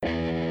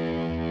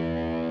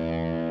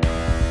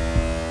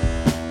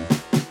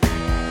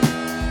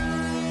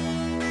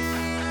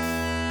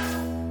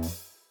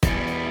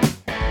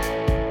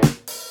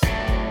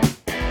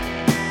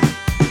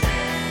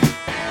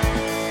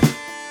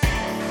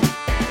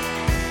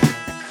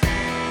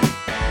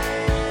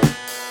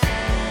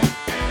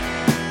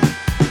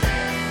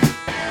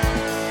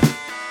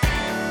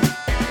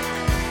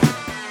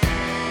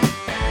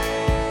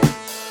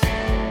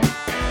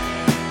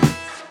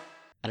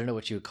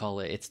you would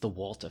call it. It's the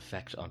Walt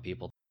effect on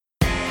people.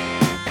 I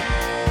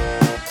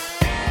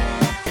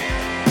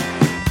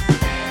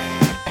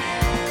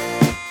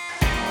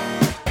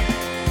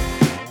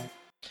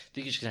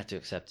think you're just going to have to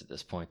accept at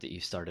this point that you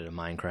started a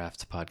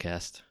Minecraft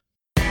podcast.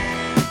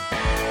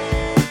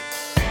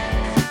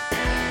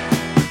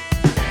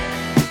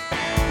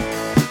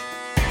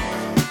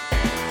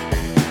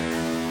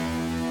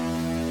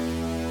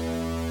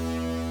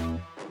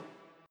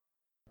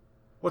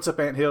 What's up,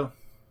 Anthill?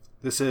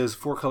 This is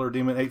Four Color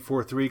Demon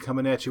 843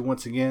 coming at you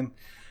once again,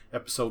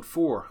 episode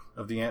 4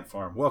 of the Ant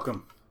Farm.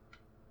 Welcome.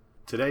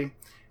 Today,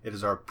 it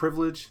is our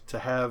privilege to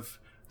have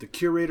the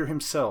curator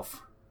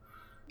himself.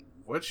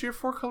 What's your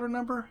 4-color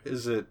number?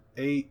 Is it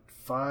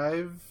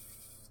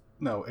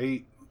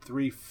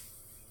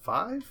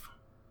 835?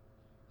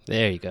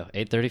 There you go,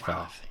 835.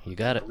 Wow. You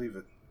got it. I believe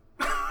it.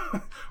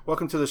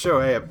 Welcome to the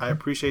show. Hey, I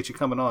appreciate you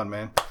coming on,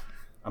 man.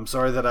 I'm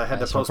sorry that I had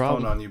to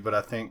postpone on you, but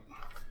I think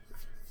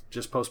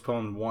just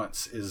postpone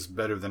once is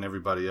better than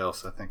everybody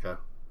else. I think I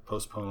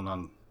postponed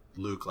on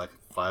Luke like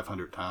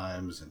 500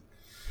 times and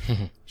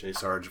J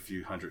Sarge a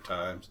few hundred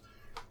times.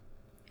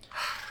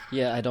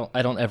 Yeah, I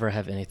don't ever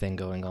have anything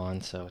going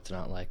on, so it's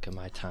not like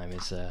my time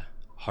is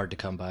hard to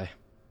come by.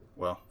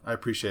 Well, I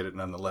appreciate it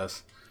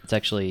nonetheless. It's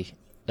actually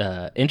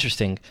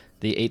interesting.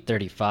 The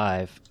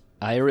 835,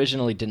 I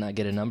originally did not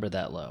get a number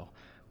that low.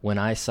 When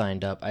I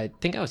signed up, I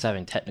think I was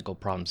having technical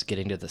problems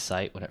getting to the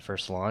site when it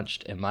first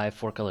launched, and my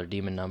 4-color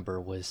demon number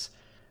was,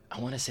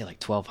 I want to say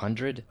like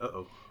 1200.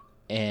 Uh-oh.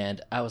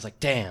 And I was like,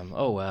 damn,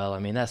 oh well, I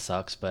mean, that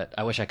sucks, but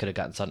I wish I could have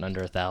gotten something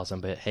under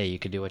 1,000, but hey, you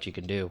can do what you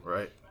can do.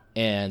 Right.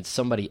 And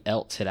somebody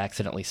else had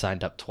accidentally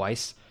signed up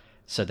twice,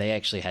 so they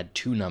actually had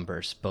 2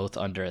 numbers, both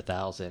under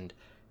 1,000,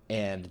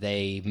 and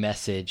they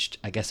messaged,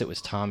 I guess it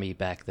was Tommy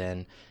back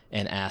then,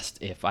 and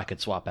asked if I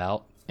could swap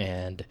out,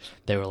 and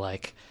they were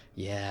like,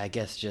 yeah, I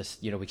guess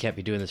just, we can't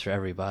be doing this for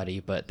everybody,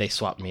 but they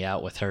swapped me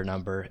out with her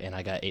number, and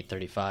I got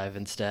 835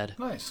 instead.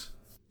 Nice.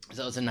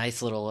 So it was a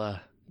nice little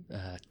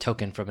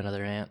token from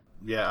another ant.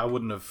 Yeah, I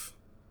wouldn't have,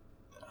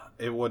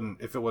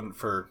 if it wasn't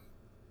for,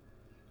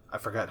 I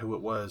forgot who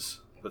it was,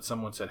 but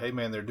someone said, hey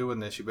man, they're doing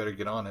this, you better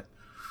get on it.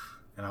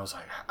 And I was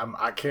like,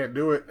 I can't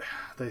do it.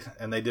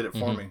 And they did it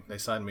for me. They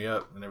signed me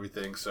up and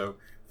everything. So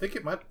I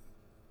think I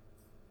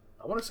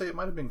want to say it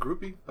might have been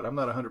Groupie, but I'm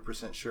not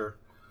 100% sure.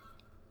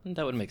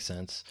 That would make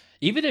sense.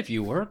 Even if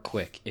you were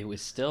quick, it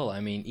was still,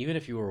 even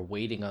if you were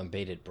waiting on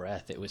bated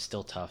breath, it was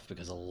still tough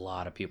because a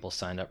lot of people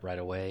signed up right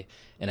away.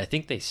 And I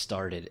think they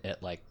started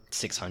at like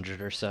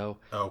 600 or so.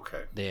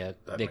 Okay. They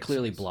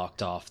clearly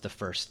blocked off the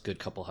first good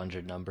couple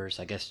hundred numbers,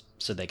 I guess,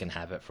 so they can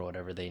have it for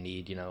whatever they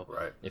need,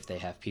 Right. If they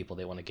have people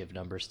they want to give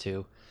numbers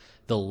to.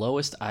 The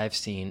lowest I've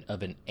seen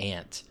of an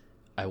ant,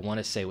 I want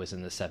to say, was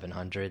in the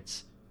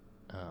 700s.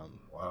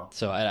 Wow.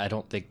 So I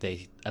don't think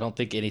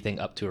anything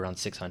up to around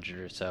 600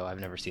 or so. I've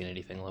never seen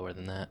anything lower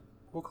than that.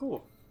 Well,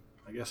 cool.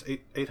 I guess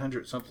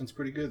 800 something's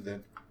pretty good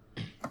then.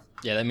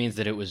 Yeah, that means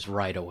that it was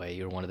right away.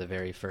 You were one of the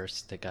very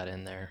first that got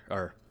in there,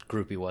 or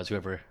Groupie was.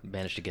 Whoever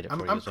managed to get it for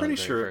you was one of the very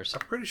first.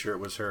 I'm pretty sure it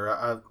was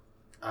her.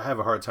 I have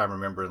a hard time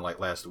remembering like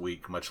last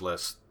week, much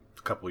less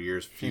a couple of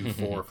years,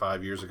 4 or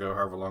 5 years ago,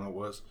 however long it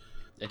was.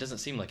 It doesn't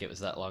seem like it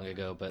was that long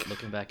ago, but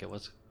looking back, it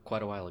was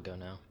quite a while ago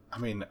now.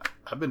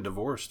 I've been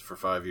divorced for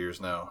 5 years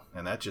now,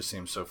 and that just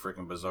seems so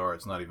freaking bizarre.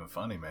 It's not even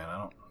funny,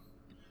 man.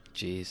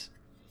 Jeez.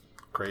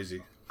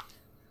 Crazy.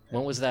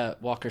 When was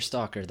that Walker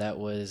Stalker? That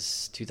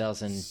was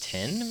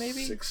 2010,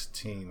 maybe?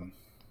 16.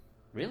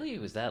 Really? It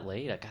was that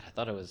late? God, I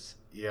thought it was.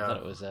 Yeah. I thought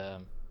it was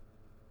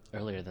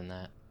earlier than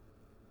that.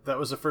 That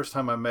was the first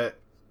time I met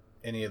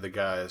any of the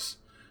guys.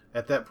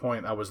 At that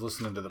point, I was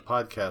listening to the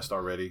podcast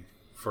already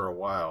for a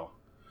while,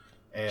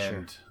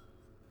 and. Sure.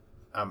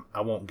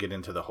 I won't get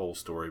into the whole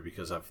story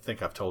because I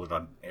think I've told it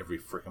on every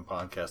freaking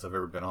podcast I've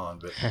ever been on.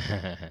 But,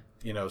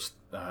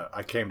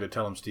 I came to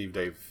Tell 'em Steve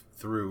Dave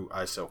through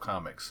I Sell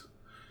Comics.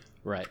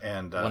 Right.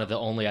 And one of the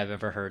only I've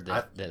ever heard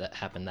that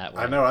happened that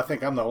way. I know. I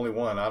think I'm the only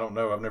one. I don't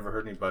know. I've never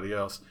heard anybody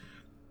else.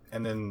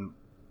 And then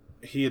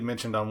he had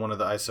mentioned on one of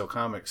the I Sell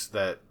Comics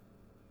that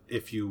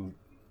if you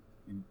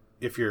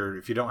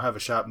don't have a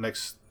shop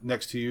next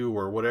to you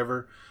or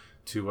whatever,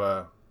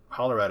 to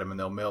holler at him and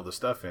they'll mail the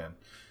stuff in.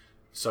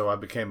 So I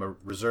became a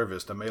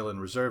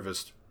mail-in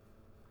reservist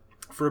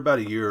for about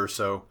a year or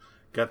so.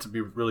 Got to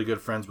be really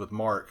good friends with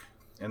Mark.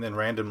 And then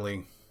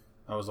randomly,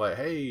 I was like,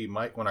 hey,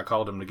 Mike, when I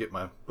called him to get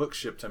my book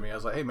shipped to me, I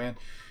was like, hey, man,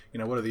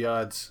 what are the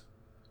odds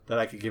that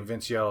I could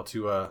convince y'all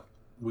to,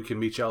 we can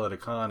meet y'all at a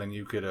con and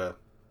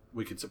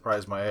we could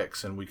surprise my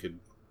ex and we could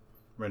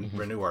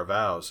renew our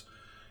vows.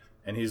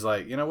 And he's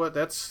like, you know what,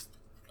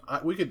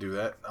 we could do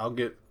that. I'll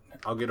get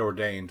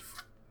ordained.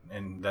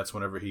 And that's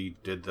whenever he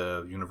did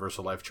the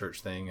Universal Life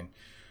Church thing, and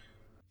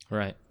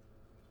right.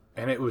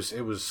 And it was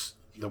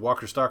the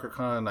Walker Stalker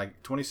Con,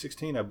 like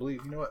 2016, I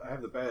believe. You know what? I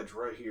have the badge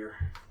right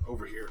here,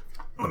 over here.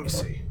 Let me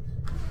see.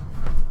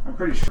 I'm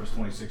pretty sure it's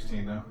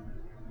 2016 though.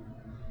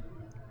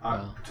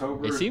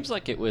 October. It seems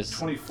like it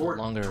was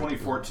longer.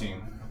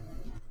 2014.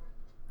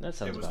 That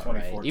sounds It was about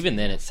right. 2014. Even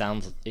then,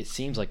 it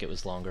seems like it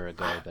was longer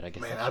ago, but I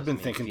guess Man, that's I've just been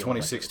me thinking feeling like it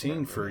was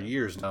 2016 forever for ago.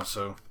 years now.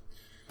 So,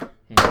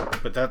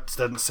 but that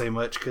doesn't say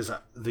much because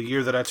the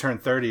year that I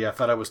turned 30, I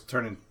thought I was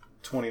turning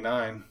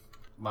 29.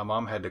 My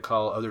mom had to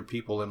call other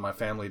people in my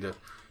family to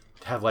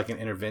have like an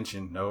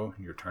intervention. No,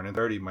 you're turning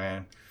 30,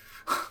 man.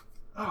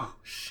 Oh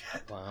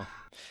shit! Wow.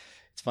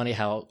 It's funny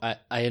how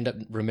I end up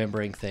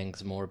remembering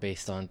things more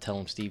based on Tell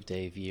 'em Steve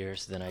Dave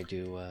years than I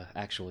do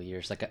actual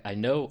years. Like I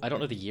don't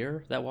know the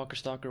year that Walker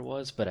Stalker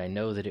was, but I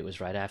know that it was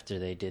right after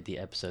they did the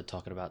episode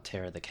talking about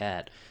Tara the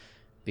cat,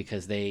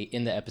 because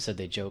in the episode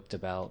they joked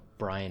about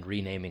Brian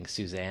renaming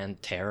Suzanne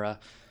Tara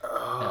in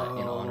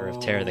honor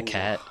of Tara the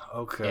cat.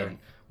 Okay. And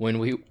when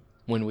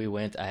we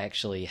went, I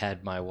actually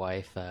had my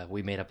wife.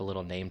 We made up a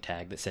little name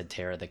tag that said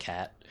Tara the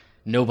cat.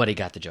 Nobody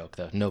got the joke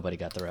though. Nobody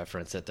got the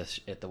reference at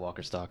the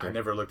Walker Stalker. I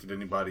never looked at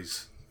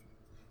anybody's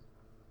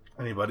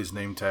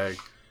name tag.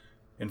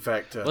 In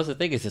fact, Well, the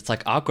thing is, it's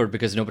like awkward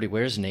because nobody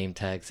wears name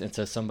tags, and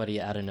so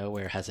somebody out of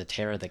nowhere has a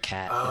Tara the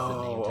cat as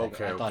a name tag.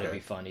 okay, I thought it'd okay. be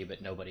funny,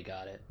 but nobody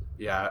got it.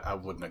 yeah, I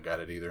wouldn't have got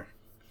it either.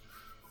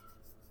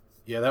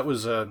 Yeah, that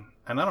was and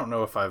I don't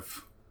know if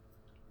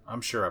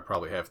I'm sure I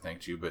probably have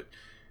thanked you, but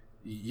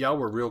y'all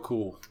were real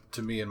cool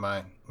to me and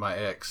my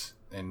ex,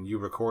 and you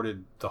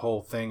recorded the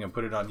whole thing and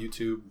put it on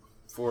YouTube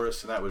for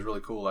us, and that was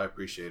really cool. I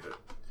appreciate it.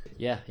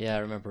 Yeah, I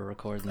remember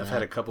recording I've that.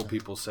 had a couple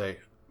people say,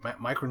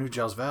 Mike renewed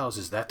y'all's vows.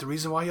 Is that the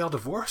reason why y'all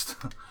divorced?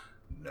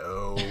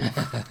 No.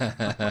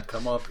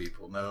 Come on,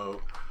 people.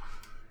 No.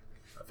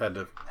 I've had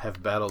to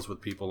have battles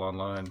with people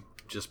online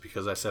just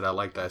because I said I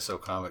liked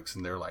ISO Comics,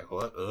 and they're like,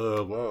 what?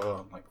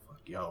 Whoa. I'm like,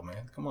 fuck y'all,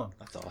 man. Come on.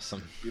 That's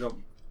awesome. You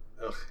don't...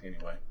 Ugh,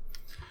 anyway.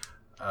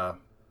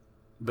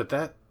 But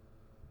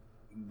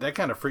that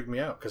kind of freaked me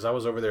out because I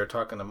was over there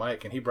talking to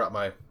Mike, and he brought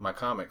my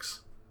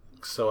comics.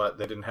 So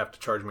they didn't have to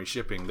charge me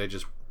shipping. They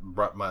just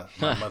brought my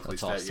monthly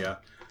stat. awesome. Yeah,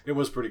 it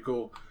was pretty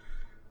cool.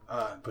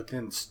 But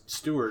then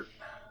Stuart,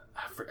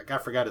 I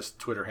forgot his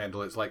Twitter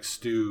handle. It's like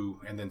Stu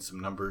and then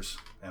some numbers,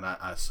 and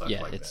I suck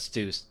Yeah, like it's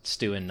that.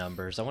 Stu in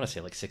numbers. I want to say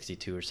like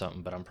 62 or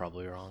something, but I'm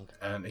probably wrong.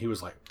 And he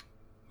was like,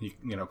 you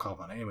know, called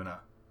my name, and I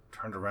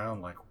turned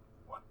around like,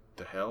 what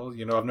the hell?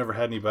 You know, I've never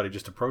had anybody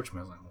just approach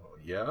me. I was like, well,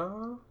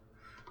 yeah.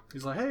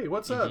 He's like, hey,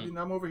 what's up? You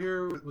know, I'm over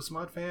here with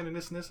Smod Fan and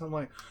this and this. And I'm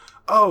like,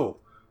 oh,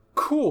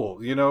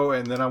 cool, you know.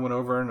 And then I went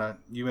over and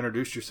you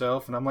introduced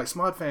yourself, and I'm like,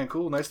 Smod Fan,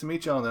 cool, nice to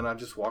meet y'all. And then I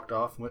just walked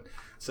off,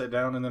 sat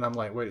down, and then I'm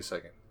like, wait a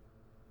second,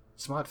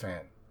 Smod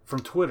Fan from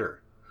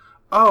Twitter.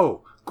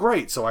 Oh,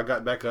 great. So I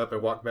got back up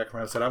and walked back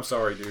around and said, I'm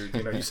sorry, dude.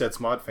 You know, you said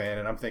Smod Fan,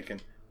 and I'm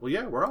thinking, well,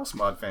 yeah, we're all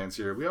Smod fans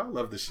here. We all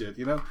love the shit,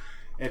 you know.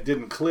 And it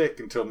didn't click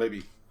until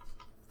maybe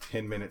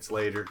 10 minutes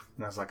later,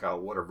 and I was like, oh,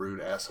 what a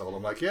rude asshole.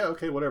 I'm like, yeah,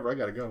 okay, whatever, I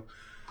gotta go.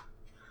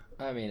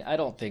 I mean, I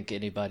don't think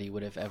anybody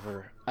would have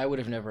ever... I would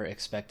have never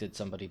expected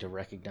somebody to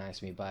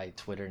recognize me by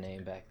Twitter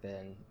name back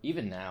then.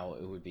 Even now,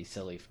 it would be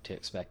silly to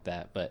expect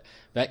that. But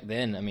back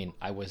then, I mean,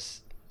 I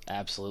was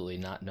absolutely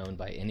not known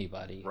by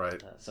anybody. Right.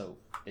 So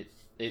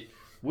it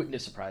wouldn't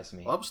have surprised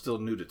me. Well, I'm still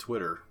new to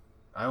Twitter.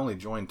 I only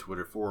joined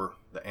Twitter for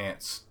the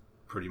ants,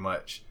 pretty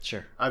much.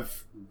 Sure.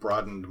 I've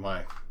broadened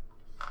my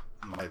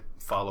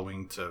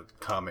following to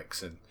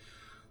comics and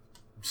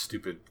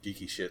stupid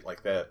geeky shit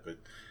like that, but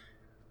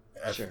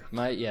sure.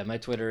 My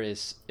Twitter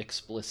is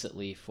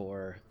explicitly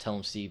for Tell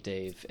 'em Steve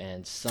Dave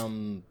and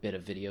some bit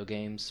of video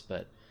games,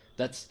 but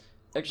that's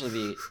actually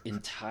the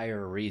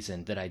entire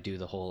reason that I do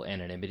the whole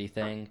anonymity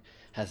thing.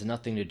 Has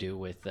nothing to do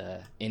with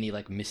any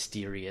like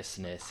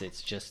mysteriousness.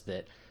 It's just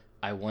that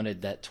I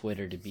wanted that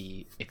Twitter to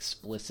be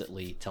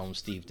explicitly Tell 'em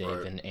Steve Dave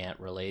Right. and Ant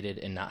related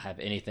and not have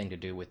anything to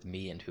do with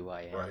me and who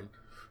I am. Right.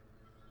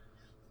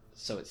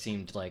 So it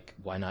seemed like,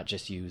 why not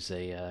just use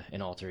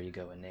an alter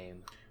ego and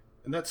name?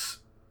 And that's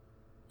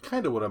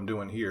kind of what I'm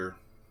doing here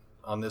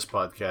on this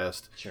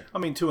podcast. Sure. I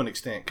mean, to an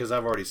extent, because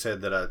I've already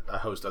said that I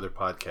host other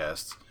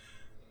podcasts.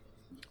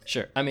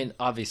 Sure. I mean,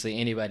 obviously,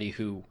 anybody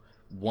who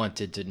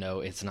wanted to know,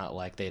 it's not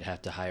like they'd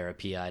have to hire a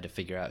PI to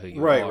figure out who you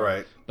Right, are.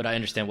 right. But I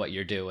understand what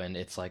you're doing.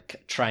 It's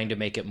like trying to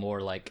make it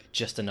more like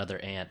just another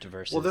ant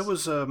versus... Well, there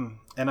was, and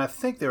I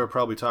think they were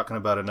probably talking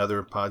about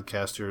another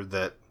podcaster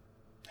that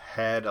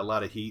had a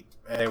lot of heat,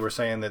 and they were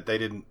saying that they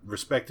didn't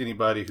respect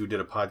anybody who did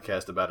a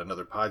podcast about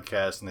another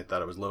podcast, and they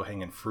thought it was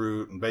low-hanging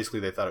fruit, and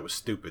basically they thought it was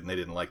stupid, and they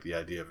didn't like the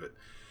idea of it.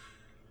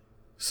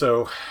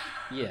 So,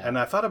 Yeah. and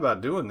I thought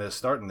about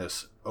starting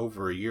this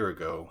over a year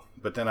ago,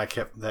 but then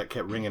that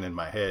kept ringing in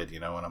my head, you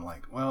know, and I'm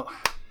like, well,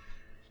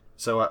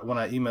 so when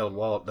I emailed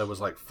Walt, there was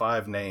like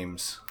 5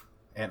 names.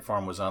 Ant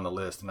Farm was on the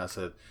list, and I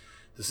said,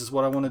 this is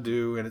what I want to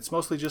do, and it's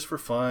mostly just for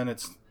fun.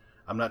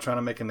 I'm not trying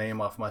to make a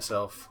name off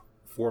myself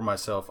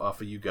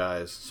off of you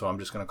guys, so I'm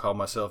just going to call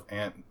myself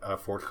Ant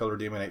Fourth Color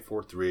Demon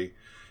 843.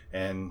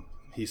 And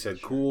he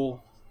said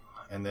cool,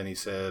 and then he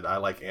said I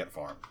like Ant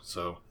Farm,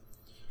 so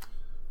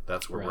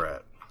that's where we're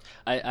at.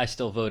 I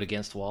still vote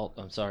against Walt.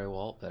 I'm sorry,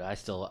 Walt, but I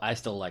still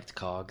liked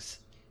Cogs.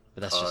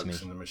 But that's just me.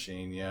 Cogs in the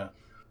machine, yeah.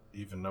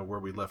 Even know where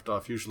we left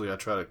off. Usually I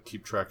try to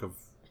keep track of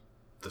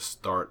the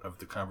start of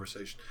the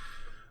conversation.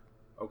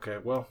 Okay,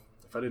 well,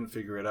 if I didn't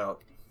figure it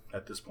out,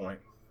 at this point.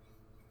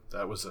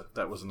 That was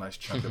a nice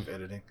chunk of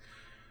editing.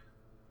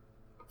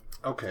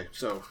 Okay,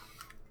 so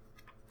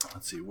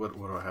let's see, what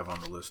do I have on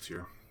the list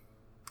here?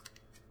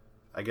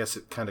 I guess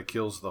it kind of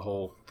kills the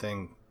whole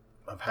thing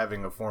of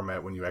having a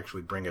format when you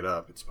actually bring it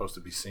up. It's supposed to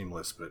be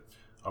seamless, but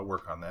I'll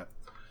work on that.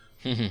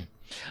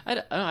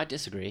 I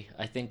disagree.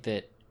 I think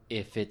that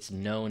if it's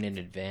known in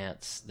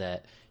advance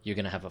that you're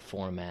going to have a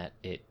format,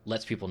 it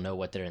lets people know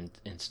what they're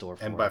in store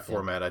for. And by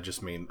format, I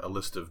just mean a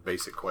list of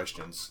basic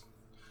questions.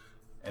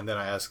 And then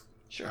I asked...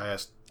 Sure.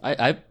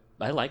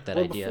 I like that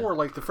idea. Before,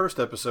 like the first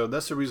episode,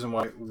 that's the reason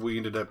why we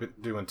ended up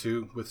doing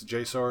 2 with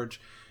J Sarge,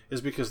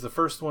 is because the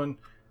first one,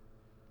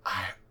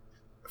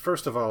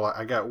 first of all,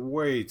 I got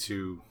way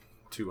too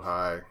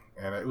high,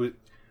 and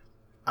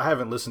I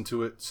haven't listened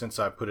to it since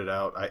I put it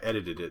out. I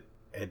edited it,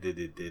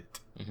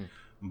 Mm-hmm.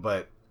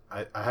 but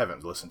I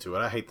haven't listened to it.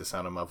 I hate the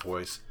sound of my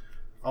voice.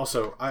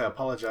 Also, I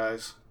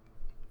apologize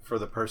for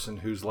the person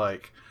who's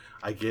like,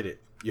 I get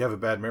it. You have a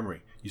bad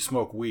memory. You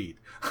smoke weed.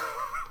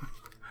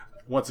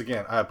 Once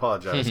again, I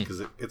apologize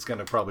because it's going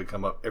to probably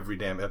come up every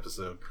damn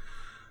episode.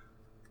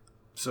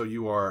 So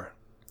you are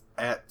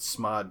at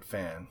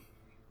SmodFan.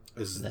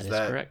 Is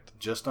that correct.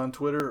 Just on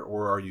Twitter,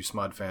 or are you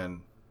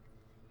SmodFan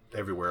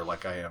everywhere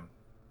like I am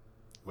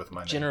with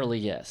my name? Generally,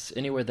 yes.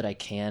 Anywhere that I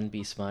can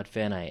be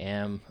SmodFan, I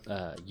am.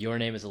 Your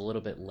name is a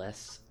little bit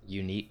less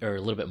unique, or a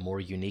little bit more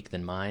unique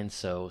than mine,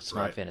 so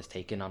SmodFan is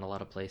taken on a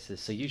lot of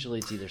places. So usually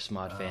it's either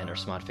SmodFan or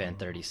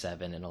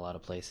SmodFan37 in a lot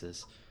of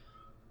places.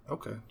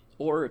 Okay.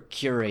 Or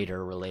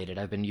curator related.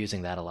 I've been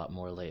using that a lot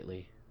more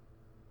lately.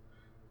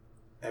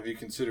 Have you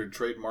considered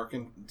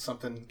trademarking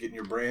something, getting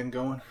your brand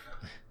going?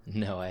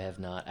 No, I have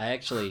not. I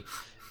actually,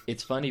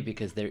 it's funny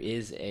because there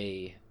is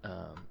a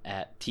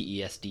at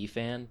TESD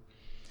fan,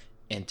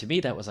 and to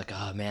me that was like,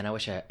 oh man, I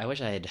wish I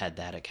had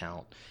that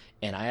account.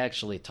 And I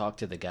actually talked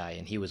to the guy,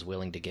 and he was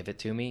willing to give it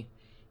to me.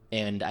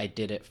 And I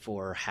did it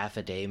for half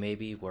a day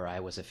maybe, where I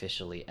was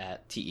officially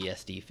at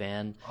TESD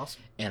fan.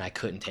 Awesome. And I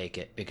couldn't take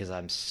it because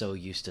I'm so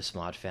used to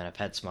SmodFan. I've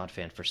had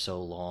SmodFan for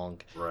so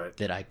long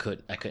that I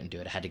couldn't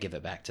do it. I had to give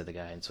it back to the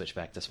guy and switch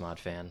back to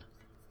SmodFan.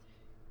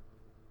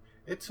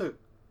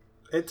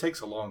 It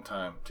takes a long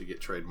time to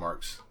get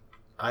trademarks.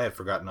 I had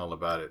forgotten all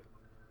about it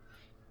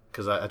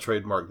because I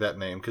trademarked that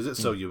name because it's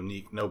so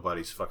unique.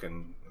 Nobody's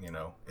fucking,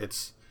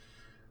 it's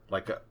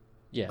like a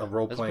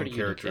role-playing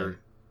character.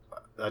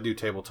 I do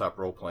tabletop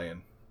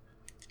role-playing.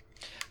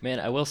 Man,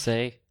 I will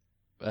say,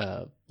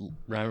 I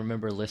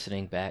remember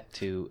listening back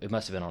to, it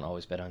must have been on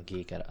Always Bet on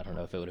Geek. I don't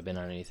know if it would have been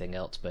on anything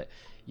else, but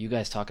you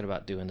guys talking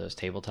about doing those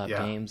tabletop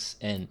games,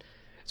 and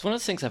it's one of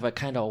those things I've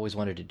kind of always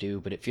wanted to do,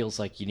 but it feels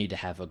like you need to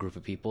have a group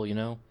of people,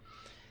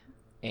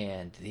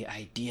 And the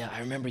idea, I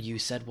remember you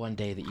said one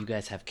day that you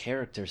guys have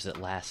characters that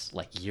last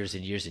like years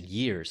and years and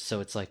years.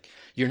 So it's like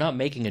you're not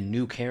making a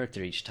new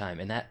character each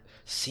time. And that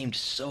seemed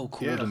so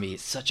cool to me.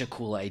 It's such a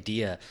cool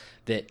idea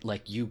that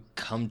like you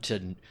come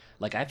to,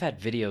 like I've had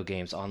video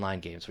games, online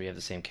games where you have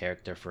the same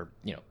character for,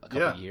 a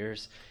couple of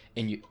years.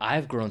 And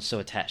I've grown so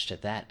attached to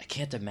that. I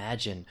can't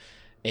imagine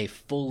a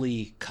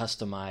fully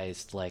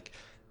customized like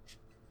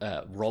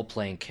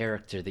role-playing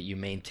character that you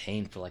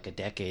maintain for like a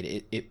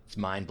decade. It's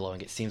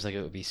mind-blowing. It seems like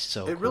it would be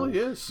so cool. It really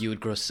is. You would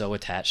grow so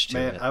attached to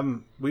it.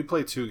 Man, we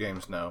play 2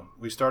 games now.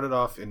 We started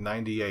off in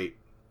 98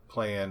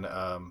 playing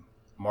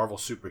Marvel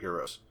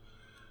Superheroes.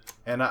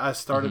 And I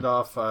started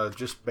off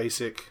just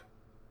basic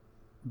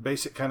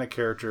kind of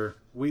character.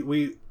 We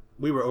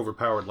were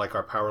overpowered, like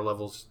our power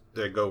levels.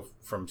 They go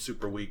from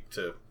super weak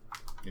to,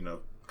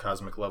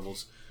 cosmic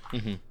levels.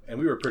 Mm-hmm. And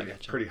we were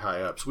pretty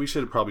high up. So we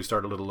should have probably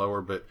started a little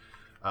lower, but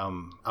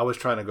I was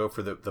trying to go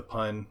for the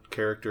pun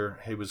character.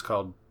 He was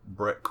called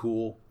Brett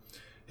Cool.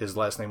 His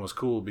last name was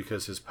Cool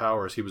because his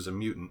powers, he was a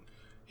mutant.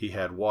 He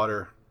had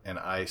water and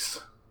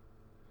ice.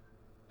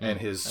 And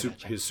his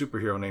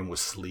superhero name was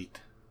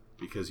Sleet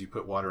because you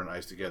put water and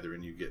ice together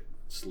and you get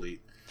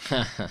sleet.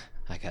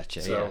 I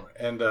gotcha. So,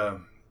 and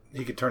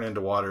he could turn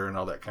into water and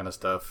all that kind of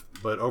stuff.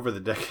 But over the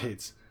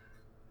decades,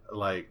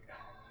 like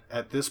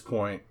at this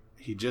point,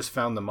 he just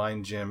found the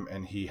mind gem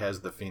and he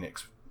has the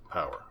Phoenix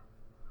power.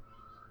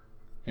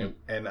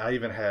 And I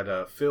even had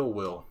Phil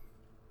Will.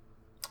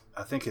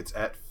 I think it's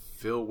at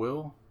Phil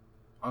Will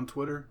on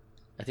Twitter.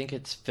 I think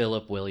it's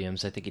Philip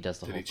Williams. I think he does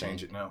the whole thing. Did he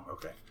change it now?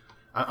 Okay.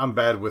 I'm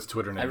bad with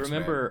Twitter names. I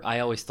remember man. I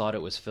always thought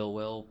it was Phil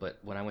Will, but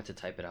when I went to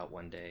type it out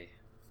one day,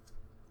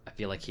 I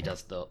feel like he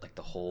does the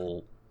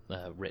whole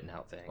written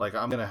out thing. Like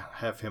I'm gonna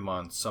have him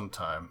on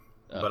sometime,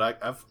 but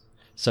I've.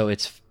 So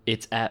it's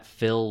at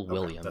Phil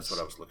Williams. That's what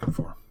I was looking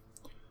for.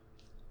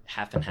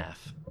 Half and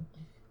half.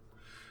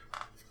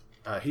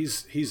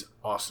 He's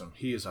awesome.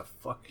 He's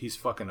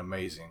fucking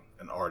amazing,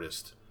 an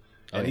artist,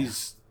 and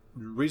he's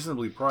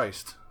reasonably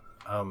priced.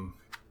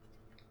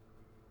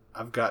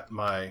 I've got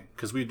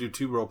because we do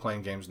 2 role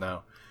playing games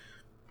now.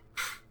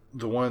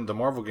 The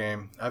Marvel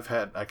game,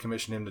 I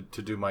commissioned him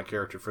to do my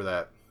character for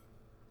that,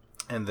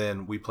 and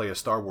then we play a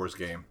Star Wars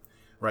game.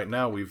 Right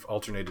now, we've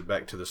alternated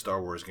back to the Star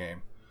Wars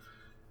game,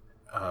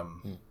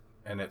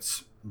 and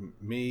it's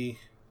me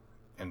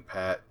and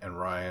Pat and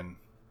Ryan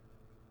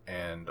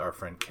and our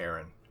friend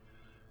Karen,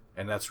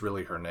 and that's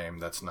really her name.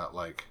 That's not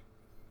like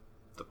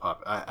the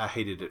pop. I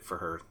hated it for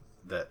her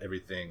that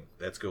everything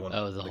that's going.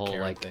 Oh, the whole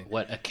Karen like thing.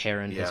 what a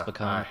Karen has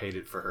become. I hate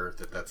it for her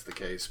that that's the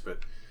case, but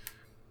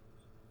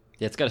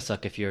yeah, it's gotta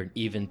suck if you're an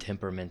even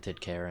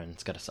temperamented Karen.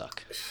 It's gotta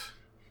suck.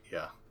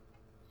 Yeah.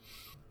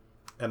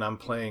 And I'm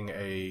playing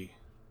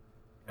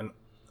and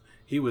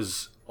he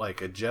was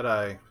like a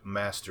Jedi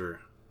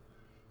Master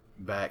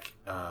back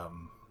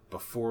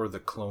before the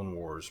Clone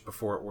Wars,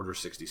 before Order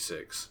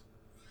 66,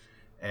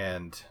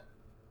 and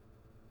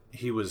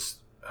he was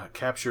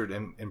captured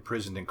and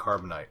imprisoned in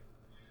Carbonite,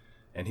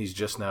 and he's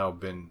just now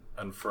been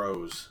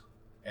unfroze,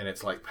 and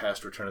it's like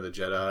past Return of the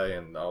Jedi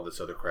and all this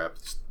other crap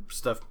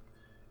stuff.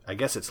 I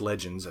guess it's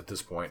Legends at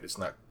this point. It's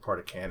not part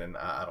of canon.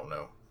 I don't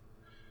know.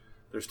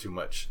 There's too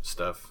much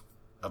stuff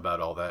about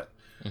all that.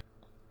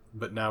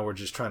 But now we're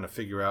just trying to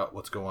figure out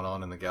what's going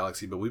on in the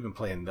galaxy. But we've been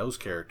playing those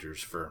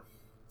characters for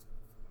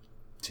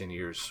 10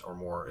 years or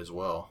more as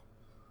well.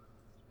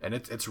 And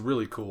it's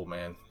really cool,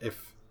 man.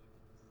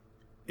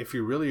 If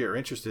you really are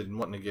interested in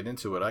wanting to get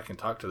into it, I can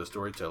talk to the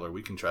storyteller.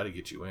 We can try to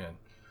get you in.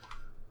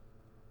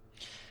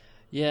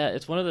 Yeah,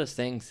 it's one of those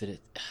things that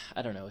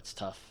I don't know, it's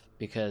tough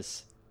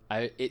because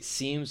it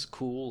seems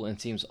cool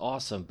and seems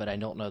awesome, but I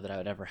don't know that I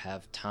would ever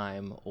have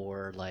time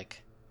or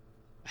like,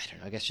 I don't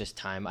know, I guess just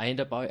time. I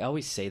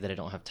always say that I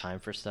don't have time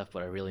for stuff.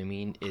 What I really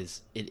mean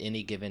is at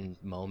any given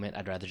moment,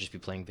 I'd rather just be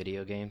playing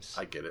video games.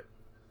 I get it.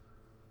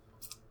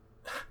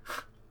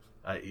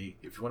 I.e.,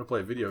 if you want to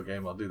play a video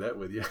game, I'll do that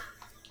with you.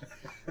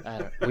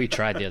 We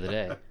tried the other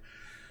day.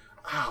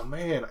 Oh,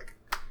 man.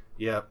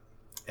 Yeah.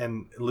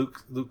 And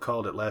Luke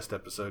called it last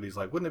episode. He's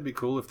like, wouldn't it be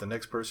cool if the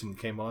next person who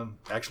came on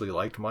actually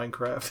liked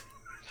Minecraft?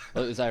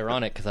 Well, it was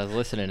ironic because I was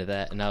listening to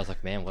that and I was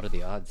like, man, what are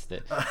the odds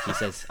that he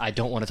says, I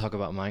don't want to talk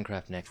about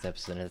Minecraft next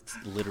episode, and it's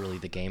literally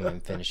the game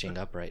I'm finishing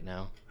up right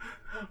now.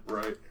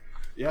 Right.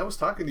 Yeah, I was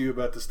talking to you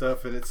about the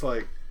stuff, and it's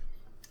like,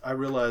 I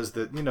realized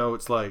that,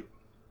 it's like,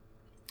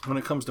 when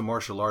it comes to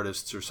martial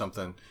artists or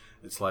something,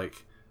 it's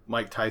like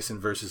Mike Tyson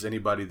versus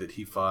anybody that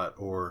he fought,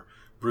 or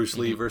Bruce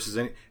Lee versus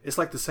any. It's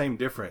like the same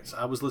difference.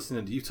 I was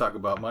listening to you talk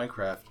about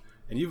Minecraft,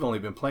 and you've only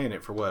been playing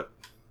it for what,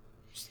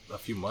 a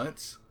few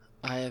months?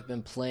 I have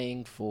been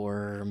playing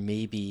for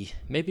maybe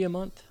a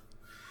month.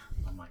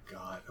 Oh my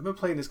god, I've been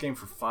playing this game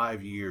for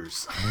 5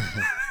 years,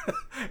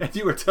 and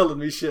you were telling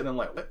me shit, and I'm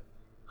like, what?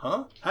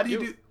 Huh? How do you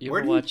do? You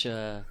ever watch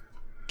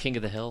King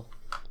of the Hill?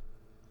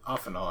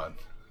 Off and on.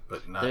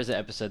 But not... There's an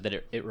episode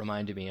that it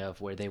reminded me of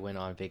where they went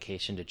on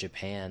vacation to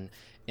Japan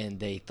and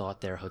they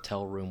thought their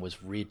hotel room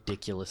was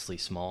ridiculously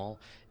small,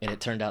 and it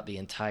turned out the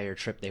entire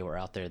trip they were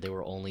out there, they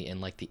were only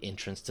in like the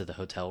entrance to the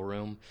hotel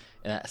room.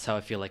 And that's how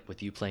I feel like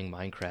with you playing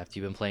Minecraft.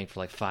 You've been playing for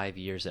like 5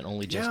 years and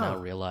only just now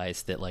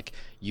realized that like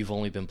you've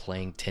only been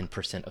playing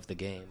 10% of the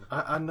game.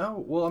 I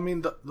know. Well, I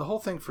mean, the whole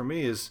thing for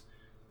me is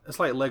it's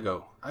like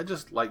Lego. I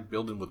just like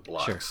building with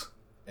blocks. Sure.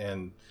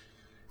 And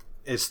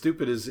as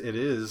stupid as it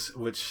is,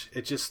 which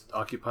it just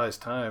occupies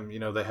time,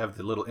 they have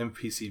the little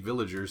NPC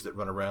villagers that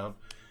run around.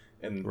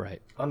 And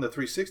right. On the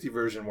 360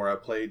 version where I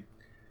played,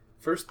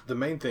 first the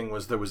main thing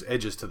was there was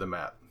edges to the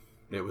map.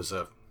 It was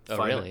a... Oh,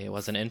 really? It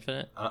wasn't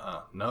infinite?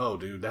 No,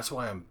 dude. That's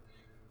why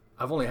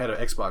I've only had an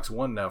Xbox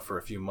One now for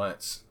a few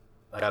months.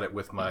 I got it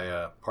with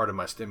my part of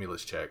my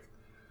stimulus check.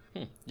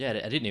 Yeah,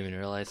 I didn't even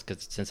realize,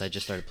 because since I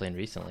just started playing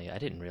recently, I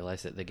didn't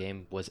realize that the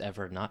game was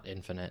ever not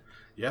infinite.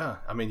 Yeah,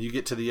 I mean, you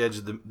get to the edge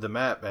of the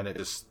map, and it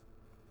just,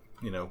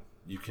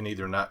 you can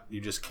either not,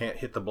 you just can't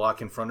hit the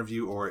block in front of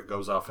you, or it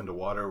goes off into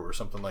water or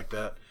something like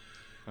that.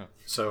 Huh.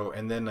 So,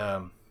 and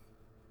then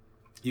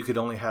you could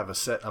only have a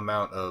set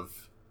amount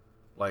of,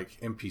 like,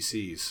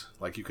 NPCs.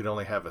 Like, you could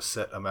only have a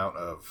set amount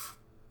of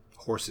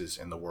horses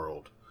in the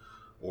world,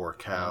 or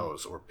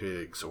cows, or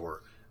pigs,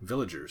 or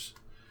villagers.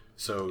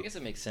 So I guess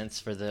it makes sense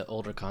for the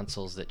older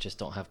consoles that just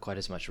don't have quite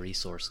as much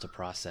resource to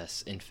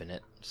process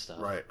infinite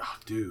stuff. Right. Oh,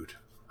 dude,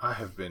 I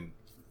have been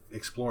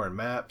exploring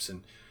maps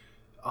and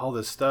all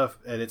this stuff,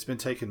 and it's been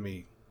taking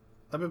me...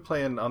 I've been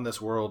playing on this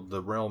world,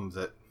 the realm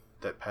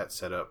that Pat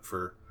set up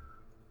for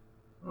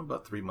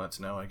about 3 months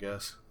now, I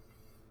guess.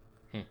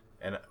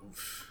 And,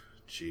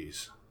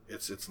 jeez,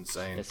 it's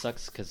insane. It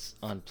sucks because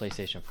on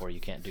PlayStation 4 you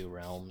can't do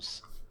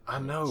realms. I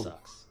know. It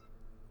sucks.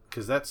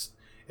 Because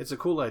it's a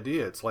cool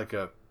idea. It's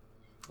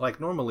like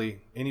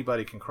normally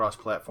anybody can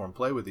cross-platform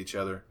play with each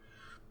other,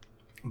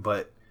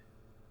 but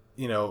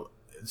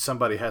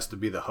somebody has to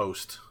be the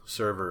host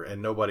server,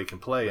 and nobody can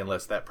play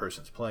unless that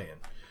person's playing.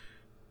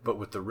 But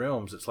with the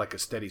realms, it's like a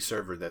steady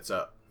server that's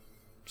up,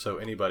 so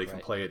anybody can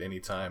play at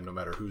any time, no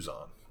matter who's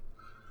on.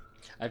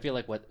 I feel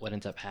like what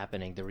ends up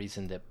happening, the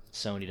reason that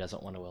Sony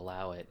doesn't want to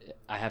allow it,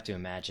 I have to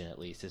imagine at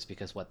least, is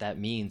because what that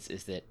means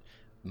is that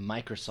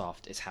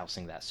Microsoft is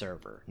housing that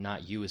server,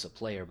 not you as a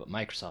player, but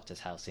Microsoft is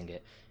housing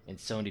it, and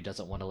Sony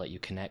doesn't want to let you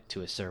connect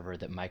to a server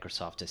that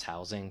Microsoft is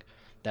housing.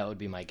 That would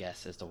be my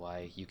guess as to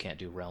why you can't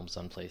do Realms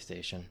on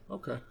PlayStation.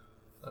 Okay,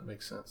 that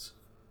makes sense.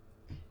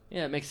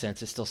 Yeah, it makes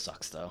sense. It still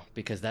sucks though,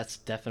 because that's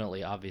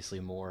definitely obviously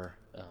more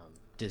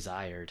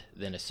desired,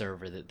 then a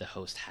server that the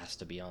host has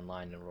to be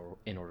online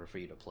in order for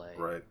you to play.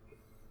 Right.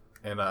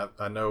 And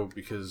I know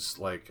because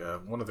like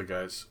one of the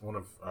guys, one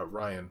of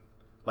Ryan,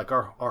 like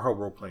our whole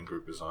role playing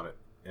group is on it,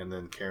 and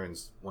then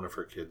Karen's one of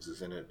her kids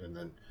is in it, and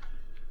then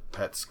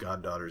Pat's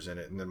goddaughter's in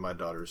it, and then my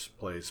daughter's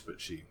plays,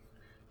 but she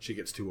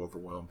gets too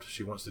overwhelmed.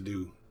 She wants to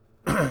do,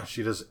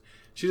 she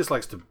just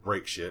likes to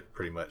break shit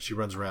pretty much. She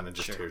runs around and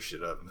just tears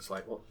shit up, and it's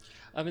like, well,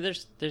 I mean,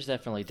 there's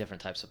definitely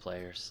different types of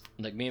players.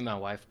 Like me and my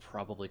wife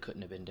probably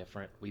couldn't have been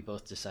different. We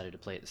both decided to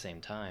play at the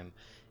same time.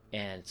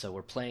 And so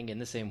we're playing in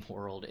the same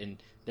world,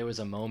 and there was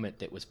a moment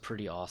that was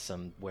pretty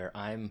awesome where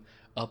I'm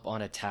up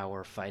on a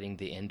tower fighting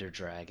the Ender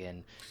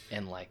Dragon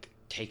and like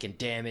taking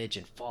damage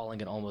and falling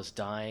and almost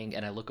dying,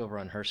 and I look over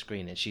on her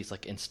screen and she's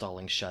like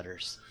installing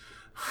shutters.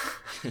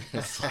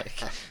 It's like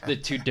the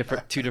two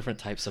different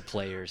types of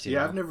players. You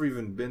know? I've never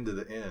even been to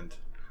the end.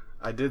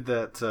 I did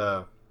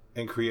that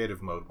in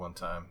creative mode one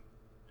time,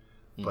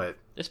 but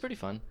it's pretty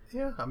fun.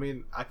 Yeah, I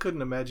mean, I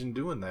couldn't imagine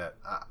doing that.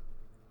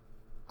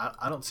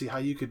 I don't see how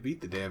you could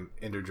beat the damn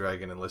Ender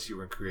Dragon unless you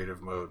were in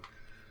creative mode.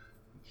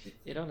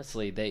 It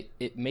honestly,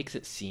 it makes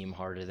it seem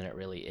harder than it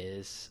really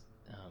is.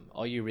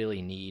 All you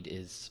really need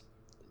is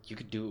you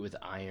could do it with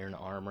iron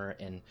armor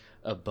and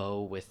a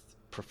bow with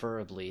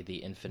preferably the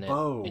infinite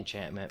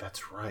enchantment.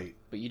 That's right.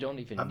 But you don't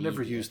even. I've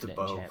never used a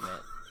bow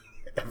enchantment.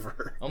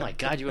 ever. Oh my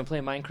god! You've been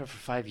playing Minecraft for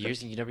 5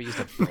 years and you never used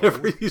a bow.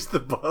 Never used the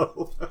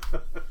bow.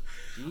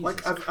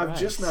 Like I've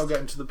just now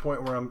gotten to the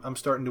point where I'm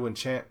starting to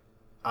enchant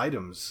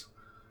items.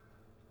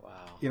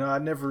 You know, I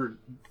never,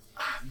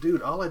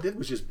 dude, all I did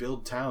was just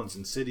build towns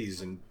and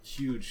cities and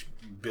huge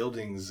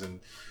buildings and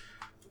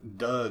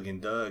dug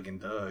and dug and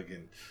dug.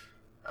 And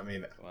I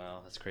mean,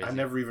 wow, that's crazy. I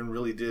never even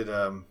really did,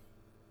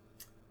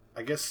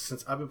 I guess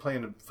since I've been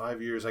playing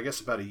 5 years, I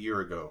guess about a year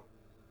ago,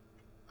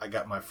 I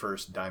got my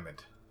first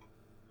diamond.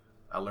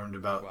 I learned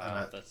about...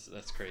 Wow,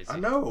 that's crazy. I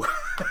know.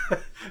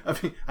 I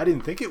mean, I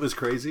didn't think it was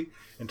crazy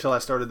until I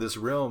started this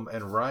realm,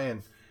 and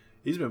Ryan,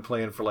 he's been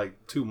playing for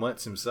like 2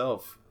 months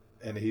himself.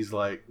 And he's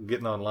like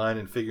getting online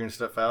and figuring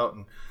stuff out,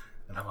 and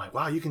I'm like,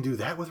 wow, you can do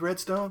that with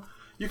redstone?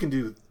 You can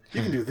do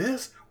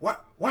this?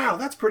 What? Wow,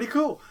 that's pretty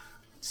cool.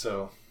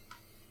 So,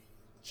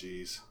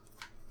 jeez,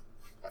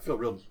 I feel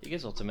real.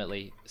 Because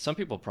ultimately, some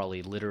people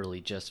probably literally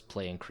just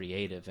play in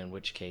creative, in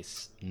which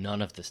case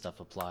none of the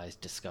stuff applies.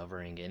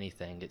 Discovering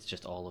anything, it's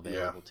just all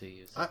available to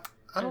you. So,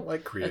 I don't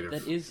like creative.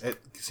 It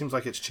seems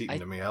like it's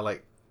cheating to me. I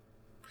like.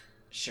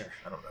 Sure.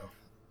 I don't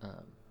know.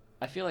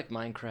 I feel like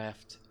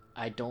Minecraft.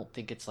 I don't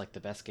think it's like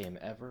the best game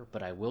ever,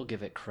 but I will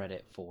give it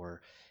credit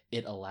for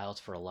it allows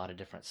for a lot of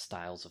different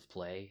styles of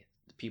play.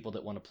 People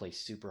that want to play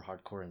super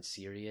hardcore and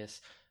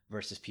serious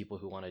versus people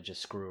who want to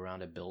just screw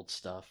around and build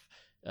stuff.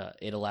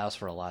 It allows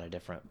for a lot of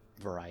different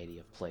variety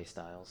of play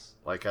styles.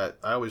 Like I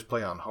always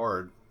play on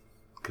hard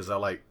because I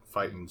like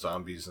fighting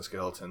zombies and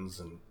skeletons,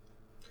 and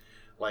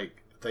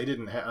like they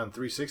didn't have on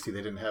 360 they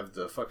didn't have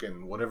the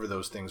fucking whatever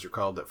those things are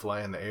called that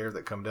fly in the air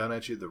that come down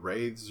at you, the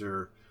wraiths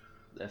or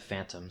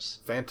Phantoms.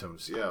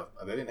 Phantoms, yeah.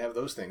 They didn't have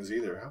those things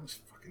either. I was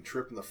fucking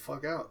tripping the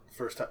fuck out the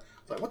first time.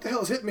 I was like, what the hell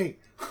has hit me?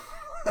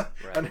 Right.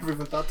 I never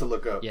even thought to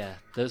look up. Yeah,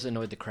 those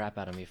annoyed the crap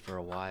out of me for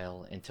a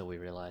while until we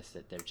realized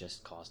that they're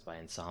just caused by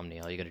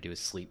insomnia. All you gotta do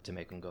is sleep to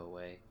make them go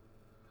away.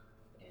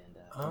 And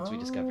once we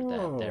discovered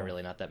that, they're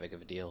really not that big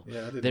of a deal.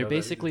 Yeah, they're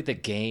basically the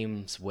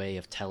game's way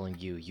of telling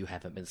you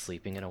haven't been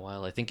sleeping in a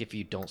while. I think if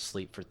you don't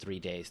sleep for 3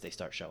 days, they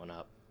start showing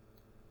up.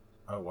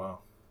 Oh, wow.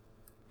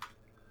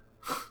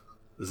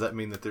 Does that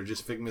mean that they're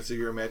just figments of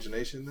your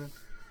imagination then?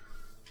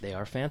 They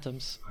are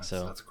phantoms.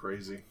 That's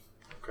crazy.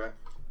 Okay.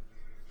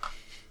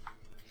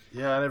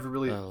 Yeah, I never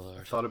really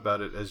thought about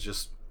it as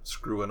just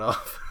screwing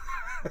off.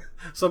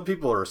 Some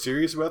people are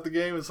serious about the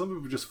game, and some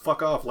people just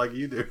fuck off like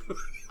you do.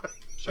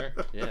 Sure.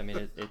 Yeah, I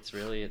mean, it's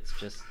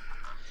just...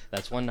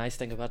 That's one nice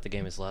thing about the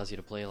game, is it allows you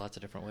to play lots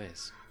of different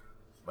ways.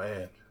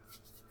 Man.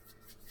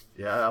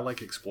 Yeah, I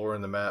like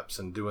exploring the maps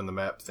and doing the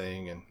map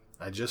thing, and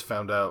I just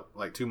found out,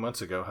 like 2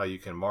 months ago, how you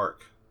can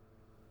mark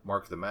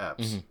the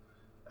maps.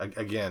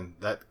 Again,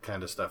 that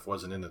kind of stuff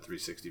wasn't in the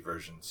 360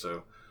 version,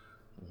 so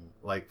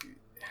like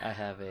I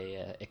have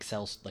a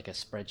Excel, like a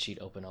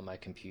spreadsheet open on my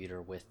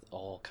computer with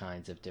all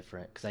kinds of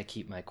different, because I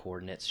keep my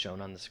coordinates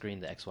shown on the screen,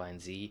 the X, Y, and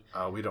Z.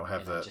 We don't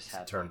have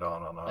that turned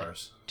on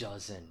ours.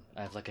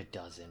 I have like a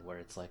dozen where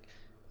it's like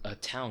a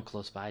town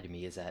close by to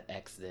me is at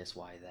X this,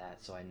 Y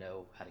that, so I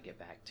know how to get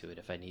back to it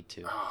if I need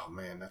to. Oh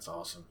man, that's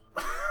awesome.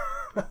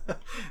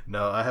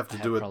 No, I have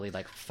do it. Probably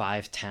like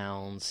 5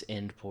 towns,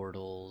 end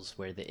portals,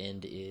 where the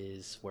end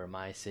is, where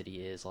my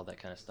city is, all that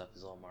kind of stuff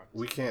is all marked.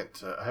 We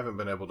can't. I haven't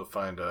been able to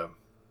find a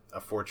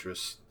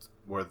fortress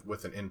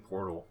with an end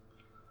portal,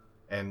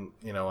 and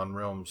on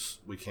Realms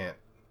we can't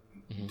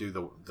do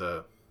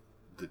the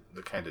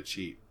kind of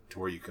cheat to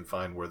where you can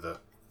find where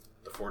the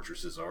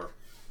fortresses are.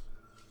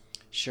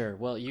 Sure.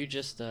 Well, you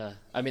just.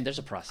 I mean, there's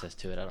a process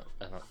to it.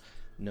 I don't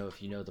know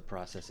if you know the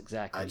process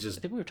exactly. I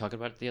think we were talking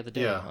about it the other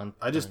day. Yeah,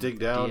 I just dig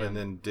down and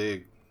then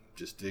dig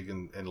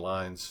in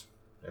lines,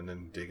 and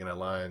then dig in a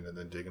line, and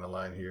then dig in a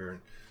line here. And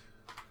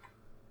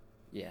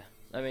yeah,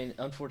 I mean,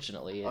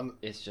 unfortunately, On,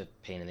 it's just a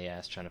pain in the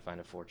ass trying to find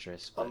a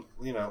fortress. But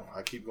you know,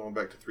 I keep going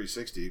back to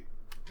 360.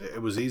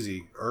 It was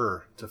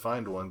easier to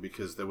find one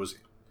because there was,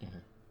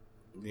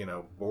 you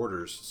know,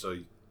 borders. So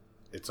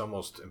it's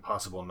almost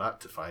impossible not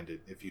to find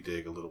it if you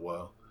dig a little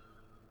while.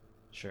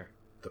 sure.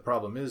 The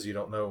problem is you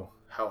don't know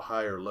how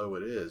high or low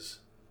it is.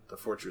 The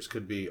fortress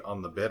could be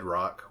on the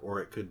bedrock, or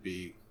it could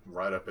be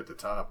right up at the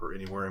top, or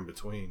anywhere in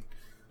between.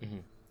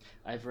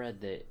 I've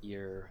read that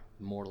you're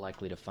more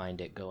likely to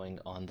find it going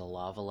on the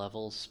lava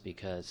levels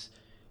because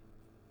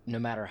no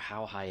matter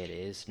how high it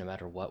is, no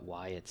matter what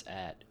Y it's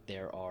at,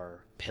 there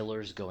are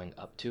pillars going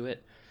up to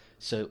it.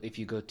 So if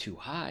you go too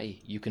high,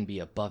 you can be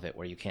above it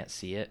where you can't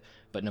see it,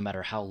 but no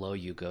matter how low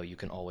you go, you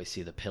can always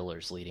see the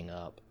pillars leading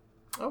up.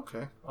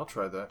 Okay, I'll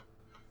try that.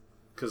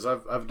 Because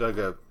I've dug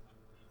a.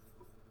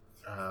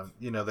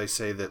 You know, they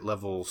say that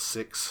level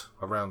 6,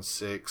 around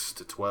 6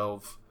 to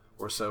 12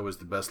 or so, is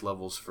the best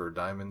levels for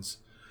diamonds.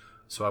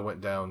 So I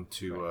went down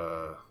to,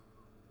 I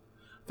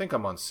think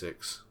I'm on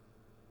 6.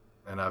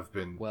 And I've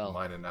been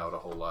mining out a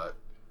whole lot.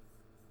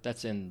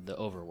 That's in the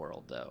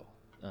overworld, though.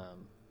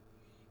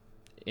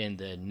 In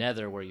the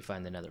nether, where you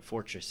find the nether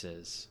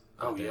fortresses,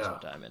 there's no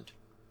diamond.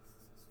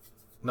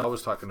 No, I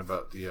was talking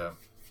about the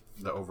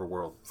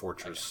overworld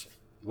fortress.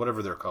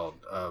 Whatever they're called.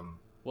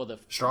 The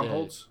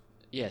strongholds?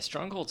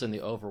 Strongholds in the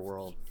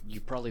overworld,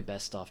 you're probably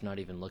best off not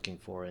even looking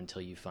for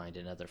until you find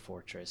another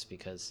fortress,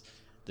 because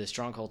the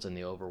strongholds in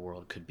the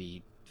overworld could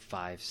be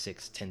 5,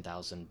 6,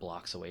 10,000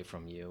 blocks away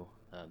from you.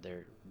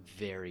 They're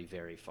very,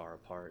 very far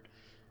apart.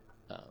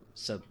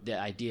 So the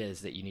idea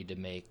is that you need to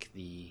make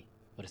the,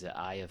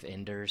 Eye of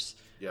Enders,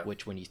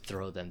 which when you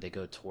throw them, they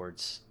go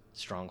towards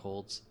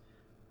strongholds,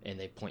 and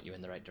they point you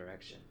in the right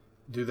direction.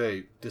 Do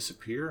they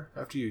disappear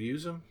after you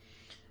use them?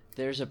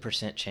 There's a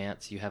 %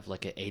 chance. You have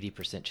like an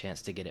 80%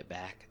 chance to get it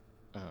back.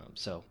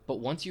 But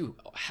once you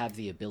have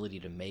the ability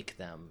to make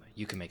them,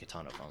 you can make a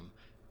ton of them.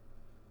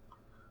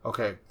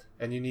 Okay,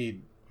 and you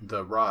need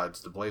the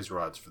rods, the blaze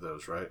rods for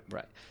those, right?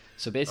 Right.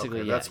 So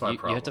basically, that's my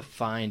you have to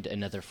find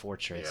another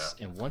fortress,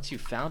 and once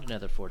you've found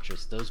another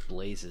fortress, those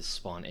blazes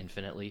spawn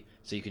infinitely,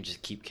 so you can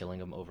just keep killing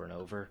them over and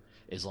over,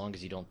 as long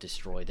as you don't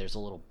destroy. There's a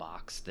little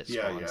box that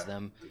spawns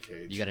them. The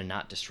cage. You got to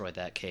not destroy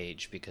that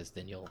cage, because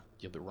then you'll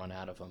run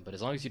out of them. But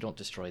as long as you don't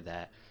destroy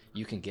that,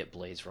 you can get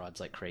blaze rods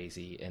like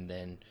crazy, and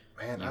then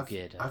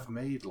I've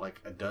made like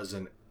a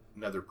dozen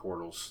nether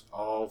portals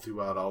all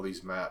throughout all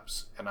these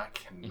maps, and I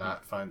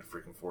cannot find a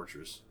freaking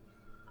fortress.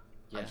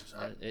 Yeah,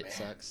 it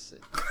sucks.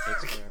 It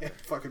takes forever. I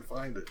can't fucking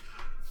find it.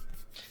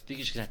 I think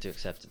you're just gonna have to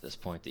accept at this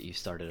point that you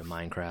started a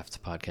Minecraft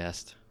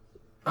podcast.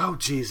 Oh,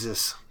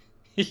 Jesus.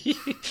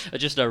 I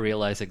just now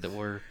realizing that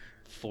we're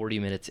 40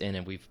 minutes in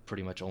and we've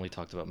pretty much only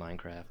talked about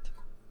Minecraft.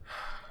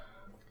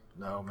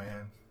 No,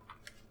 man.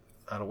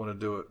 I don't want to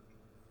do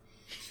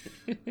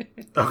it.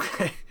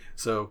 Okay,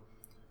 so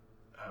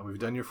we've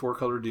done your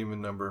 4-color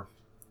demon number.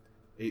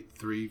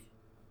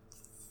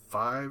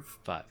 835?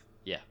 5,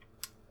 yeah.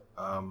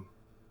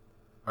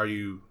 Are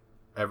you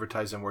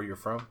advertising where you're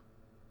from?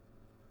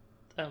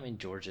 I mean,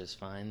 Georgia's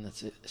fine.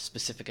 That's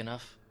specific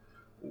enough.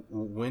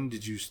 When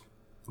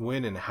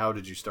and how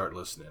did you start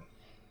listening?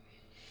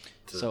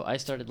 So I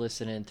started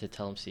listening to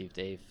Tell 'em Steve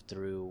Dave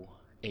through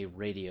a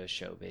radio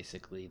show,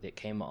 basically, that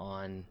came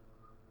on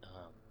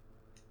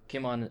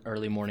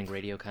early morning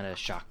radio, kind of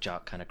shock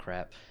jock kind of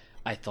crap.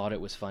 I thought it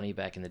was funny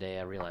back in the day.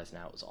 I realize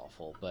now it was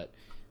awful, but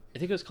I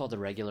think it was called The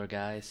Regular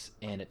Guys,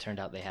 and it turned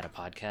out they had a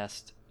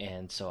podcast,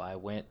 and so I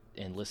went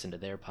and listened to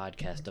their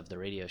podcast of the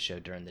radio show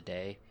during the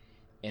day,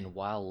 and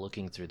while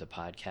looking through the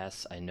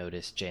podcasts, I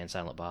noticed Jay and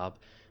Silent Bob,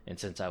 and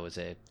since I was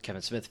a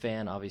Kevin Smith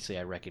fan, obviously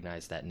I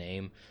recognized that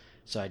name,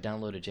 so I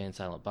downloaded Jay and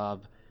Silent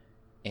Bob,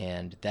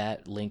 and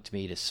that linked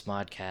me to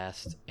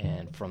Smodcast,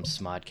 and from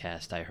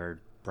Smodcast I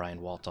heard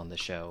Brian Walt on the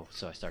show,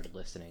 so I started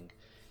listening.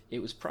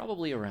 It was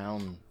probably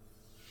around,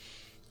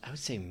 I would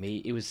say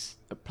it was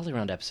probably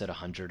around episode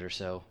 100 or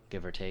so,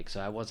 give or take. So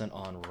I wasn't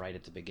on right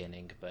at the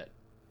beginning, but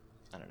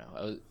I don't know.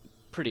 I was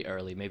pretty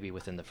early, maybe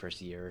within the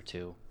first year or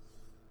two.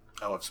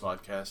 I love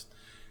Smodcast.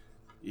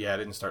 Yeah, I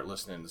didn't start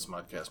listening to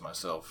Smodcast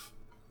myself.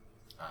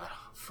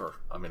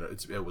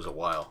 It was a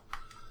while,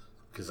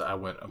 because I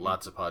went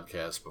lots of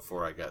podcasts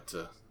before I got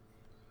to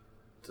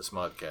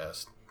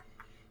Smodcast.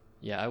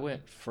 Yeah, I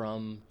went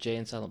from Jay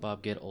and Silent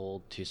Bob Get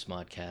Old to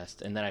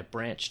Smodcast, and then I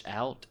branched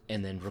out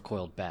and then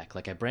recoiled back.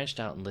 Like, I branched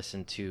out and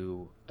listened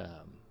to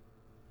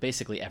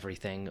basically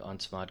everything on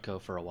Smodco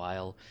for a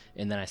while,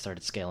 and then I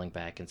started scaling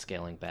back,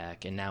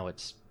 and now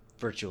it's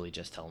virtually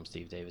just Tell 'em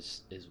Steve Dave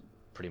is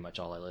pretty much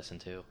all I listen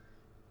to.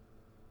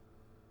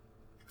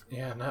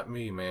 Yeah, not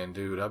me, man,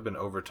 dude. I've been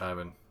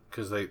overtiming,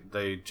 because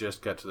they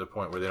just got to the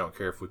point where they don't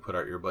care if we put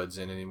our earbuds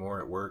in anymore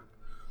at work.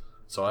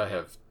 So I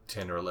have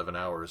 10 or 11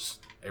 hours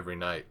every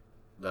night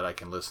that I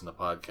can listen to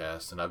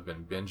podcasts, and I've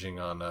been binging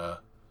on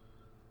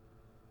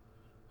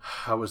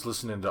I was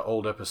listening to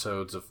old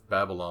episodes of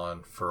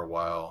Babylon for a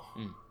while,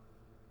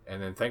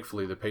 and then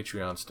thankfully the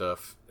Patreon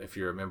stuff, if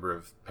you're a member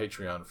of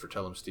Patreon for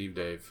Tell 'em Steve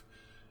Dave,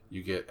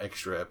 you get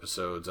extra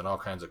episodes and all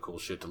kinds of cool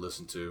shit to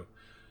listen to.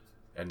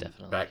 and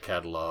Definitely. back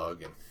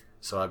catalog, and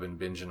so I've been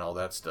binging all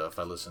that stuff.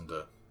 I listened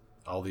to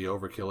all the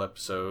Overkill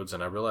episodes,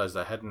 and I realized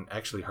I hadn't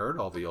actually heard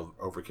all the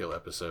Overkill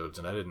episodes,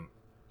 and I didn't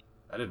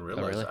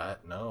realize really?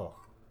 that. No,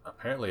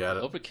 apparently I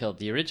don't. Overkill.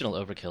 The original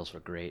Overkills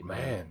were great.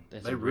 Man,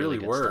 There's they some really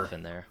good were. stuff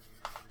in there.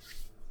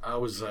 I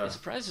was. It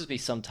surprises me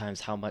sometimes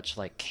how much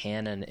like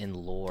canon and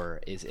lore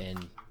is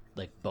in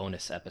like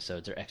bonus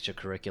episodes or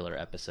extracurricular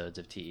episodes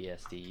of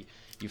TESD.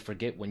 You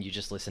forget when you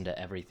just listen to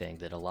everything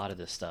that a lot of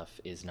this stuff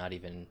is not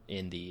even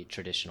in the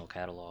traditional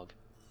catalog.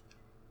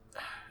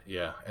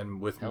 Yeah,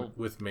 and with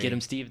me, Get 'em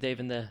Steve Dave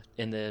in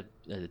the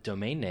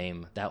domain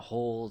name. That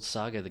whole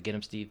saga, the Get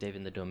 'em Steve Dave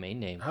in the domain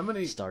name.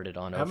 Started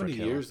on Overkill? How many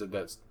years did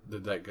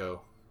that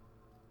go?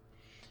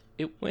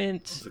 It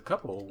went. It was a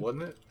couple,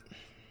 wasn't it?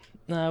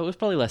 No, it was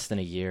probably less than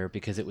a year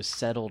because it was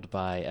settled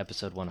by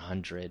episode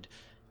 100,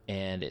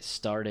 and it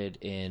started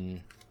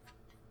in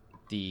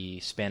the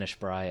Spanish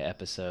Bry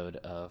episode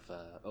of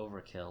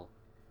Overkill.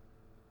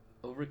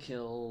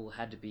 Overkill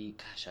had to be,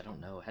 gosh, I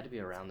don't know, it had to be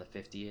around the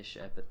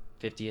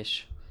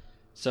 50-ish.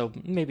 So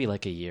maybe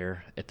like a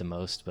year at the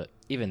most, but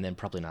even then,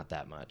 probably not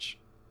that much.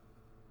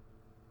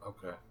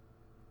 Okay.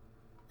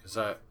 Because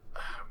I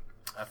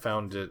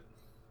found it.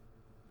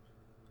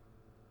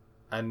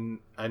 I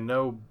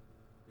know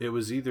it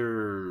was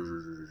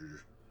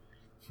either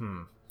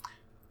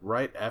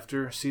right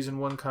after season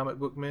 1 Comic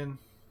Book Men,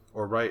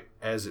 or right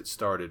as it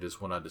started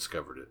is when I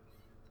discovered it.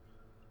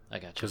 I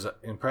got you. Because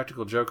in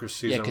Practical Jokers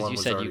season 1 was already you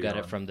said you got on.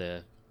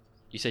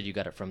 You said you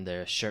got it from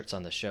the shirts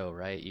on the show,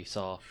 right? You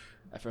saw.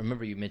 I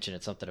remember you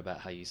mentioned something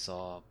about how you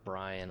saw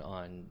Brian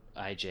on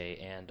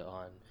IJ and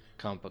on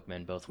Comic Book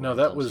Men both. No,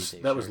 that was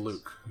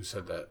Luke who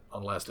said that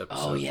on last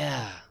episode. Oh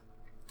yeah.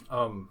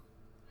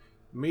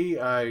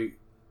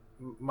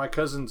 My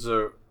cousin's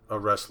a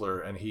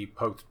wrestler, and he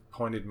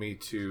pointed me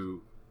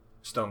to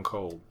Stone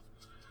Cold.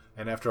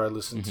 And after I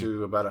listened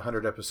to about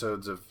 100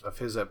 episodes of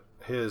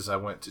his, I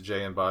went to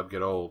Jay and Bob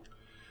Get Old,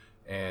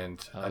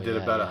 and I did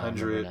about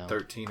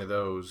 113 of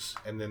those.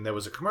 And then there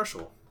was a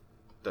commercial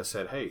that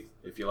said, "Hey,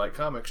 if you like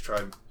comics,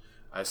 try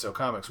ISO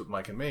Comics with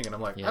Mike and Ming." And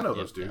I'm like, I know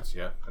those dudes,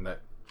 and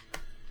that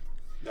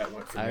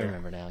went from there. I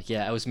remember now.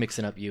 Yeah, I was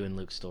mixing up you and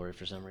Luke's story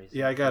for some reason.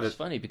 Yeah, I got it. It's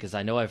funny because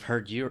I know I've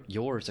heard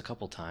yours a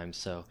couple times,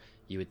 so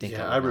you would think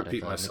I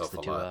repeat myself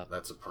a lot.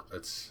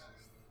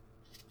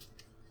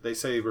 They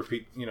say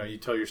repeat. You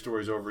tell your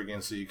stories over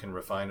again so you can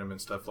refine them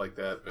and stuff like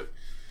that. But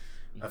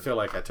I feel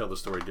like I tell the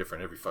story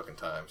different every fucking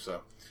time.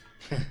 So,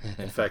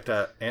 in fact,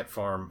 at Ant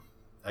Farm,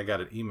 I got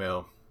an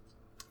email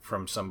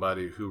from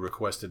somebody who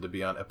requested to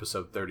be on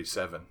episode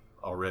 37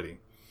 already.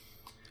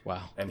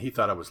 Wow. And he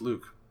thought I was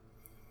Luke.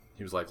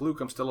 He was like,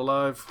 "Luke, I'm still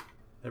alive.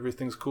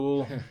 Everything's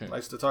cool.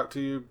 Nice to talk to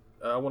you.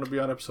 I want to be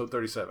on episode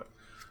 37.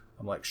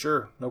 I'm like,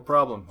 "Sure, no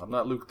problem. I'm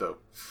not Luke, though."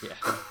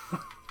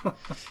 Yeah.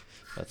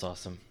 That's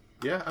awesome.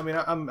 Yeah, I mean,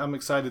 I'm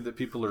excited that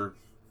people are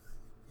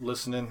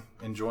listening,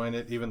 enjoying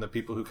it. Even the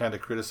people who kind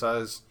of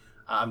criticize,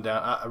 I'm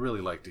down. I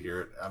really like to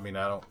hear it. I mean,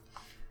 I don't.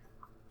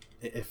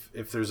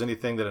 If there's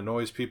anything that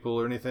annoys people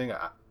or anything,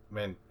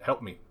 man,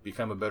 help me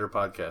become a better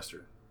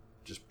podcaster.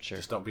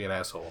 Just don't be an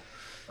asshole.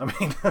 I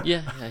mean,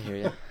 yeah, I hear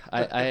you.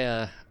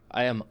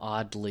 I am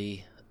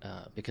oddly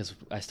because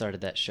I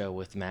started that show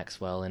with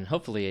Maxwell, and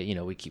hopefully,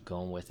 we keep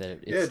going with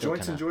it. It's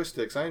Joints and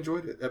Joysticks. I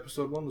enjoyed it.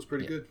 Episode 1 was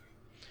pretty good.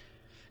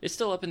 It's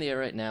still up in the air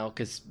right now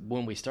because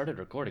when we started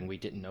recording, we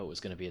didn't know it was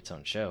going to be its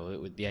own show.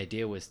 The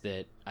idea was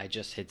that I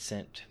just had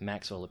sent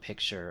Maxwell a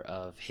picture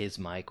of his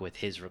mic with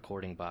his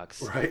recording box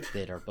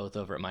that are both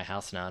over at my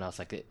house now, and I was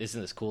like, "Isn't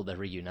this cool? They're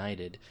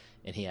reunited."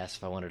 And he asked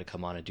if I wanted to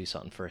come on and do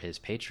something for his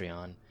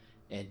Patreon.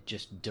 And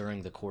just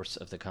during the course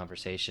of the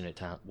conversation,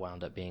 it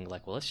wound up being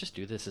like, "Well, let's just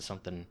do this as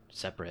something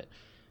separate."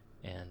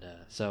 And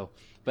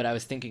but I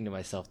was thinking to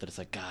myself that it's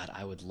like, God,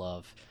 I would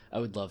love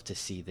to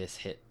see this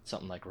hit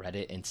something like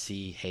Reddit and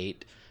see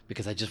hate,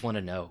 because I just want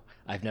to know.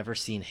 I've never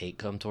seen hate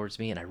come towards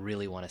me, and I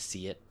really want to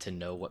see it to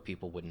know what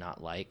people would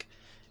not like.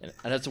 And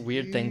that's a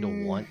weird thing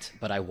to want,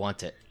 but I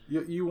want it.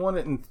 You want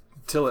it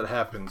until it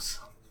happens.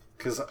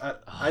 Because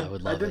I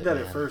did that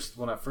at first.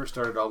 When I first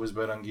started Always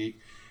Bet on Geek.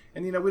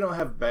 And, we don't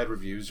have bad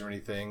reviews or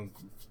anything.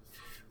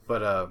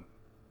 But,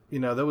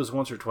 there was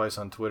once or twice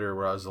on Twitter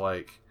where I was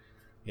like,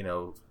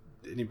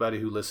 anybody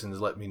who listens,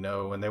 let me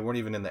know. And they weren't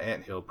even in the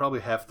anthill. Probably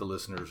half the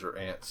listeners are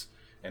ants.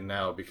 And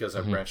now, because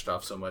I've branched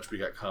off so much, we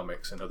got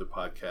comics and other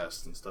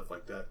podcasts and stuff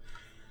like that.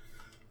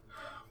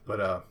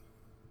 But,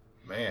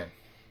 man.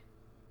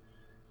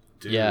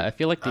 Dude, yeah, I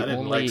feel like I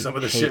didn't like some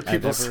of the shit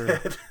people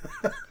said.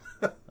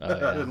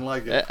 I didn't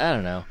like it. I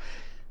don't know.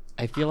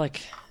 I feel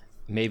like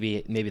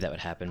maybe that would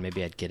happen.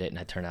 Maybe I'd get it and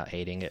I'd turn out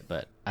hating it.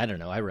 But I don't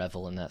know. I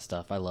revel in that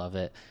stuff. I love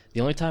it. The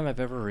only time I've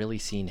ever really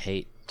seen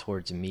hate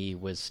towards me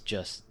was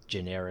just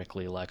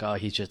generically like, "Oh,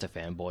 he's just a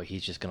fanboy.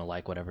 He's just going to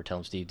like whatever Tell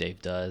 'em Steve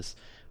Dave does,"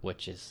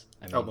 which is,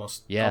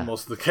 almost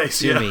the case.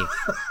 To me.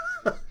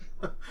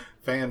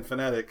 Fan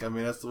fanatic. I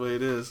mean, that's the way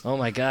it is. Oh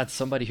my God!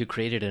 Somebody who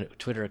created a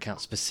Twitter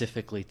account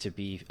specifically to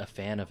be a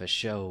fan of a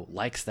show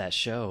likes that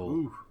show.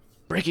 Ooh.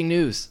 Breaking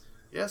news.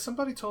 Yeah,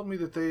 somebody told me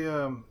that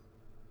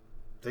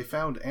they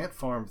found Ant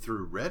Farm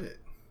through Reddit,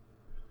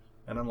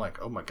 and I'm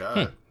like, oh my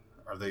god,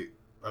 are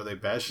they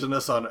bashing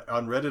us on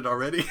Reddit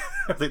already?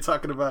 Are they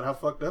talking about how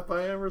fucked up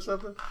I am or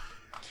something?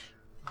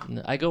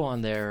 I go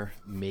on there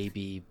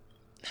maybe,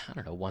 I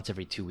don't know, once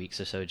every 2 weeks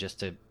or so, just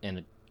to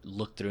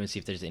look through and see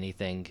if there's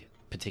anything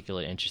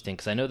particularly interesting,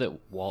 because I know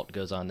that Walt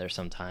goes on there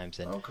sometimes,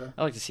 and Okay.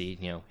 I like to see,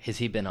 has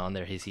he been on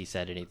there, has he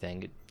said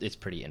anything. It's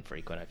pretty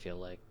infrequent, I feel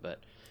like, but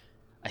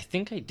I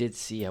think I did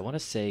see, I want to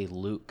say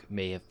Luke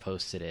may have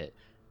posted it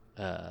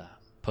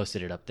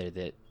up there,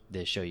 that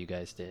the show you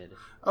guys did.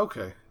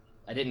 Okay.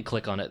 I didn't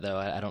click on it though.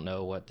 I don't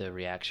know what the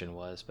reaction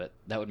was, but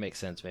that would make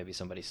sense. Maybe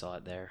somebody saw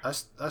it there.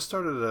 I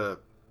started a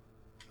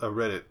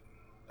Reddit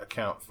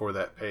account for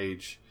that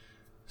page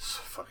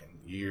fucking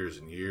years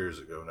and years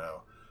ago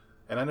now,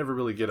 and I never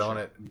really get on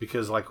it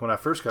because, like, when I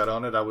first got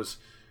on it, I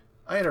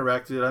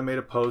interacted, I made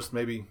a post,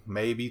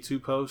 maybe 2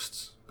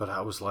 posts, but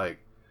I was like,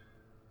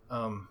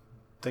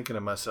 thinking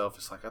to myself,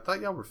 it's like, I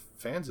thought y'all were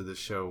fans of this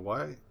show.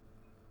 Why? I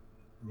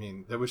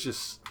mean, there was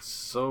just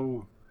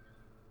so.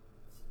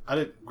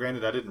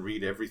 Granted, I didn't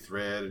read every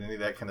thread and any of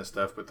that kind of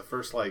stuff, but the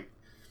first like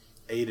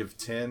 8 of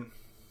 10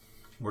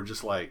 were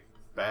just like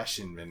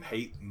bashing and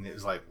hating. It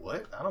was like,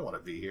 what? I don't want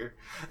to be here.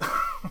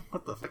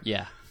 What the fuck?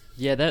 Yeah,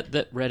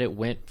 that Reddit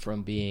went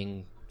from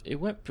being it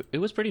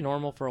was pretty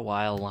normal for a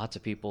while. Lots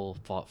of people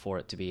fought for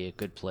it to be a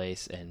good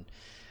place, and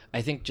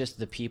I think just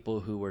the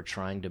people who were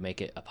trying to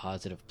make it a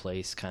positive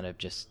place kind of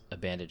just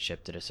abandoned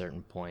ship at a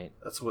certain point.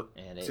 That's what.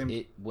 And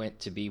it went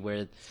to be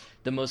where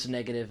the most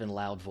negative and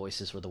loud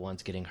voices were the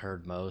ones getting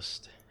heard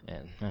most.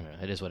 And I don't know,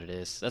 it is what it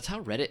is. That's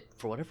how Reddit,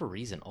 for whatever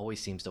reason, always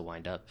seems to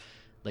wind up.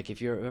 Like,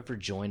 if you ever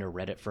join a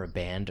Reddit for a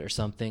band or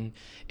something,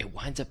 it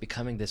winds up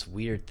becoming this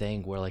weird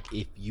thing where, like,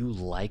 if you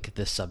like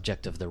the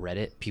subject of the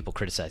Reddit, people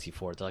criticize you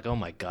for it. They're like, oh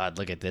my god,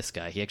 look at this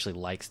guy. He actually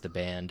likes the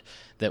band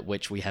that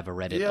which we have a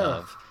Reddit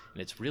of.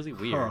 And it's really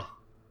weird. Huh.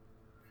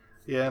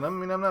 Yeah, and I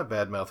mean, I'm not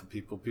bad-mouthing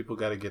people. People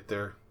got to get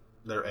their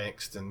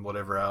angst and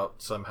whatever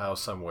out somehow,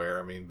 somewhere.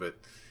 I mean, but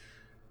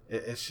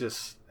it's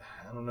just,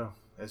 I don't know.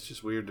 It's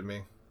just weird to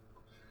me.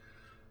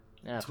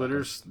 Yeah,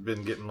 Twitter's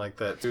been getting like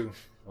that, too.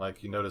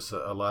 Like, you notice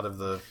a lot of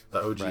the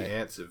OG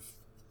ants,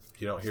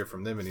 you don't hear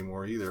from them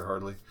anymore either,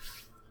 hardly.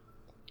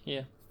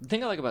 Yeah. The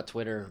thing I like about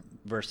Twitter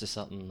versus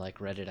something like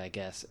Reddit, I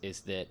guess,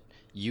 is that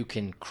you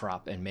can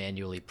crop and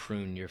manually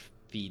prune your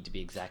feed to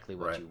be exactly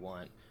what you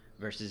want.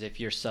 Versus if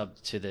you're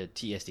subbed to the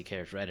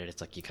TSDKers Reddit, it's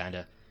like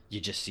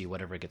you just see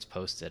whatever gets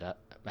posted.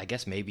 I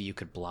guess maybe you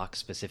could block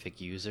specific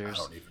users.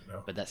 I don't even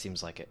know. But that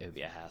seems like it would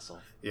be a hassle.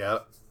 Yeah,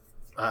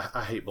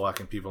 I hate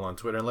blocking people on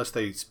Twitter unless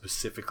they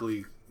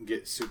specifically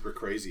get super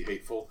crazy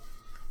hateful.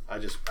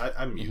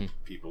 I mute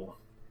people.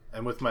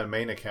 And with my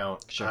main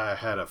account, I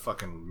had a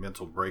fucking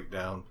mental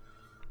breakdown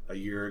a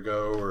year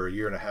ago or a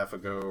year and a half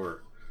ago,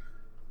 or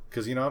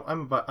because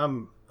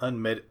I'm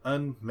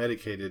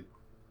unmedicated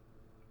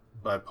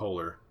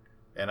bipolar,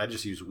 and I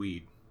just use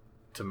weed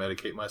to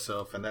medicate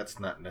myself, and that's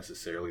not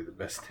necessarily the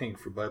best thing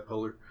for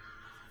bipolar.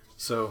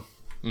 So,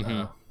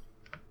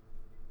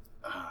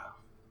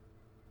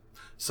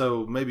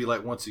 so maybe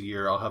like once a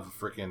year I'll have a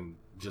freaking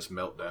just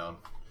meltdown,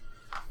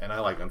 and I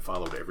like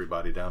unfollowed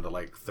everybody down to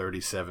like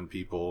 37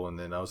 people, and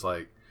then I was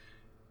like,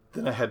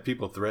 then I had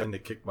people threaten to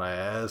kick my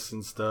ass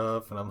and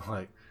stuff, and I'm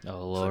like,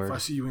 oh Lord, if I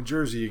see you in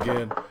Jersey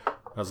again,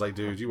 I was like,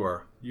 dude,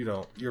 you're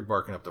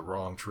barking up the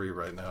wrong tree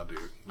right now,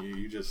 dude.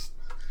 You just.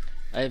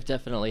 I've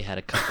definitely had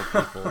a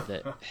couple people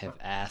that have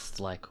asked,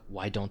 like,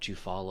 why don't you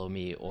follow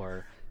me,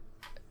 or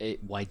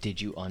why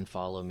did you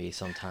unfollow me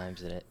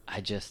sometimes, and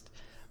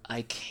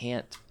I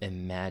can't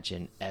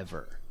imagine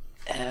ever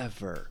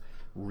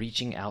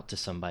reaching out to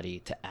somebody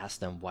to ask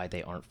them why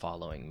they aren't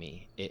following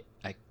me.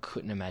 I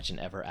couldn't imagine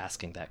ever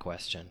asking that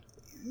question.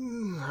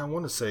 I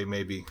want to say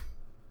maybe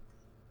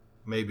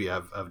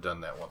I've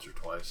done that once or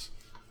twice.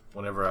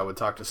 Whenever I would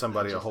talk to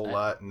somebody a whole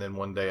lot, and then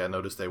one day I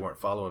noticed they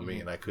weren't following me,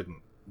 and I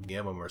couldn't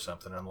DM them or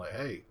something. I'm like,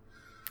 hey,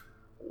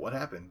 what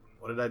happened?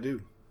 What did I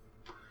do?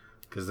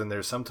 Because then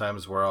there's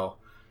sometimes where I'll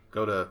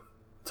go to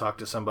talk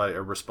to somebody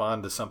or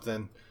respond to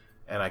something,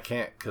 and I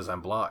can't because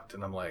I'm blocked,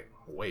 and I'm like,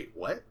 wait,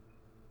 what?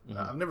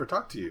 I've never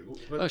talked to you.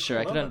 What's sure,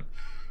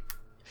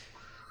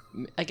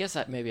 I guess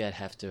maybe I'd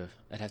have to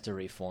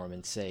reform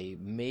and say,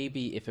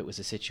 maybe if it was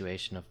a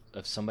situation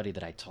of somebody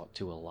that I talked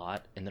to a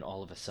lot, and then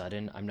all of a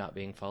sudden I'm not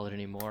being followed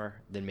anymore,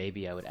 then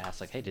maybe I would ask,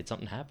 like, hey, did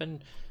something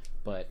happen?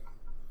 But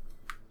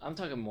I'm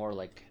talking more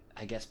like,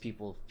 I guess,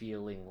 people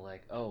feeling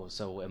like, oh,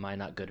 so am I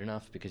not good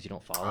enough because you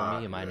don't follow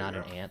me? Am I not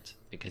an ant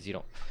because you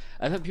don't?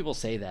 I've had people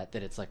say that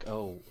it's like,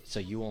 oh, so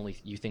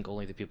you think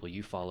only the people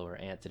you follow are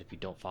ants, and if you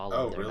don't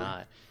follow them, they're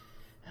not.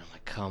 And I'm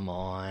like, come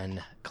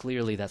on.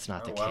 Clearly that's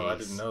not the case. I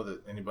didn't know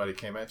that anybody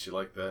came at you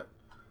like that.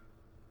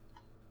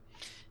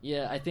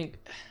 Yeah, I think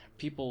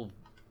people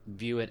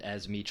view it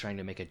as me trying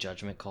to make a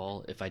judgment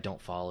call. If I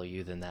don't follow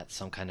you, then that's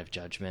some kind of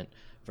judgment,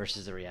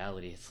 versus the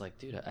reality. It's like,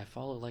 dude, I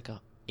follow like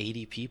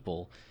 80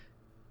 people.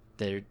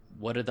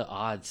 What are the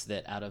odds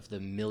that out of the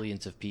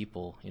millions of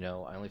people, I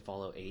only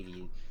follow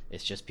 80?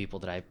 It's just people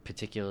that I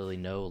particularly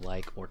know,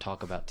 like, or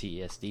talk about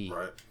TESD.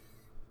 Right.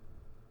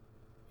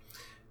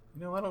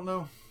 I don't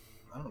know.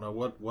 I don't know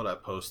what I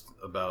post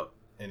about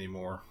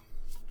anymore.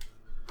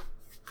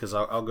 Because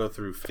I'll go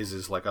through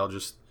phases. Like, I'll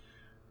just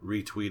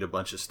retweet a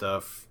bunch of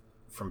stuff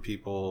from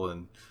people,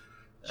 and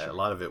a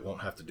lot of it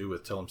won't have to do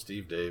with Tell 'em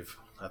Steve Dave.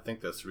 I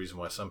think that's the reason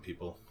why some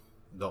people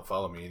don't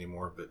follow me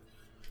anymore. But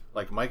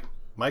like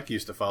Mike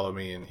used to follow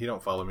me, and he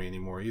don't follow me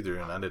anymore either.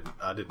 And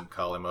I didn't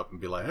call him up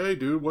and be like, "Hey,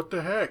 dude, what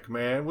the heck,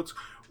 man? What's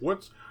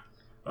what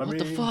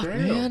the fuck,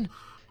 damn. man?"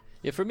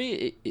 Yeah, for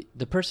me,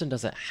 the person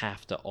doesn't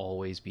have to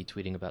always be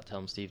tweeting about Tell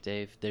 'em Steve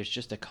Dave. There's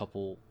just a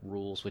couple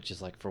rules, which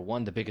is like, for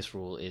one, the biggest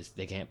rule is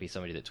they can't be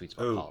somebody that tweets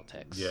about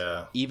politics.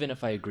 Yeah. Even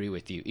if I agree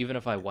with you, even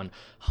if I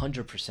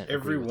 100% agree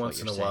Every with once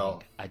what you're in a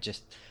while, saying,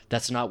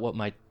 that's not what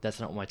my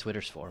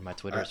Twitter's for. My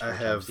Twitter's for I Tell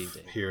 'em have Steve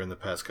Dave. here in the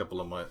past couple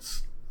of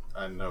months.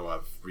 I know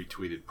I've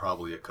retweeted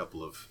probably a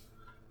couple of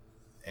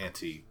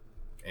anti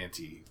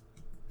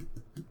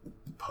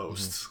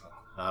posts.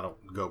 Mm-hmm. I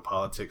don't go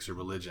politics or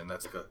religion.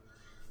 That's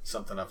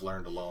something I've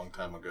learned a long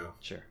time ago.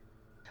 Sure.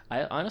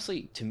 I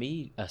honestly, to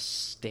me, a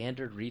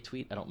standard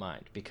retweet, I don't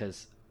mind,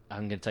 because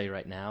I'm going to tell you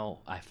right now,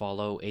 I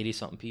follow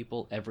 80-something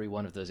people. Every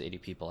one of those 80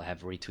 people I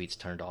have retweets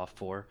turned off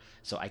for,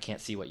 so I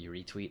can't see what you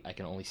retweet. I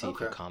can only see if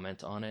you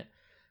comment on it.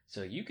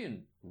 So you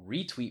can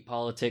retweet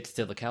politics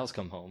till the cows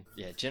come home.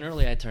 Yeah,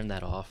 generally I turn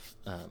that off.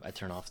 I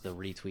turn off the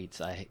retweets.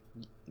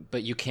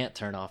 But you can't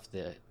turn off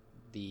the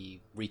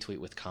retweet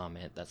with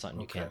comment. That's something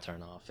you can't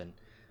turn off, and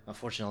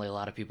unfortunately, a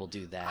lot of people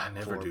do that. I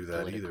never do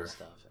that either.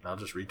 Stuff. I'll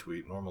just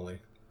retweet normally.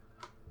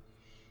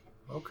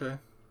 Okay.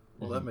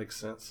 Well, that makes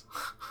sense.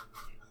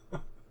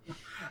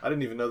 I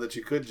didn't even know that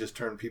you could just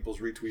turn people's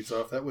retweets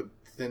off. That would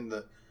thin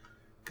the...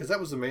 Because that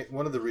was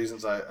one of the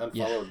reasons I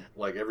unfollowed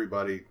like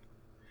everybody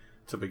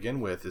to begin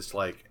with. It's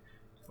like,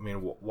 I mean,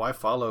 why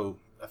follow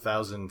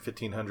 1,000,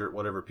 1,500,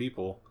 whatever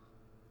people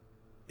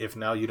if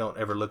now you don't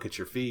ever look at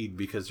your feed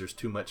because there's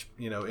too much,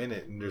 in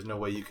it, and there's no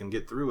way you can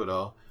get through it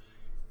all.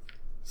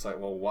 It's like,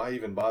 well, why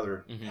even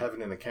bother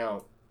having an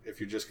account if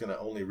you're just going to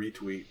only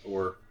retweet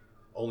or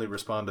only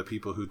respond to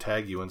people who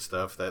tag you and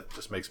stuff? That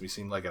just makes me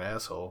seem like an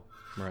asshole.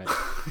 Right.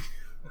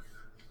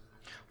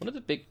 One of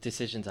the big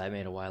decisions I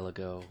made a while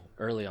ago,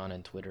 early on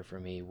in Twitter for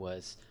me,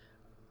 was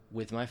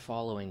with my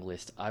following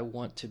list, I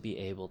want to be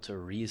able to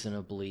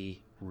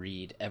reasonably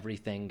read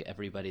everything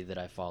everybody that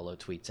I follow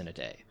tweets in a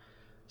day.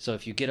 So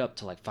if you get up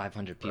to like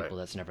 500 people,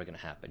 that's never going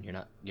to happen. You're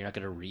not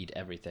going to read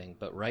everything.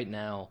 But right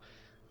now,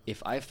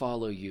 if I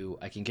follow you,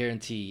 I can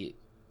guarantee,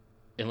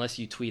 unless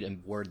you tweet a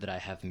word that I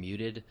have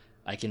muted,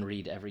 I can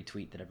read every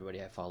tweet that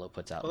everybody I follow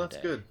puts out in a day. Well,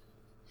 that's good.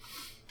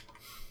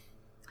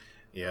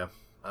 Yeah,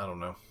 I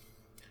don't know.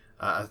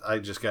 I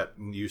just got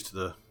used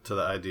to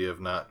the idea of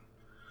not,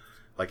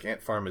 like,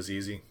 Ant Farm is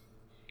easy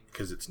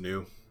because it's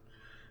new.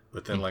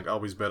 But then, like,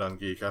 Always Bet on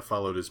Geek, I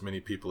followed as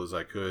many people as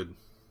I could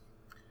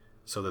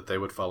so that they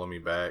would follow me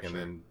back. Sure.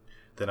 And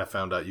then I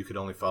found out you could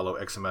only follow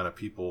X amount of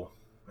people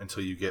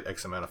until you get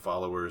X amount of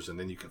followers, and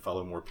then you can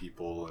follow more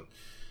people. And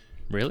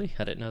really?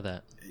 I didn't know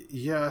that.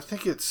 Yeah, I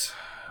think it's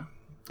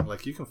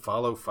like you can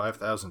follow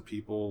 5,000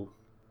 people.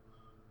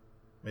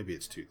 Maybe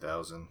it's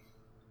 2,000.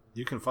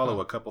 You can follow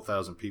a couple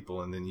thousand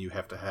people, and then you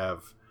have to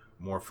have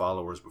more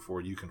followers before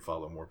you can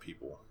follow more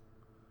people.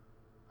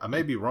 I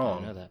may be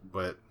wrong,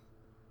 but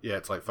yeah,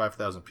 it's like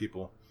 5,000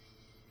 people.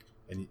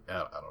 And I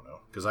don't know,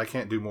 because I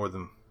can't do more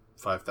than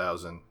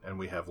 5,000, and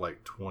we have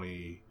like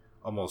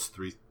almost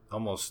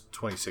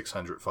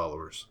 2,600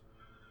 followers.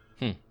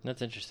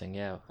 That's interesting.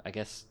 Yeah, I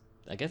guess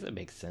it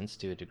makes sense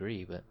to a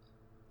degree, but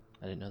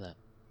I didn't know that.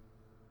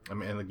 I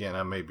mean, and again,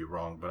 I may be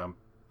wrong, but I'm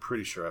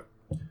pretty sure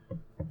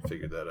I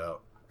figured that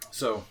out.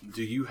 So,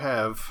 do you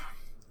have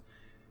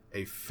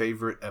a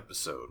favorite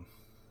episode?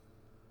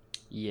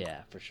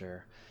 Yeah, for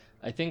sure.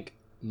 I think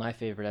my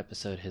favorite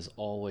episode has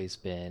always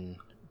been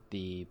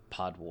the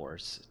Pod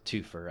Wars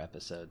twofer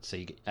episode.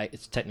 So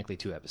it's technically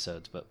 2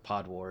 episodes, but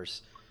Pod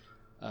Wars,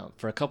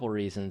 for a couple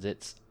reasons.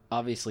 It's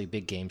obviously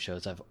big game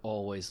shows. I've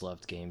always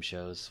loved game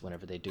shows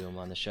whenever they do them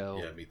on the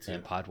show. Yeah, me too.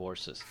 And Pod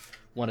Wars is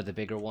one of the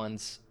bigger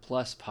ones.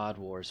 Plus, Pod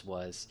Wars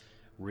was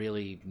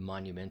really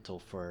monumental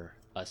for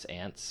us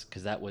ants,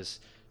 because that was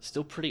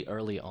still pretty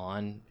early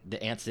on.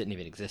 The ants didn't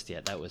even exist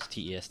yet. That was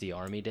TESD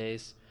Army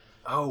days.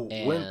 Oh,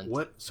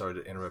 sorry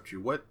to interrupt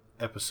you. What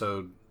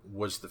episode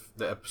was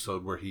the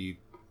episode where he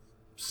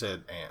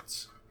said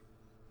ants?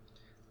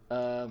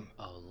 Oh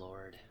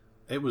Lord.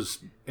 It was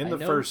I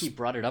know he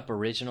brought it up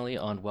originally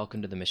on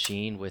Welcome to the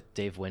Machine with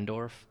Dave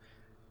Windorf,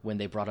 when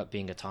they brought up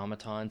being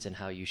automatons and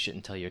how you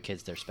shouldn't tell your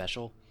kids they're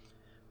special.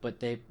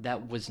 But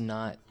that was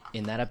not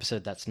in that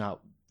episode. That's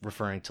not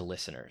referring to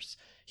listeners.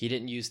 He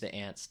didn't use the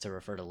ants to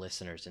refer to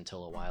listeners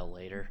until a while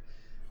later.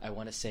 I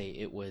want to say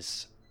it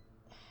was,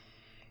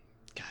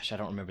 gosh, I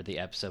don't remember the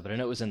episode, but I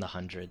know it was in the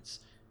hundreds.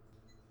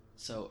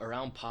 So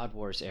around Pod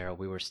Wars era,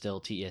 we were still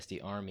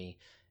TESD Army,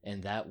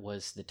 and that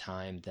was the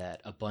time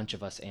that a bunch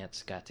of us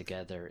ants got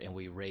together and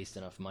we raised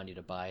enough money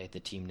to buy the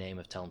team name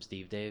of Tell 'em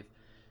Steve Dave.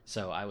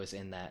 So I was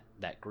in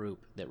that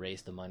group that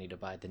raised the money to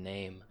buy the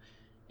name.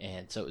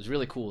 And so it was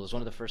really cool. It was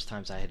one of the first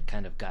times I had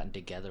kind of gotten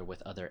together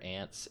with other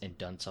ants and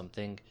done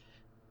something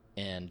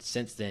And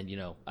since then,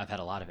 I've had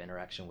a lot of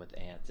interaction with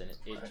ants, and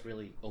it's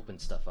really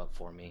opened stuff up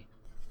for me.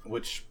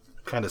 Which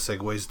kind of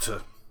segues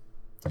to,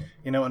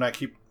 and I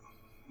keep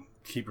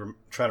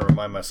trying to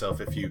remind myself,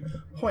 if you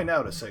point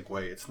out a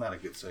segue, it's not a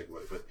good segue.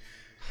 But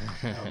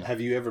have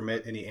you ever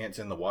met any ants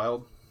in the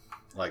wild,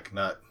 like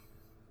not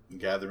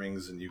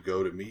gatherings and you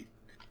go to meet?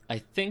 I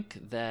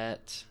think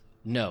that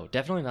no,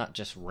 definitely not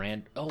just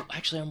Oh,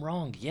 actually, I'm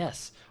wrong.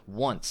 Yes,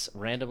 once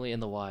randomly in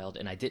the wild,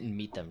 and I didn't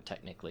meet them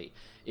technically.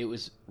 It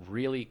was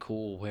really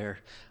cool where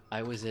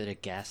I was at a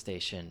gas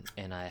station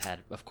and I had,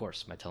 of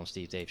course, my Tell 'em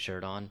Steve Dave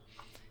shirt on.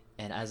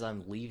 And as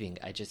I'm leaving,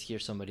 I just hear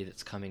somebody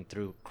that's coming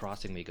through,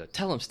 crossing me, go,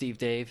 "Tell him, Steve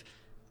Dave."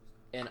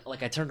 And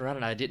like I turned around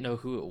and I didn't know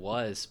who it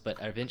was,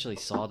 but I eventually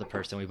saw the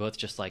person. We both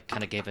just like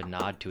kind of gave a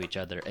nod to each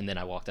other, and then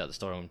I walked out the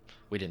store and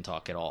we didn't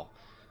talk at all.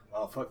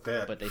 Oh, fuck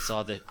that! But they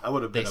saw I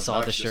would have been. They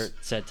saw the shirt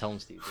said "Tell him,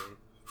 Steve Dave."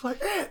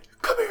 Like, Ant,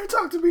 come here and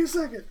talk to me a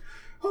second.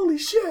 Holy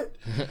shit!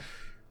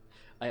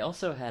 I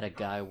also had a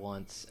guy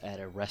once at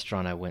a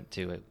restaurant I went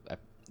to.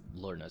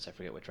 Lord knows I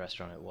forget which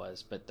restaurant it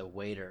was, but the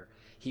waiter,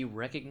 he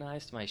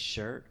recognized my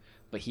shirt,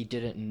 but he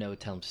didn't know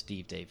Tell him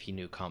Steve Dave. He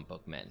knew Comic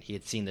Book Men. He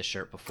had seen the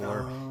shirt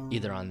before,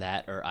 either on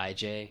that or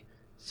IJ.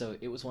 So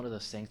it was one of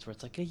those things where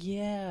it's like,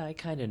 yeah, I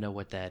kind of know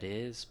what that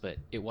is, but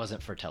it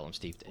wasn't for Tell him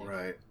Steve Dave.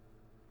 Right.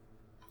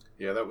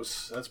 Yeah,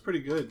 that's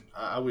pretty good.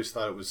 I always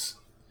thought it was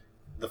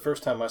the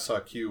first time I saw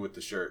Q with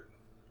the shirt.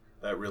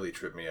 That really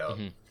tripped me out.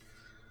 Mm-hmm.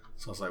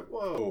 So I was like,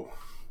 whoa,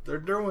 they're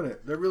doing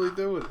it. They're really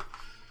doing it.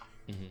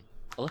 Mm-hmm.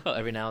 I love how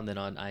every now and then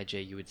on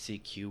IJ you would see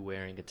Q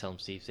wearing a Tell him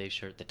Steve Dave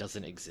shirt that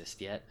doesn't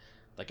exist yet.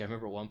 Like I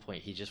remember at one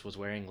point he just was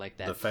wearing like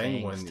that the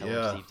Fang one, Tell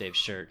him Steve Dave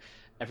shirt.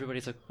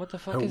 Everybody's like, what the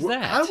fuck is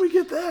that? How did we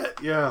get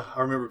that? Yeah,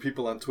 I remember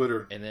people on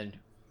Twitter. And then,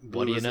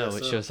 what do you know?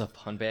 It shows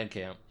up on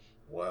Bandcamp.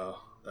 Wow,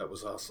 that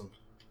was awesome.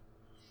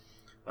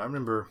 I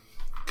remember,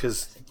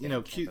 because,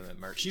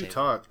 Q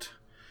talked,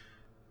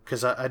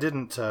 because I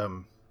didn't,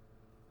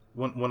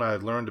 when I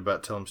learned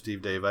about Tell him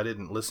Steve Dave, I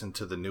didn't listen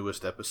to the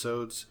newest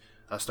episodes.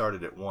 I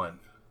started at 1.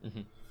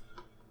 Mm-hmm.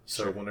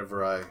 So sure.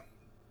 Whenever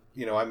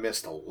I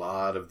missed a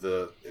lot of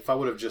if I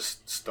would have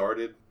just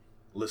started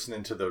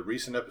listening to the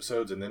recent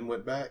episodes and then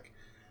went back,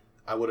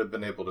 I would have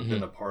been able to have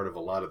been a part of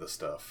a lot of the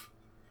stuff.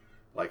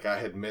 Like I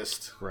had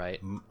missed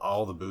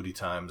all the booty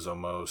times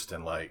almost,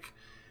 and like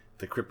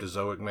the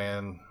Cryptozoic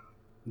Man,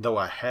 though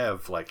I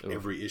have like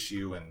every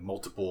issue and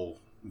multiple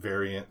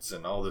variants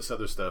and all this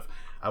other stuff,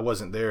 I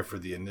wasn't there for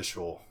the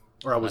initial,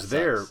 or I was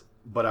there,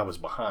 but I was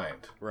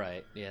behind.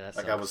 Right. Yeah, that's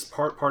like I was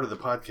part of the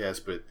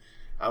podcast, but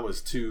I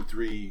was 2,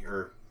 3,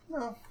 or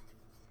no,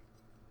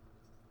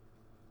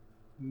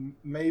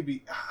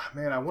 maybe.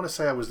 Man, I want to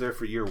say I was there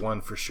for year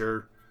 1 for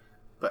sure,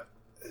 but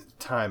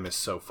time is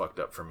so fucked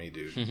up for me,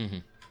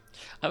 dude.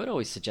 I would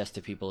always suggest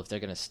to people if they're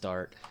going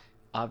to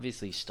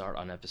obviously start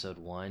on episode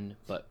 1,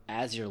 but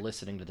as you're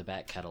listening to the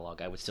back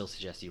catalog, I would still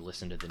suggest you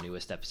listen to the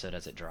newest episode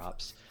as it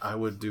drops. I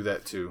would do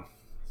that too.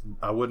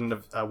 I would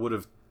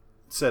have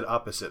said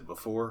opposite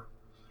before,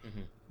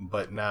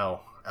 but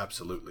now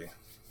absolutely.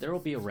 There will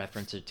be a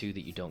reference or two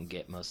that you don't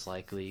get most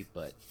likely,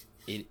 but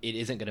it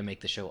isn't going to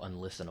make the show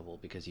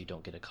unlistenable because you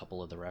don't get a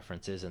couple of the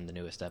references in the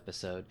newest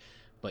episode.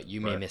 But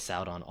you may miss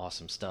out on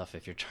awesome stuff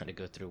if you're trying to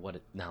go through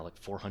like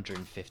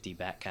 450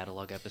 back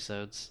catalog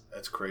episodes.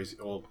 That's crazy.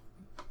 Well,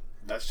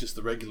 that's just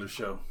the regular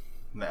show.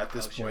 And at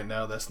this point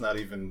now, that's not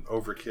even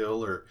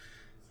overkill or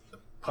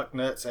Puck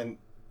Nuts. And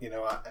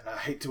I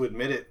hate to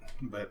admit it,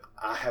 but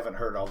I haven't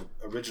heard all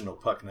the original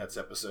Puck Nuts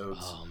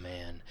episodes. Oh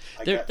man,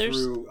 I got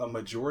through a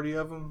majority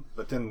of them,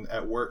 but then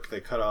at work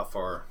they cut off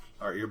our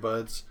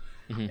earbuds,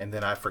 and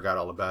then I forgot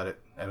all about it.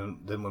 And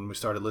then when we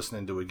started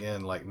listening to it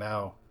again, like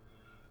now,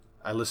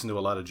 I listen to a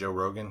lot of Joe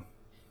Rogan.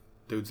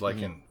 Dude's like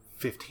in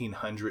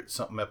 1,500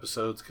 something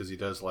episodes because he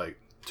does like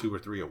 2 or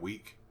 3 a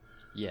week.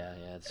 Yeah.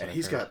 And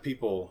he's got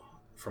people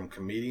from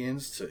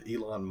comedians to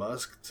Elon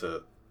Musk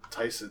to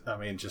Tyson. I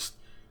mean, just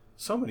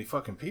so many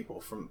fucking people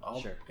from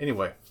all. Sure.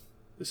 Anyway,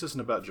 this isn't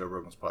about Joe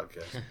Rogan's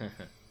podcast.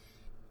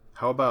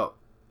 How about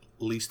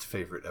least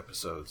favorite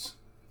episodes?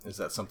 Is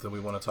that something we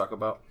want to talk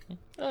about?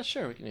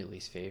 Sure, we can do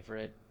least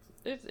favorite.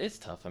 It's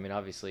tough. I mean,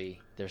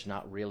 obviously, there's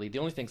not really... The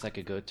only things I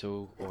could go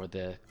to are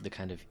the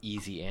kind of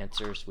easy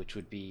answers, which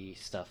would be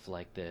stuff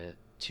like the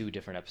 2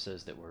 different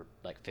episodes that were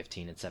like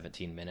 15 and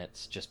 17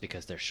 minutes, just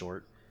because they're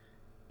short.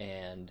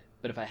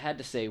 But if I had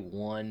to say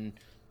one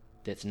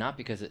that's not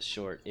because it's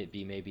short, it'd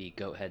be maybe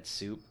Goathead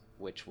Soup,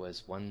 which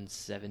was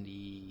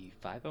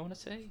 175, I want to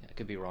say? I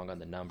could be wrong on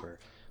the number.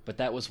 But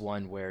that was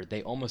one where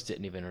they almost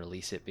didn't even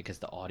release it because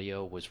the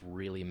audio was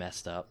really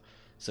messed up.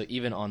 So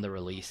even on the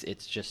release,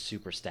 it's just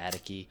super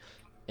staticky,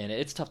 and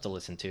it's tough to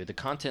listen to. The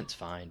content's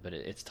fine, but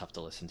it's tough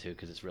to listen to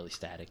because it's really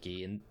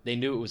staticky, and they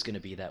knew it was going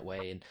to be that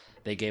way, and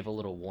they gave a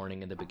little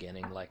warning in the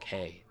beginning, like,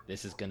 hey,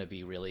 this is going to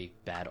be really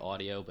bad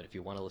audio, but if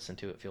you want to listen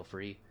to it, feel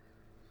free.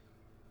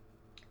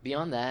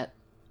 Beyond that,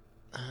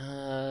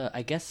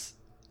 I guess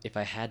if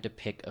I had to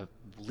pick a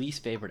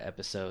least favorite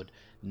episode,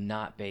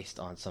 not based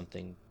on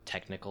something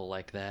technical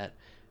like that,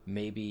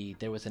 maybe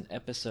there was an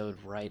episode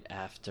right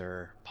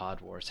after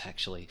Pod Wars,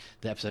 actually,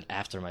 the episode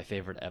after my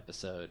favorite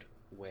episode,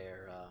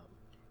 where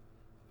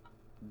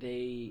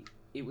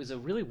it was a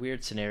really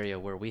weird scenario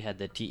where we had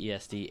the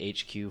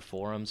TESD HQ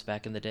forums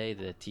back in the day,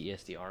 the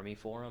TESD Army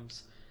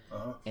forums.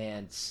 Uh-huh.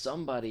 And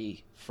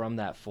somebody from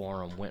that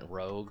forum went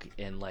rogue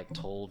and like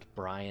told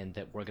Brian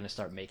that we're gonna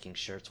start making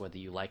shirts whether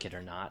you like it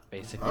or not,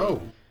 basically.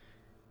 Oh.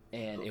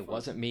 And it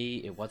wasn't me,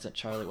 it wasn't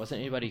Charlie, it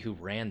wasn't anybody who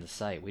ran the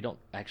site. We don't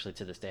actually,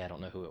 to this day, I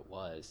don't know who it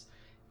was.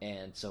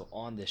 And so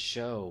on this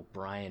show,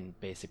 Brian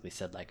basically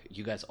said like,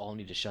 you guys all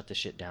need to shut this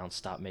shit down,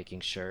 stop making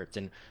shirts,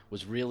 and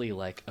was really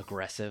like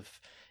aggressive.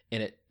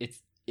 And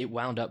it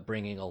wound up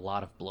bringing a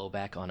lot of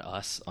blowback on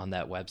us on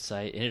that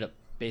website. It ended up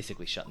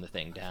basically shutting the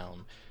thing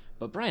down.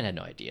 But Brian had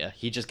no idea.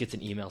 He just gets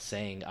an email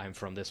saying, I'm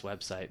from this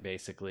website,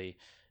 basically.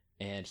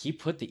 And he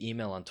put the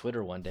email on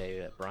Twitter one day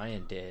that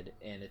Brian did,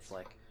 and it's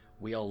like,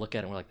 we all look at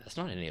it and we're like, that's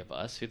not any of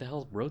us. Who the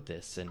hell wrote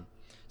this? And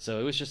so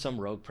it was just some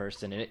rogue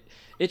person, and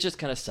it just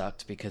kind of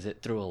sucked because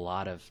it threw a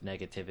lot of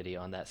negativity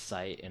on that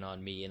site and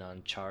on me and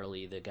on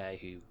Charlie, the guy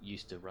who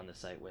used to run the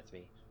site with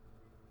me.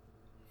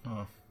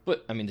 Oh.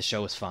 But, I mean, the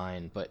show was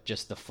fine, but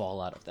just the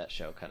fallout of that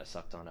show kind of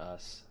sucked on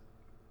us.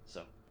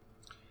 So,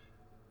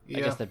 yeah.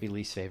 I guess that'd be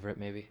least favorite,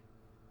 maybe.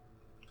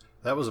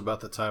 That was about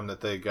the time that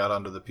they got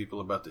onto the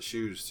people about the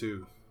shoes,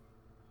 too.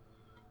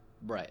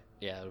 Right.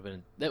 Yeah, it would have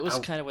been. That was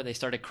kind of when they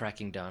started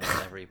cracking down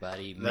on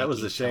everybody. That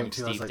was a shame,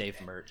 too. Steve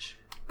Dave merch.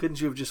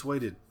 Couldn't you have just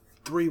waited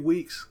 3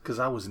 weeks? Because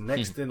I was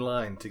next in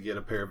line to get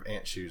a pair of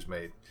ant shoes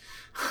made.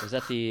 Was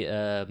that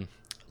the...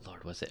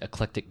 Lord, was it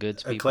Eclectic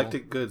Goods people?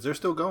 Eclectic Goods. They're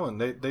still going.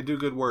 They do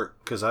good work,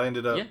 because I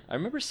ended up... Yeah, I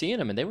remember seeing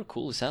them, and they were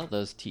cool as hell,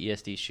 those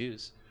TESD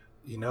shoes.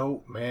 You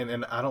know, man,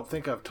 and I don't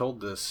think I've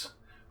told this.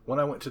 When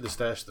I went to the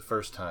stash the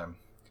first time,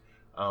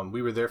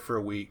 we were there for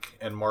a week,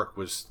 and Mark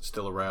was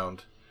still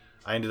around.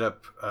 I ended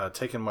up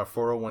taking my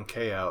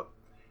 401k out,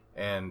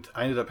 and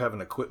I ended up having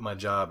to quit my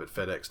job at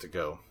FedEx to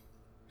go,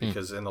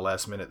 because in the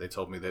last minute they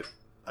told me that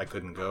I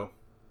couldn't go.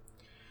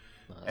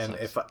 And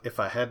if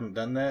I hadn't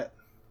done that,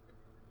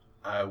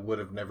 I would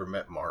have never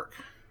met Mark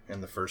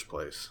in the first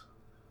place,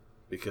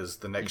 because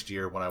the next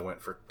year when I went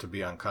to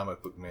be on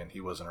Comic Book Man,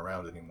 he wasn't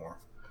around anymore.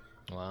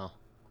 Wow.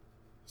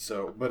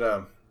 So,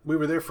 but we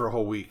were there for a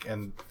whole week,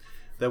 and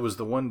that was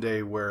the one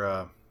day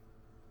where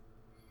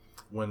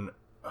when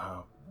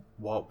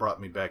Walt brought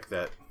me back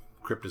that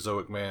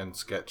Cryptozoic Man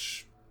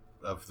sketch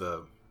of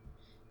the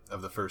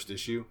first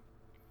issue.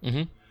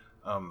 Mm-hmm.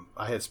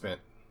 I had spent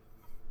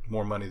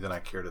more money than I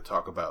care to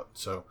talk about.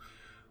 So,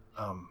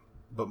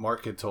 but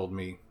Mark had told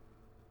me,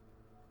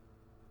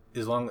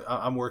 as long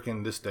I'm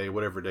working this day,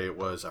 whatever day it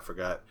was, I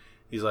forgot.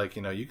 He's like,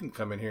 you can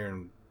come in here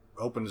and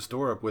open the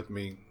store up with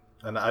me.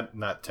 And I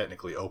not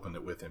technically opened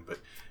it with him, but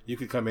you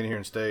could come in here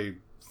and stay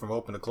from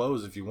open to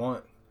close if you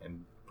want.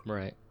 And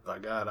right. By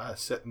God, I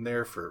was sitting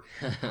there for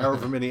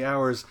however many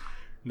hours.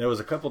 And there was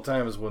a couple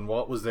times when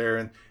Walt was there,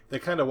 and they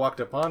kind of walked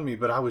up on me,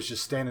 but I was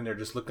just standing there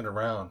just looking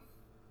around.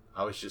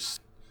 I was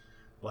just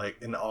like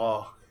in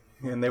awe.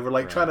 And they were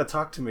like trying to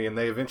talk to me, and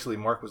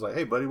Mark was like,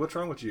 "Hey buddy, what's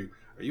wrong with you?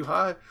 Are you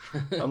high?"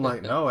 I'm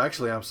like, "No,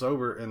 actually I'm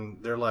sober."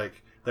 And they're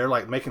like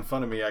making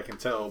fun of me, I can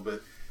tell,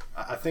 but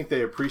I think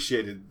they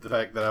appreciated the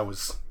fact that I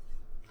wasn't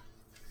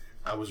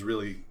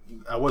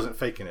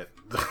faking it.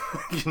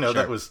 Sure.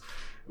 That it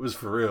was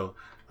for real.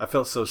 I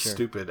felt so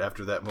stupid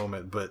after that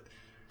moment, but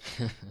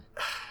I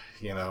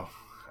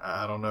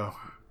don't know.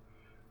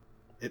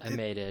 I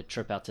made a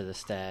trip out to the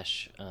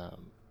stash.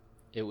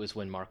 It was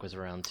when Mark was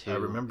around too. I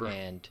remember.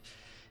 And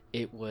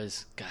it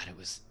was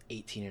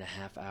 18 and a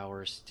half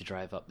hours to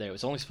drive up there. It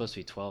was only supposed to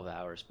be 12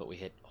 hours, but we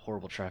hit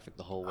horrible traffic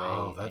the whole way.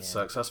 Oh, that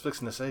sucks. I was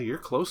fixing to say, you're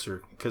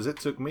closer, because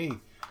it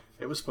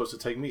was supposed to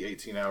take me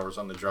 18 hours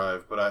on the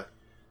drive, but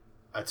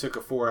I took a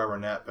 4-hour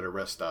nap at a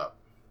rest stop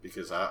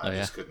because I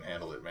just couldn't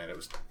handle it, man. It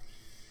was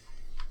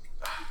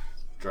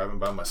driving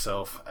by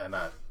myself, and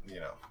I,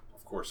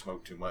 of course,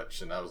 smoked too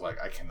much, and I was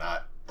like, I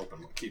cannot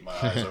keep my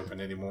eyes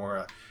open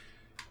anymore.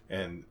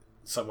 And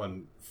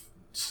someone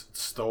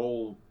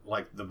stole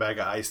like the bag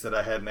of ice that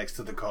I had next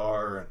to the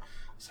car, and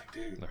it's like,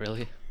 dude,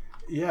 really?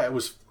 Yeah, it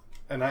was.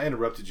 And I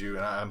interrupted you,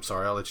 and I'm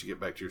sorry. I'll let you get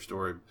back to your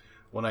story.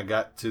 When I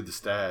got to the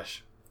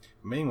stash,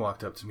 Ming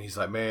walked up to me. He's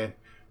like, "Man."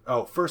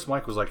 Oh, first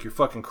Mike was like, "You're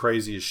fucking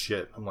crazy as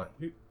shit." I'm like,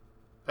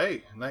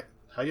 "Hey,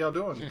 how y'all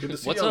doing? Good to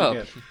see y'all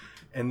again."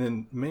 And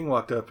then Ming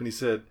walked up and he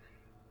said,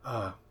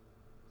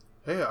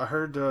 "Hey, I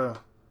heard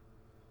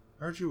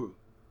you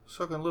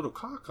sucking a little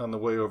cock on the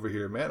way over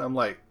here, man." I'm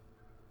like,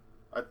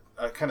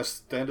 I kind of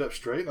stand up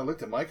straight, and I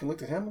looked at Mike and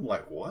looked at him. I'm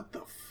like, "What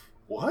the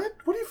what?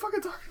 What are you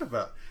fucking talking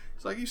about?"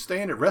 He's like, "You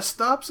staying at rest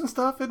stops and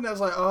stuff?" And I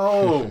was like,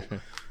 "Oh."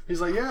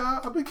 He's like, "Yeah,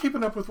 I've been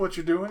keeping up with what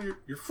you're doing.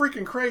 You're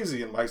freaking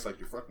crazy." And Mike's like,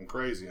 "You're fucking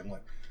crazy." I'm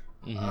like,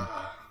 I'm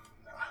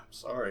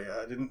sorry.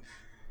 I didn't.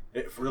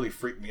 It really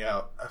freaked me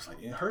out. I was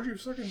like, "You heard you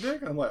sucking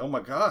dick?" And I'm like, "Oh my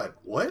God,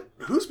 what?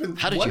 Who's been?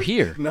 How did you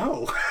hear?"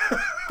 No,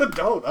 I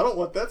don't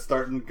want that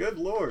starting. Good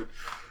Lord.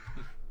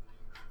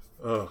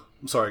 Oh,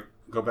 I'm sorry.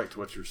 Go back to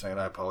what you were saying.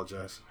 I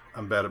apologize.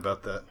 I'm bad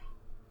about that.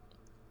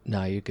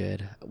 No, you're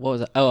good. What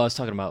was I was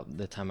talking about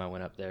the time I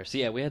went up there. So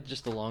yeah, we had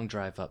just a long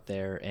drive up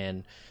there,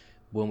 and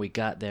when we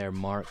got there,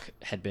 Mark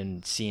had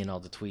been seeing all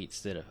the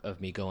tweets that of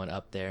me going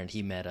up there, and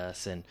he met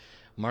us. And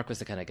Mark was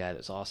the kind of guy that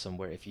was awesome.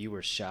 Where if you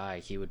were shy,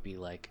 he would be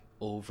like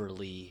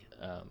overly,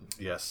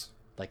 Yes.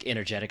 like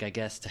energetic, I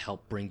guess, to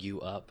help bring you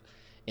up.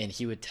 And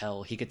he could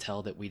tell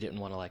that we didn't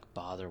want to like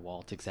bother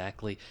Walt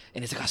exactly.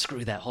 And he's like, "Oh,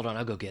 screw that. Hold on,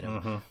 I'll go get him."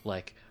 Mm-hmm.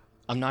 Like,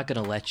 I'm not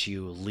gonna let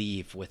you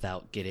leave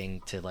without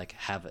getting to like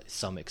have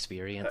some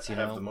experience, you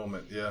know. Have the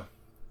moment, yeah.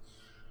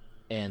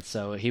 And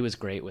so he was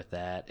great with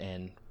that,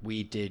 and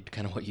we did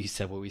kind of what you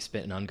said, where we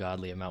spent an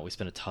ungodly amount. We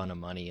spent a ton of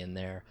money in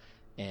there,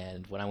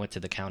 and when I went to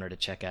the counter to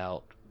check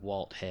out,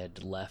 Walt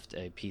had left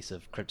a piece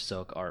of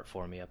Cryptozoic art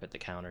for me up at the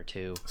counter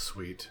too,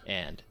 Sweet.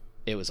 and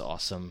it was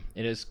awesome.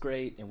 It was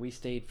great, and we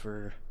stayed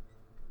for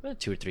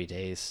 2 or 3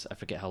 days. I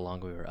forget how long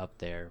we were up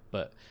there,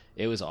 but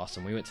it was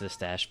awesome. We went to the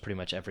stash pretty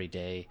much every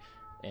day,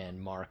 and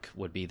Mark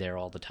would be there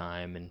all the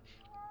time, and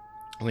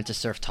I went to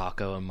Surf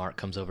Taco, and Mark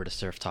comes over to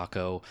Surf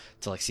Taco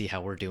to like see how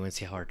we're doing,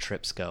 see how our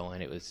trips go,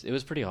 and it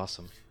was pretty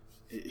awesome.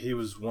 He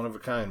was one of a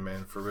kind,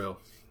 man, for real.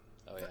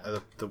 Oh yeah,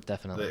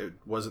 definitely. It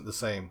wasn't the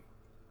same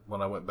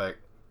when I went back.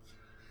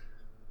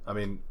 I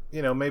mean,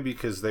 maybe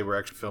because they were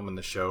actually filming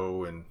the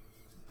show and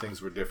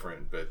things were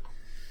different, but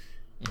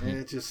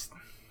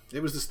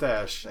it was the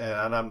stash,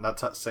 and I'm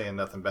not saying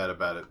nothing bad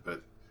about it,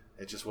 but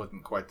it just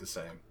wasn't quite the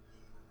same.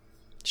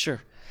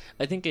 Sure,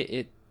 I think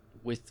it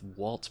with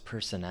Walt's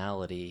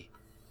personality.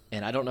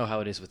 And I don't know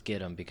how it is with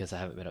Gidim because I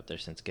haven't been up there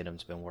since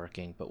Gidim's been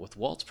working. But with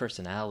Walt's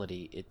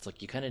personality, it's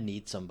like you kind of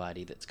need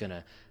somebody that's going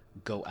to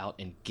go out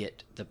and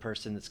get the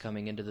person that's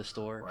coming into the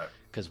store. Right.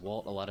 Because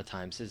Walt, a lot of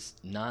times, is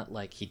not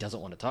like he doesn't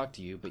want to talk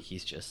to you, but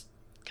he's just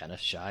kind of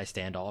shy,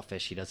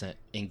 standoffish. He doesn't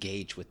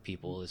engage with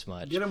people as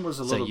much. Gidim was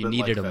a little so you bit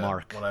needed like a that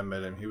Mark. when I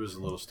met him. He was a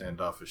little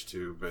standoffish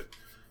too. But,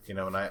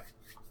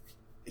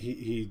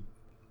 he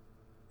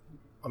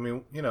I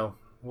mean,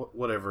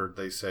 whatever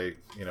they say,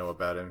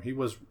 about him,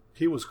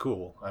 he was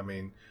cool. I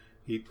mean,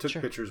 he took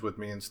pictures with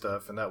me and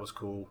stuff, and that was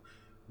cool.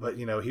 But,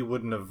 he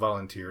wouldn't have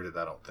volunteered it,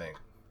 I don't think.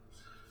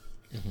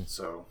 Mm-hmm.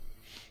 So,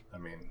 I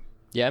mean...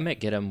 Yeah, I met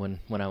Gidim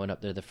when I went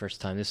up there the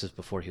first time. This was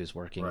before he was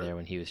working there,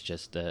 when he was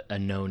just a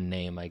known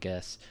name, I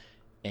guess.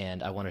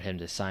 And I wanted him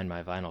to sign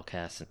my vinyl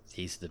cast.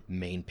 He's the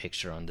main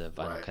picture on the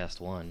vinyl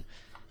cast one.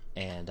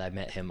 And I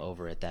met him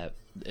over at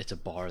it's a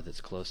bar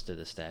that's close to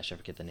the stash. I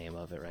forget the name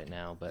of it right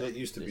now, but it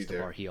used to be the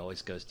bar he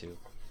always goes to.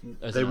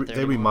 They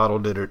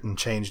remodeled it and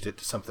changed it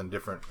to something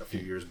different a few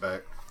years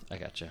back. I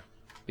gotcha.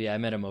 But yeah, I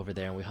met him over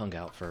there, and we hung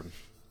out for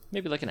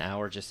maybe like an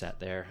hour, just sat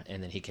there,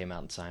 and then he came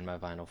out and signed my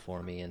vinyl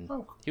for me, and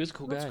he was a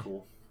cool guy.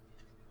 Cool.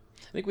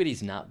 I think when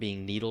he's not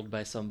being needled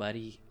by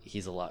somebody,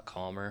 he's a lot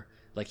calmer.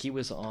 Like he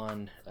was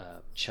on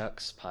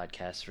Chuck's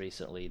podcast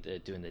recently,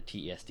 doing the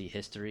TESD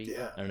history.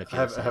 Yeah, I don't know if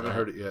I haven't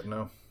heard it yet.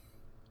 No,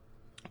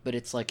 but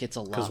it's like it's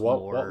a lot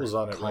Walt, more Walt was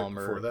on it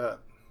calmer. right before that.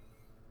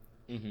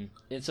 Mm-hmm.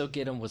 And so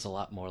Gidim was a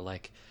lot more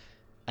like,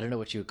 I don't know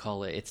what you would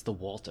call it. It's the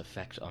Walt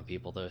effect on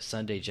people, though.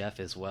 Sunday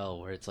Jeff as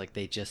well, where it's like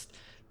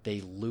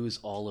they lose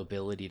all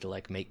ability to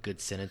like make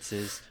good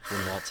sentences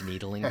when Walt's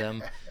needling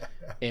them.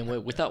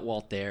 And without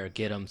Walt there,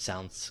 Gidim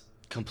sounds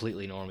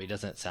completely normal. He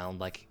doesn't sound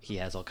like he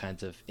has all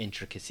kinds of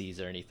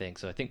intricacies or anything.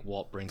 So I think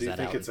Walt brings that out.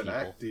 Do you think it's an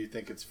act? Do you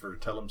think it's for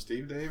Tell 'em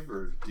Steve, Dave,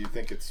 or do you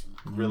think it's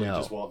really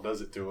just Walt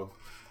does it to him?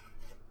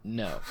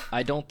 No,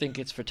 I don't think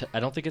it's I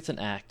don't think it's an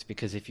act,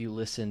 because if you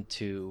listen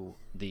to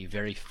the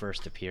very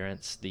first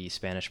appearance, the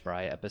Spanish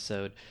Bry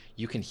episode,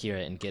 you can hear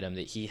it and get him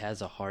that he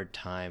has a hard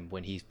time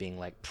when he's being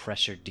like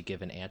pressured to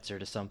give an answer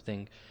to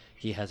something.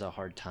 He has a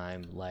hard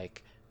time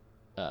like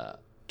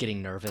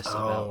getting nervous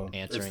about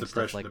answering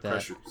stuff like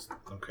that.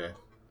 Okay.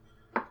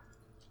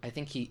 I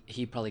think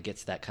he probably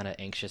gets that kind of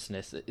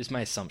anxiousness, is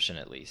my assumption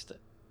at least.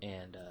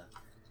 And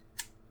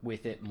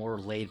with it more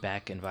laid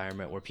back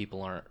environment where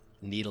people aren't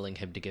needling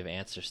him to give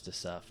answers to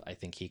stuff, I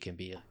think he can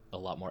be a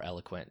lot more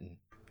eloquent and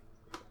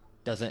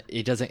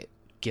doesn't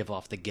give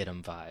off the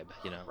Gidim vibe,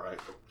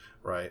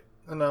 Right.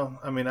 No,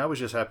 I mean, I was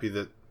just happy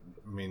that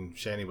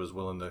Shani was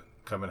willing to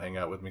come and hang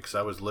out with me, because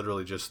I was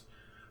literally just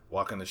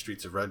walking the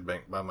streets of Red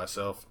Bank by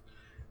myself,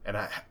 and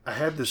I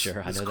had this, I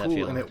know this that cool,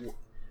 feeling. and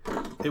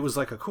it was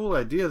like a cool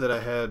idea that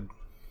I had,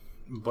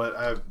 but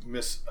I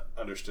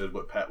misunderstood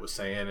what Pat was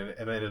saying, and it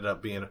ended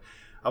up being,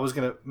 I was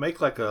gonna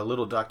make like a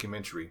little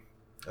documentary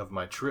of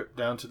my trip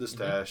down to the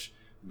stash,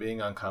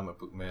 being on Comic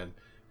Book Man,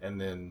 and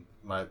then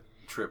my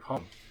trip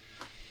home.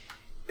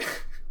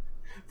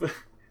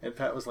 And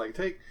Pat was like,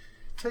 take,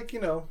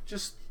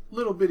 just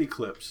little bitty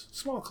clips,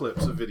 small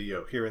clips of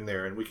video here and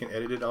there, and we can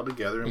edit it all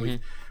together. And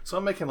so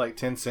I'm making like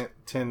 10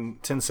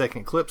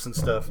 second clips and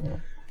stuff,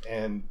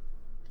 and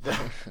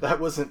that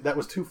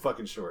was too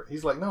fucking short.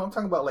 He's like, no, I'm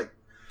talking about like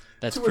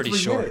that's 2 or pretty 3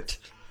 short. minutes.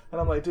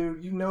 And I'm like,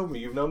 dude, you know me.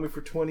 You've known me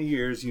for 20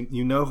 years.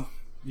 You know.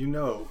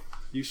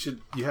 You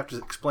have to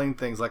explain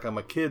things like I'm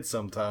a kid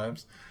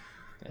sometimes.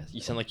 Yeah,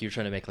 you sound like you're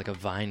trying to make like a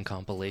Vine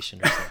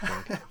compilation or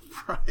something.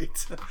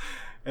 Right.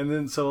 And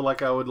then so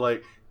like I would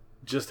like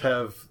just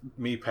have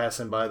me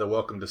passing by the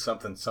welcome to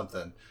something,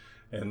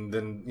 and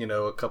then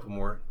a couple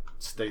more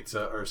states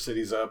or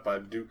cities up,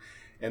 I'd do.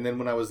 And then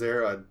when I was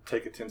there, I'd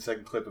take a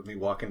 10-second clip of me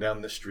walking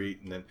down the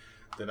street, and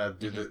then I'd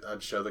do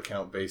I'd show the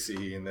Count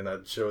Basie, and then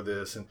I'd show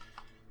this,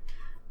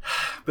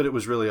 but it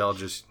was really all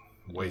just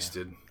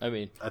wasted. Yeah. I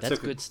mean, that's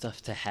good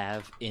stuff to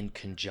have in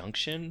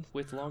conjunction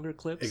with longer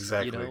clips.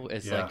 Exactly.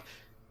 As like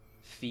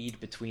feed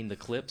between the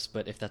clips.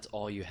 But if that's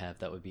all you have,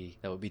 that would be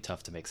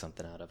tough to make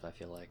something out of, I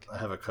feel like. I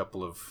have a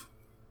couple of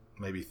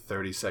maybe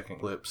 30-second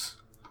clips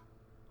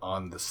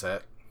on the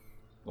set,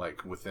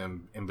 like with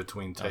them in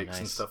between takes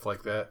and stuff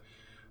like that.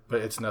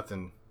 But it's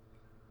nothing.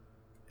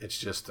 It's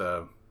just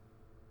them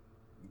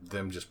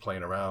just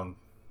playing around,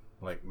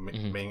 like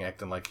Ming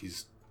acting like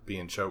he's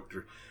being choked,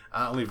 or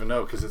I don't even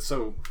know,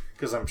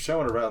 because I'm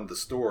showing around the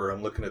store.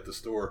 I'm looking at the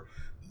store,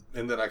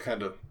 and then I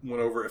kind of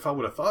went over. If I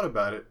would have thought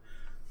about it,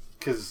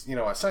 because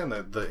I signed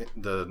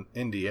the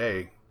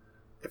NDA.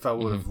 If I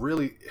would have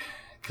really,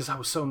 because I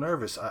was so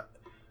nervous,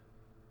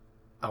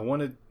 I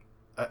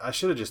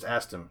should have just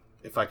asked him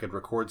if I could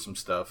record some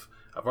stuff.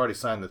 I've already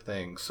signed the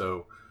thing,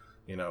 so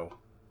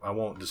I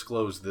won't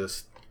disclose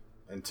this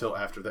until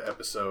after the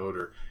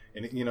episode,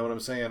 and you know what I'm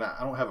saying.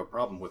 I don't have a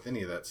problem with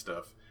any of that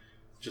stuff,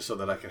 just so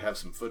that I can have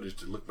some footage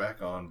to look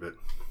back on. But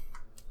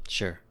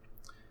sure.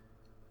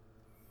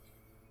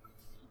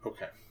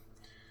 Okay.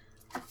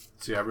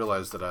 See, I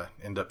realized that I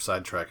end up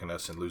sidetracking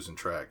us and losing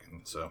track,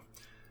 and so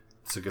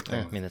it's a good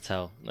thing. I mean, that's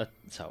how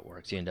it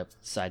works. You end up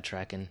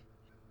sidetracking.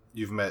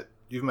 You've met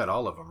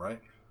all of them,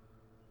 right?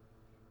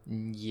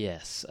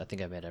 Yes, I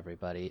think I met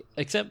everybody.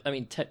 Except, I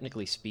mean,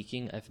 technically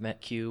speaking, I've met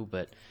Q,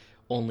 but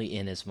only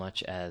in as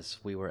much as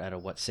we were at a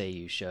What Say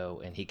You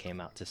show, and he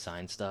came out to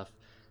sign stuff.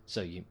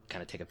 So you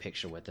kind of take a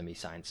picture with him, he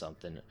signed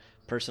something.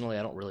 Personally,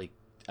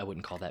 I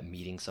wouldn't call that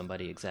meeting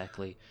somebody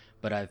exactly,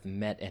 but I've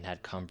met and had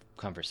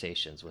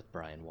conversations with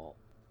Brian Walt.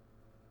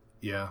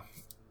 Yeah,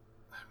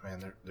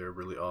 man, they're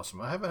really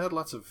awesome. I haven't had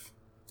lots of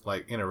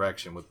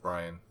interaction with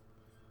Brian.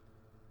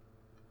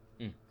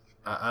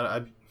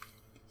 I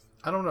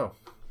don't know.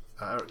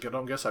 I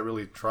don't guess I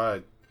really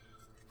tried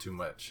too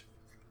much,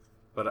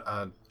 but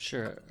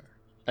sure.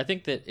 I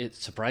think that it,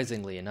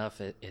 surprisingly enough,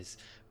 it is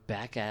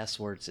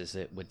back-asswards as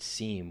it would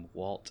seem.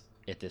 Walt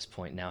at this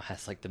point now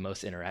has the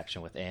most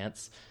interaction with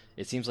ants.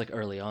 It seems like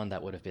early on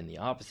that would have been the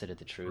opposite of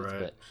the truth,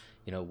 right.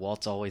 But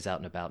Walt's always out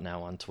and about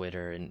now on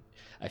Twitter, and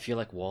I feel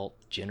like Walt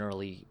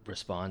generally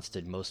responds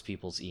to most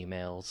people's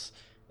emails,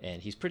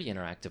 and he's pretty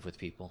interactive with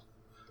people.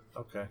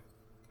 Okay.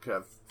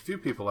 A few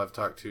people I've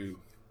talked to,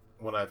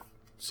 when I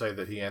say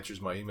that he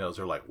answers my emails,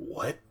 they're like,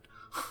 "What?"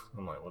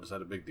 I'm like, "What, is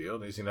that a big deal?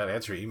 Does he not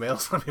answer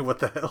emails?" I mean, what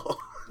the hell?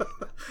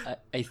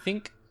 I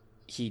think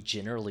he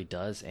generally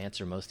does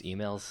answer most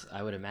emails.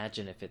 I would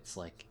imagine if it's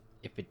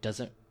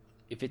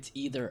if it's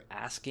either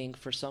asking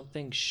for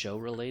something show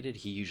related,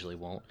 he usually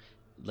won't.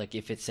 Like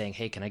if it's saying,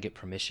 "Hey, can I get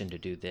permission to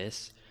do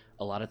this?"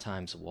 A lot of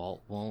times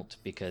Walt won't,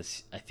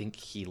 because I think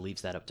he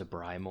leaves that up to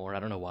Bry more.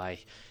 I don't know why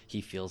he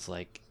feels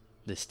like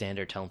the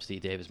standard Tell 'em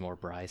Steve Dave is more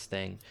Bry's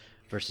thing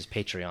versus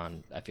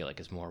Patreon, I feel like,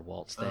 is more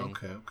Walt's thing.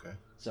 Okay.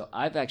 So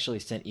I've actually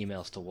sent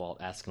emails to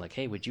Walt asking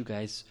hey, would you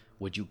guys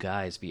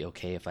be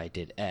okay if I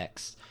did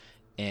X?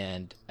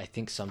 And I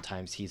think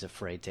sometimes he's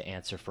afraid to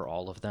answer for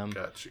all of them.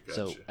 Gotcha.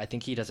 So I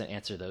think he doesn't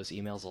answer those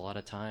emails a lot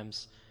of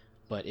times.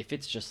 But if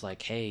it's just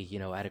hey,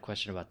 I had a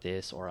question about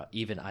this, or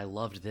even I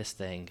loved this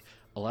thing,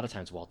 a lot of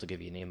times Walt will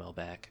give you an email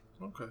back.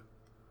 Okay.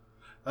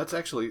 That's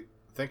actually,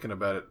 thinking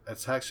about it,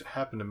 it's actually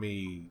happened to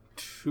me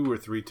 2 or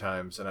 3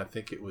 times, and I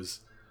think it was,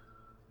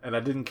 and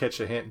I didn't catch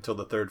a hint until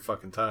the third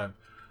fucking time.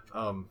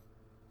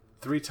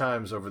 3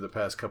 times over the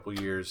past couple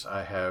years,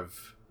 I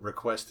have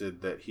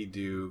requested that he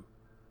do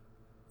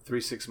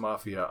 3-6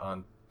 Mafia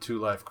on 2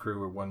 Live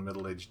Crew or 1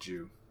 Middle-Aged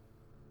Jew.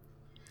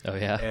 Oh,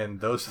 yeah?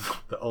 And those are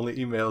the only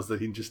emails that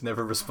he just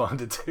never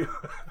responded to.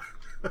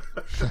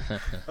 I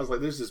was like,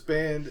 there's this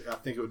band. I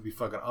think it would be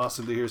fucking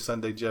awesome to hear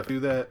Sunday Jeff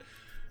do that.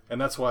 And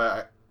that's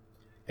why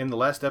in the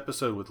last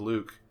episode with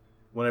Luke,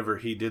 whenever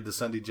he did the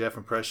Sunday Jeff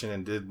impression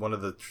and did one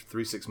of the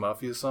 3-6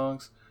 Mafia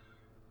songs,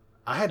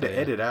 I had to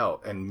edit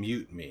out and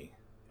mute me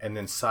and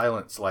then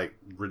silence,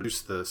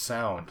 reduce the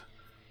sound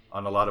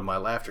on a lot of my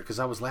laughter, because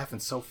I was laughing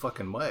so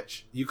fucking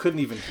much. You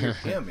couldn't even hear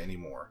him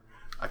anymore.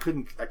 I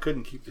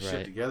couldn't keep the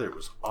shit together. It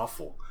was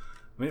awful.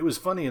 I mean, it was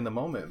funny in the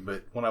moment,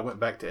 but when I went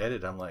back to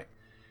edit, I'm like,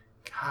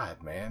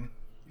 God, man,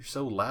 you're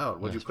so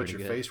loud. Would you put your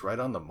face right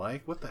on the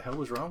mic? What the hell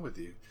was wrong with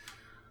you?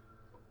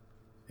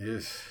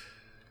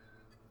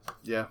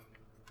 Yeah.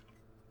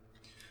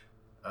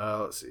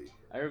 Let's see.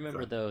 I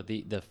remember, though,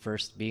 the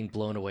first being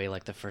blown away,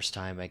 the first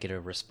time I get a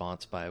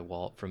response by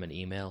Walt from an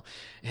email,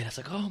 and it's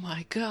oh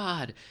my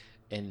God.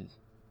 And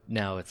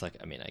now it's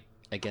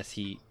I guess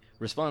he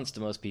responds to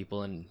most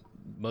people, and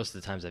most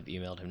of the times I've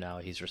emailed him now,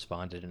 he's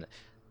responded, and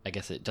I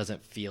guess it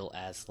doesn't feel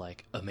as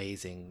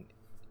amazing.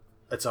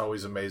 It's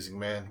always amazing,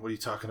 man. What are you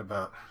talking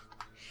about?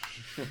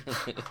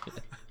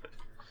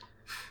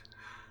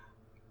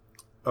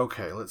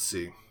 Okay, let's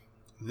see.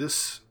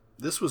 This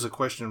was a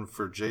question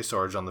for J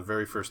Sarge on the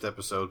very first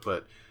episode,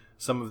 but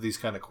some of these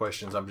kind of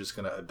questions I'm just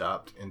going to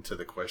adopt into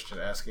the question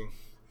asking.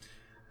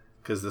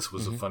 because this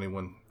was a funny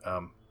one.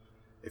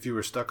 If you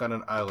were stuck on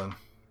an island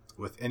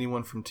with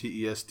anyone from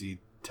TESD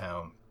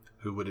town,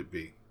 who would it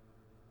be?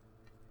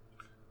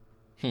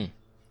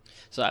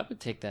 So I would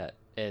take that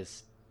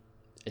as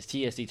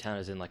TSD town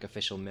as in like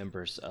official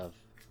members of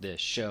the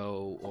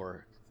show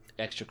or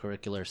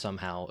extracurricular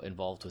somehow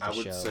involved with the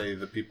show. I would say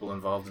the people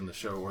involved in the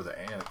show or the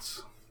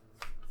ants,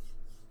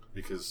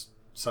 because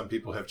some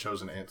people have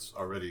chosen ants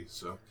already.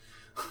 So,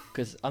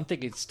 because I'm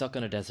thinking stuck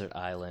on a desert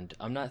island,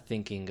 I'm not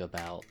thinking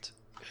about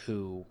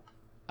who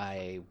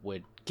I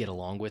would get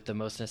along with the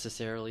most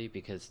necessarily,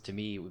 because to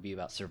me it would be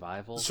about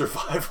survival.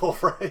 Survival,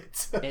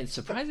 right? And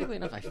surprisingly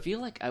enough, I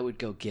feel like I would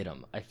go get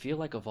him. I feel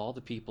like of all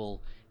the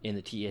people in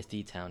the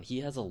TSD town,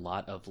 he has a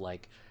lot of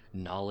like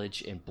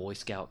knowledge and Boy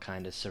Scout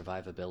kind of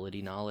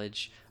survivability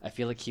knowledge. I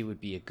feel like he would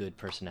be a good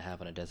person to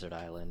have on a desert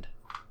island.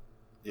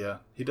 Yeah,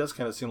 he does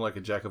kind of seem like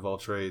a jack of all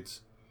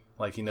trades.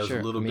 Like he knows Sure,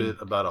 a little bit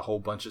about a whole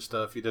bunch of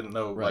stuff. He didn't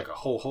know Right. like a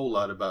whole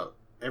lot about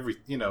every.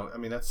 I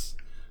mean that's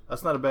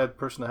not a bad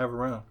person to have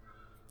around.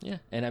 Yeah,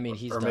 and I mean,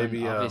 he's done,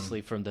 maybe, obviously,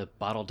 from the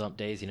bottle dump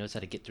days, he knows how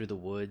to get through the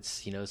woods.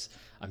 He knows,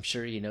 I'm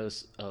sure he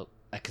knows,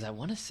 because I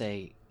want to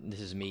say, this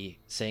is me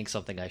saying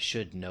something I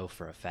should know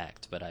for a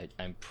fact, but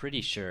I'm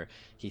pretty sure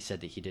he said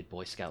that he did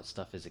Boy Scout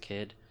stuff as a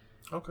kid.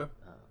 Okay.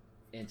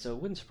 And so it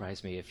wouldn't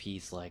surprise me if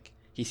he's like,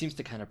 he seems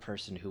the kind of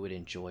person who would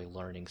enjoy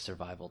learning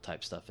survival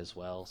type stuff as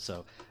well.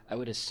 So I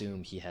would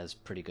assume he has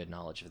pretty good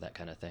knowledge of that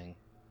kind of thing.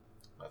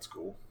 That's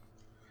cool.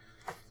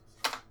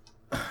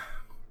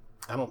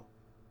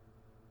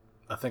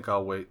 I think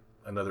I'll wait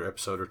another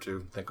episode or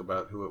two, think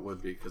about who it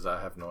would be, because I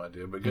have no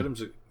idea. But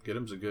Gidim's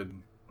a good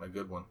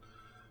one,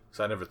 because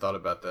I never thought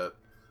about that.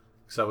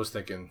 Because I was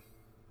thinking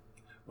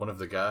one of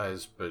the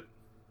guys, but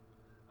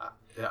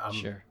I'm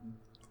Sure.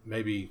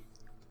 maybe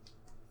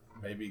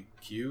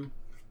Q,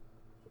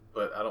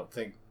 but I don't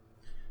think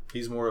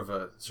he's more of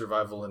a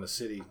survival in a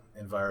city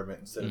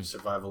environment instead of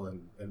survival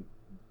in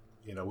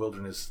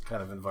wilderness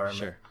kind of environment.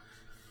 Sure.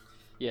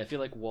 Yeah, I feel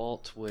like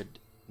Walt would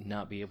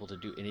not be able to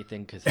do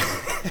anything because he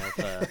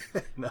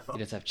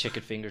doesn't have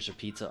chicken fingers or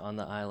pizza on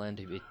the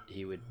island.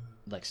 He would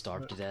like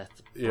starve to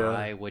death. Yeah.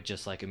 Bri would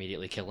just like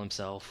immediately kill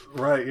himself.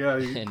 Right, yeah,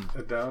 And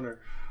a downer.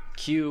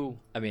 Q,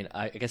 I mean,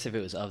 I guess if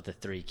it was of the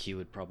three, Q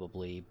would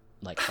probably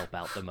like help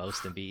out the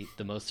most and be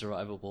the most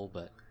survivable,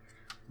 but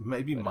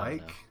Maybe I don't know.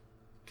 Mike,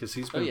 because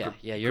he's been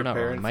yeah, you're not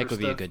preparing wrong. Mike for would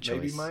be a stuff. good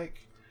choice. Maybe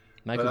Mike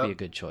Mike But would be a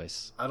good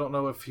choice. I don't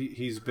know if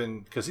he's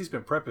been, because he's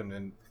been prepping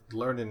and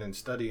learning and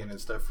studying and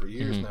stuff for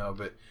years now,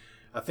 but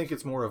I think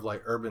it's more of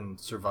like urban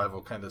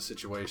survival kind of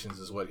situations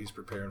is what he's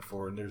preparing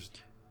for, and there's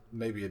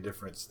maybe a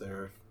difference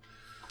there.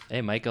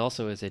 Hey, Mike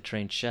also is a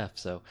trained chef,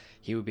 so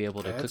he would be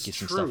able to cook That's you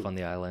some true. stuff on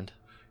the island.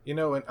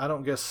 And I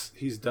don't guess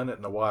he's done it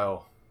in a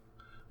while,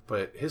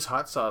 but his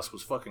hot sauce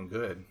was fucking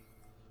good.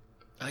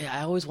 Oh yeah,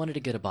 I always wanted to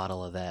get a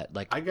bottle of that.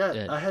 Like I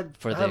have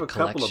a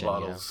couple of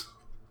bottles.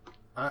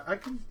 I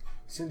can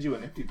send you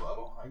an empty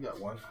bottle. I got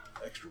one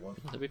extra one.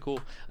 That'd be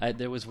cool.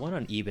 There was one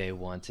on eBay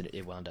once, and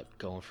it wound up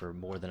going for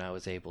more than I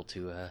was able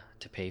to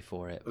pay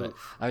for it. But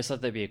I always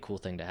thought that'd be a cool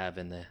thing to have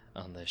on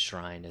the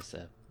shrine as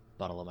a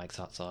bottle of Mike's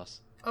hot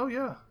sauce. Oh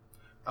yeah.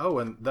 Oh,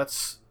 and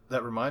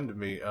that reminded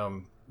me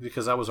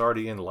because I was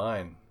already in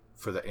line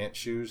for the ant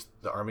shoes,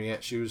 the army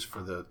ant shoes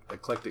for the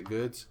eclectic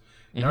goods.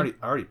 And I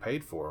already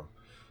paid for them,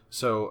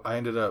 so I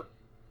ended up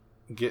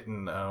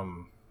getting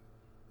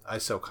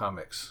ISO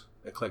Comics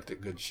eclectic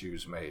goods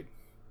shoes made.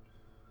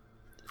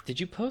 Did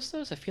you post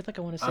those? I feel like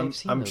I want to say I've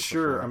seen I'm those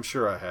sure. before. I'm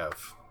sure I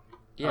have.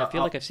 Yeah, I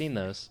feel like I've seen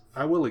those.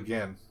 I will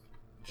again,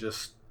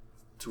 just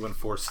to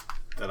enforce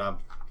that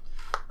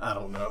I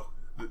don't know.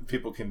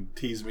 People can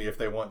tease me if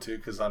they want to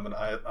because I'm an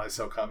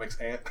ISO Comics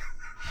ant.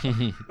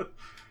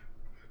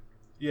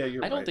 Yeah,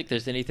 you're right. I don't think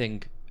there's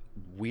anything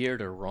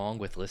weird or wrong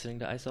with listening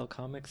to ISO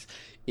Comics.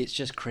 It's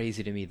just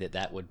crazy to me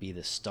that would be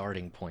the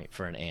starting point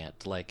for an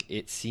ant. Like,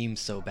 it seems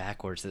so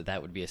backwards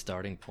that would be a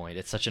starting point.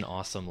 It's such an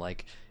awesome,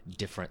 like,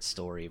 different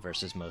story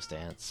versus most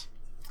ants.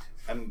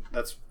 And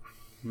that's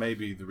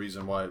maybe the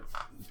reason why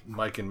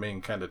Mike and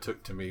Ming kind of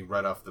took to me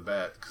right off the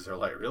bat, because they're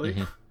like, really?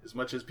 As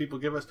much as people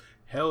give us,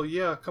 hell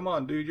yeah, come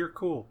on, dude, you're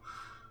cool.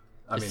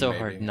 It's so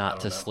hard not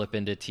to slip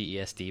into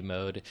TESD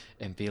mode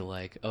and be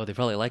like, oh, they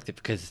probably liked it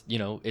because,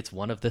 it's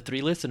one of the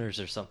 3 listeners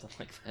or something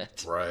like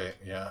that. Right,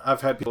 yeah.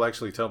 I've had people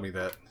actually tell me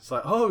that. It's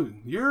like, oh,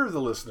 you're the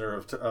listener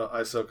of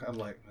ISO. I'm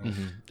like,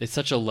 It's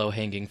such a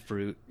low-hanging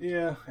fruit.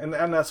 Yeah, and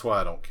that's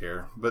why I don't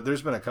care. But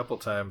there's been a couple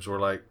times where,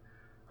 like,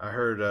 I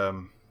heard,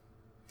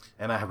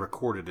 and I have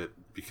recorded it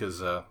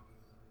because I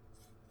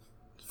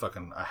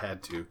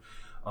had to.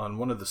 On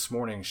one of the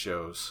S'morning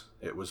shows,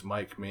 it was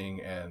Mike,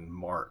 Ming, and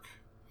Mark.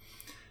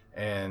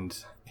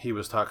 And he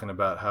was talking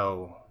about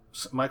how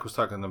Mike was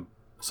talking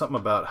something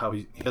about how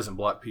he doesn't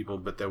block people,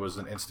 but there was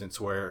an instance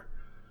where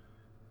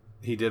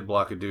he did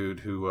block a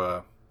dude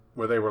who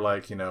where they were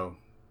like,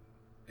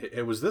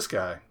 it was this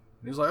guy. And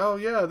he was like, oh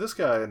yeah, this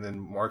guy. And then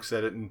Mark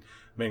said it, and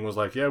Ming was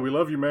like, yeah, we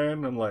love you, man.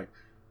 And I'm like,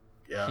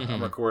 yeah,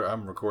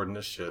 I'm recording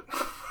this shit.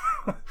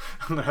 I'm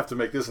gonna have to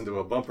make this into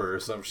a bumper or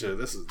some shit.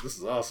 This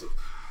is awesome.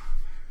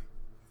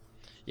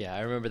 Yeah,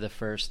 I remember the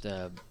first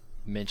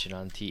mention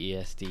on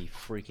TESD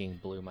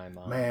freaking blew my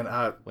mind.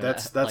 Man,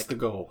 that's like, the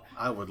goal.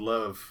 I would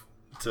love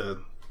to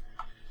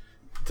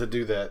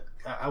do that.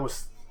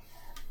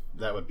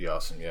 That would be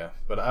awesome, yeah.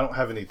 But I don't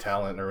have any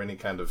talent or any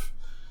kind of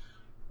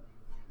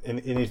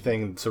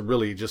anything to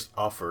really just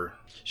offer.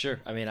 Sure.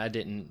 I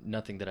mean,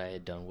 nothing that I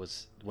had done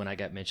was, when I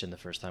got mentioned the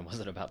first time,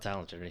 wasn't about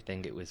talent or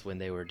anything. It was when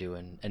they were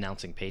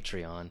announcing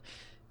Patreon,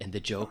 and the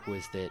joke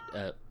was that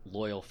a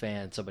loyal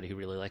fan, somebody who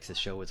really likes the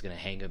show, was going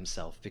to hang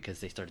himself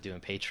because they started doing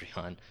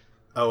Patreon.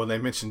 Oh, and they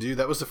mentioned you?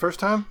 That was the first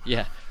time?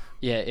 Yeah.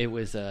 Yeah, it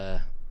was, I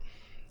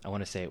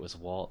want to say it was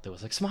Walt that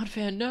was like, Smod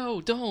fan,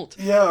 no, don't.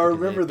 Yeah, I Because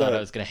remember they thought that. I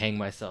was going to hang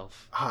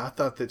myself. I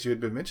thought that you had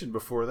been mentioned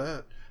before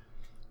that.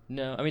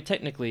 No, I mean,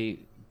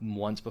 technically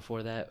once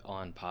before that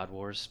on Pod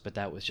Wars, but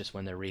that was just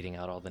when they're reading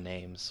out all the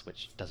names,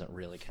 which doesn't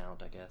really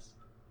count, I guess.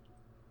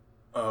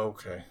 Oh,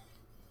 okay.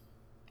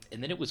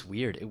 And then it was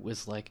weird. It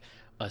was like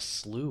a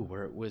slew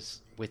where it was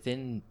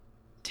within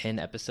 10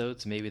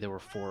 episodes, maybe there were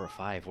 4 or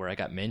 5 where I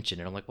got mentioned,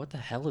 and I'm like, what the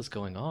hell is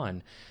going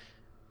on?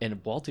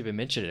 And Walt even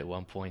mentioned it at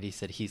one point. He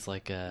said he's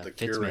like a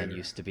Fitzman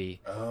used to be.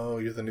 Oh,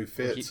 you're the new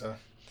Fitz, huh?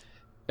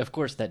 Of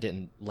course, that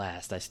didn't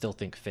last. I still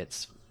think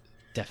Fitz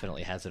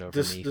definitely has it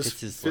over me. Does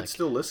Fitz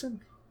still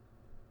listen?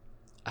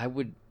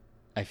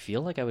 I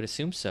feel like I would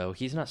assume so.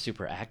 He's not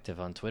super active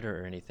on Twitter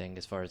or anything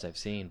as far as I've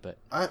seen, but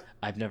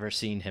I've never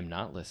seen him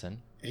not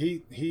listen.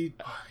 He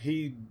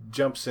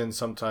jumps in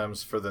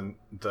sometimes for the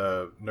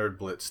Nerd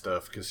Blitz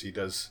stuff because he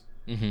does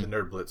the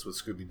Nerd Blitz with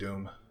Scooby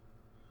Doom.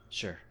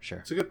 Sure.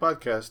 It's a good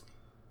podcast.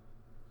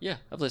 Yeah,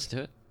 I've listened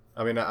to it.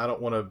 I mean, I don't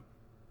want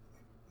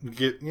to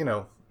get,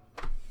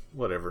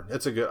 whatever.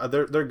 It's a good.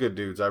 They're good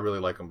dudes. I really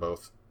like them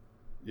both.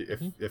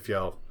 If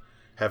y'all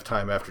have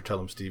time after, tell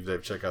them Steve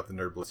Dave check out the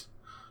Nerd Blitz.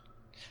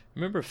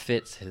 Remember,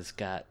 Fitz has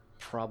got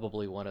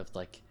probably one of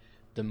like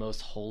the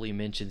most holy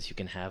mentions you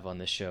can have on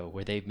the show,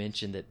 where they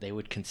mentioned that they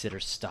would consider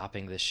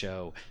stopping the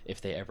show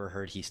if they ever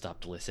heard he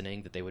stopped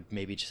listening, that they would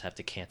maybe just have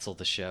to cancel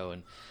the show.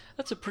 And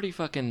that's a pretty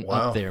fucking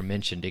up there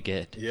mention to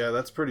get. Yeah,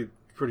 that's pretty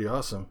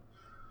awesome.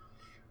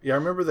 Yeah, I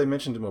remember they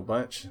mentioned him a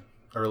bunch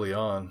early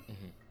on.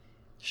 Mm-hmm.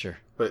 Sure.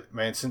 But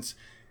man,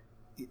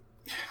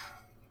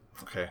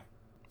 okay,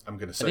 I'm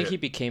gonna say I think he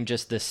became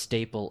just the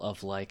staple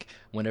of, like,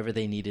 whenever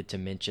they needed to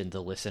mention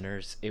the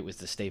listeners, it was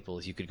the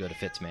staple. You could go to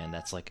Fitzman.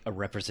 That's like a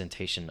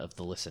representation of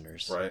the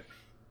listeners. Right.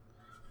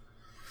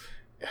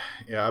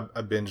 Yeah,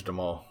 I binged them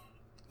all.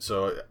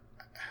 So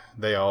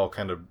they all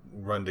kind of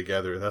run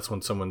together. That's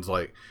when someone's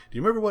like, do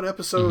you remember what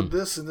episode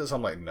this and this?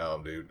 I'm like,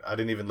 no, dude. I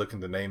didn't even look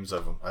into the names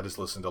of them. I just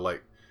listened to,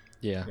 like,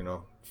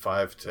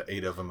 5 to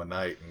 8 of them a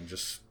night. And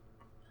just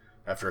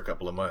after a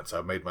couple of months,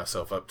 I made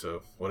myself up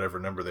to whatever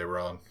number they were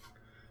on.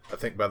 I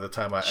think by the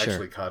time I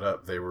actually caught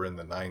up, they were in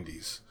the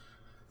 90s.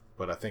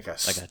 But I think I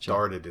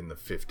started in the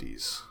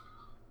 50s.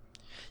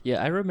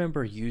 Yeah, I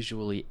remember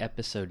usually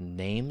episode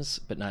names,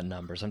 but not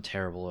numbers. I'm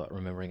terrible at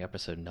remembering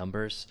episode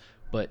numbers.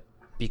 But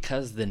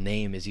because the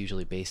name is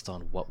usually based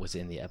on what was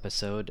in the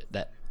episode,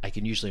 that I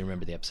can usually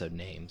remember the episode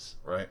names.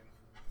 Right.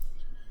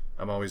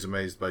 I'm always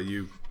amazed by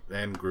you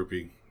and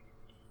Groupie.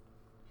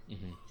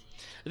 Mm-hmm.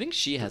 I think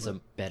she has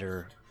a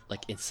better,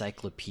 like,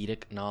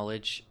 encyclopedic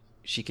knowledge.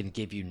 She can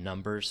give you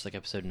numbers, like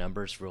episode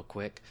numbers, real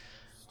quick.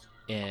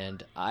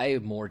 And I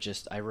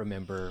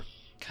remember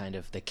kind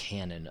of the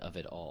canon of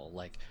it all,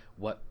 like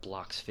what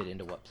blocks fit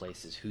into what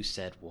places, who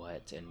said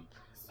what, and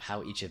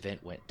how each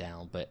event went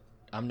down. But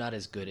I'm not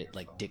as good at,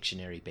 like,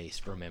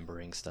 dictionary-based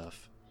remembering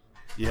stuff.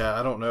 Yeah,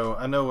 I don't know.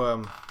 I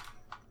know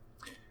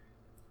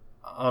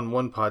on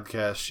one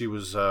podcast, she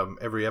was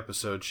every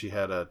episode she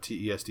had a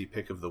TESD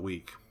pick of the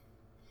week,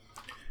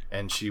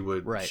 and she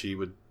would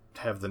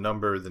have the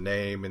number, the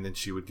name, and then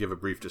she would give a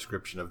brief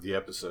description of the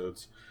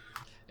episodes.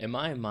 In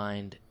my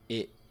mind,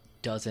 it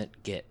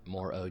doesn't get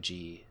more OG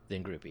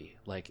than Groupie.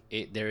 Like,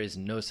 there is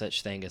no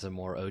such thing as a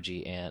more OG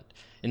ant,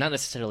 and not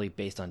necessarily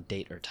based on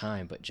date or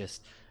time, but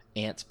just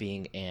ants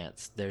being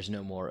ants. There's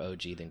no more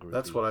OG than Groupie.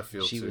 That's what I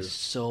feel too. She was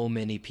so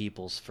many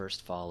people's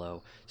first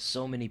follow.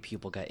 So many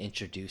people got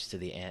introduced to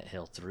the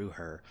Anthill through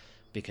her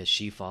because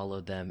she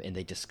followed them, and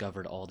they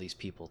discovered all these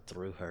people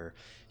through her.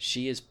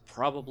 She has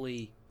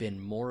probably been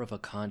more of a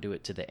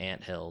conduit to the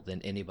Anthill than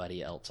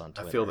anybody else on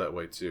Twitter. I feel that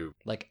way too.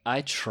 Like,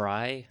 I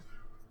try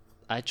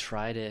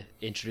to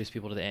introduce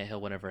people to the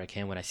Anthill whenever I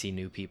can when I see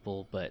new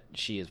people, but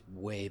she is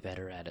way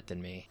better at it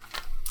than me.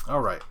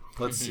 All right,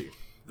 let's see.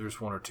 There's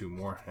 1 or 2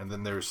 more, and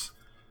then there's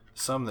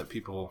some that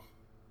people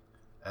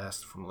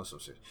asked from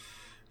listeners.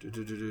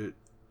 Do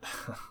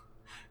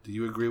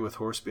you agree with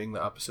horse being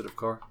the opposite of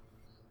car?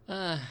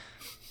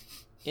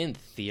 In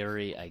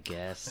theory, I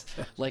guess.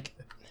 Like,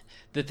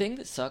 the thing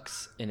that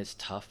sucks and is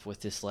tough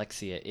with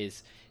dyslexia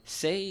is,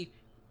 say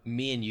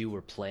me and you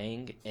were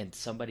playing and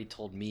somebody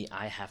told me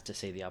I have to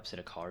say the opposite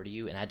of car to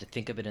you, and I had to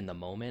think of it in the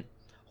moment.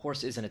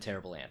 Horse isn't a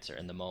terrible answer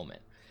in the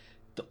moment.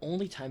 The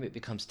only time it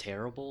becomes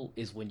terrible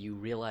is when you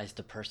realize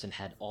the person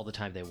had all the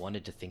time they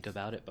wanted to think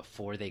about it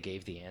before they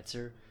gave the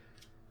answer.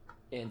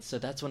 And so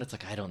that's when it's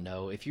like, I don't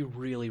know. If you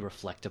really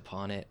reflect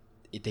upon it,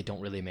 they don't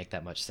really make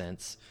that much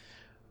sense.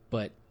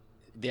 But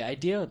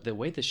the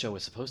way the show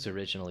was supposed to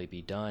originally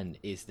be done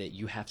is that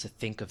you have to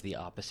think of the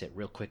opposite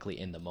real quickly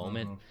in the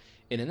moment. Mm-hmm.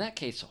 And in that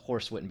case,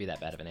 horse wouldn't be that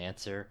bad of an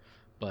answer.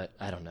 But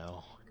I don't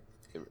know.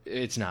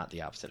 It's not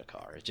the opposite of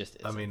car. It just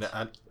isn't. I mean,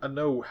 I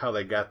know how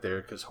they got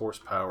there because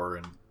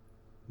horsepower,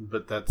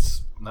 but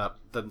that's not,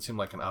 doesn't seem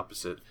like an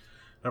opposite.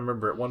 I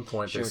remember at one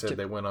point they said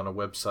they went on a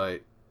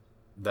website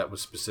that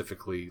was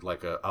specifically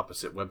like a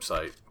opposite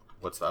website.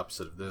 What's the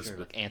opposite of this? But,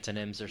 like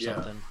antonyms or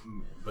something.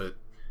 But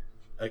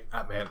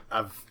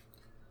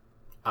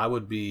I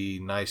would be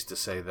nice to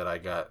say that I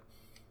got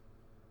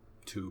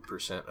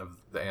 2% of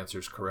the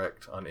answers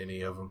correct on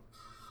any of them.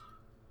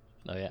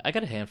 Oh yeah, I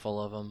got a handful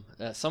of them.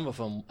 Some of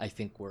them I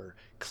think were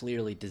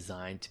clearly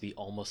designed to be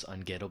almost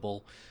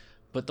ungettable,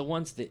 but the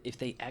ones that if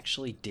they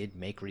actually did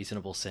make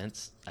reasonable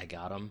sense, I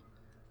got them.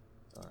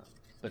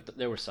 But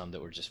there were some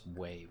that were just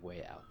way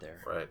out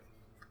there. Right.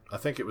 I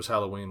think it was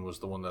Halloween was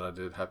the one that I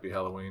did. Happy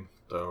Halloween,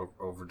 the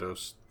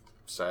overdose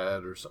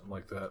sad or something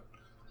like that.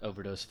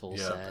 Overdose full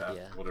sad,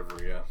 yeah.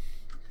 Whatever, yeah.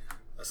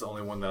 That's the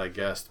only one that I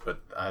guessed, but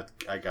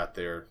I got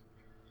there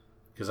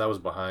because I was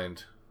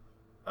behind.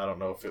 I don't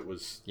know if it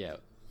was... Yeah.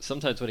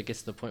 Sometimes when it gets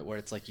to the point where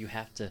it's like you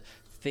have to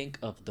think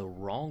of the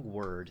wrong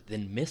word,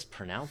 then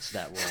mispronounce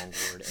that wrong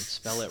word and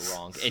spell it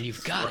wrong, and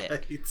you've got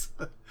it.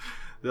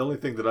 The only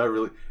thing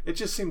that it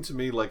just seemed to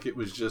me like it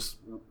was just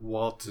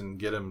Walt and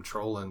get him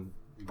trolling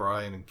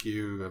Brian and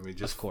Q. I mean,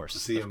 just of course,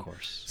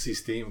 see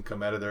steam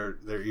come out of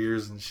their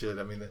ears and shit.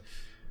 I mean,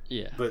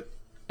 yeah. But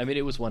I mean,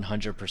 it was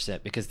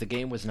 100% because the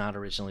game was not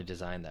originally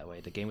designed that way.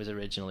 The game was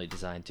originally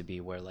designed to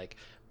be where like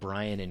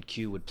Brian and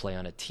Q would play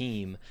on a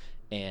team,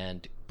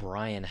 and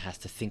Brian has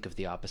to think of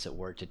the opposite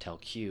word to tell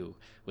Q.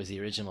 Was the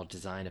original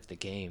design of the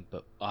game,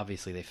 but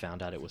obviously they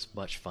found out it was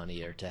much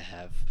funnier to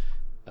have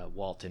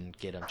Walt and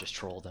get him just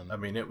troll them. I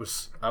mean,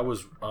 I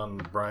was on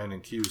Brian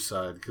and Q's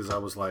side because I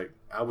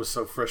was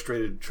so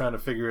frustrated trying to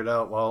figure it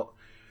out. While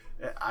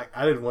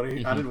I didn't want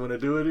to, I didn't want to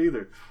do it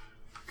either.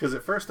 Because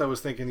at first I was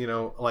thinking,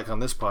 like on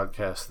this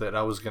podcast, that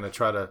I was going to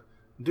try to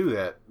do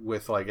that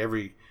with like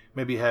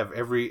maybe have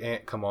every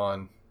ant come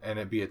on and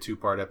it'd be a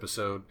 2-part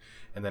episode,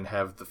 and then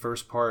have the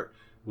first part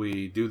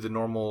we do the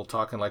normal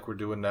talking like we're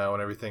doing now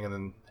and everything, and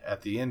then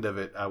at the end of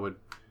it I would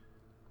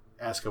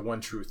ask a 1,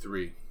 2,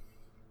 3,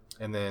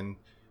 and then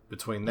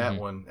between that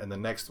one and the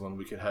next one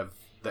we could have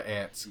the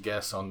ants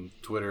guess on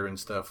Twitter and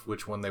stuff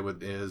which one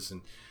is,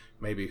 and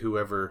maybe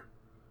whoever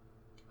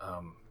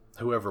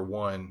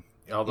won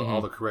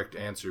all the correct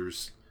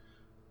answers,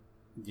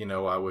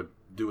 I would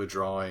do a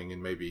drawing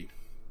and maybe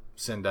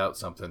send out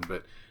something.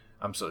 But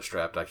I'm so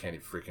strapped I can't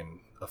even freaking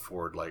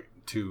afford like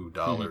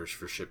 $2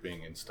 for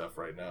shipping and stuff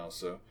right now.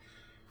 So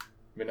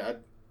I mean,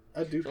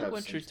 I do have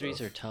 1, 2,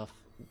 3s are tough.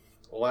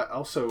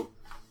 Well,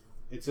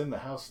 it's in the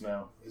house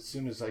now. As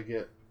soon as I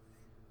get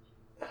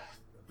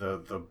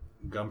the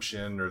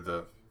gumption or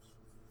the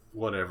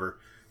whatever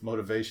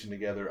motivation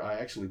together, I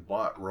actually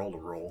bought Roll to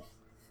Roll.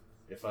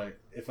 If I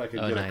could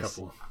get nice.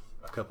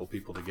 a couple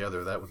people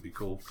together, that would be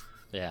cool.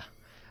 Yeah,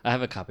 I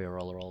have a copy of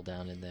Roll to Roll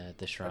down in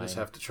the shrine. I just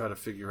have to try to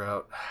figure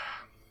out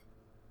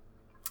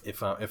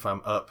if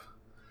I'm up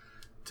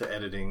to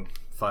editing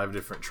 5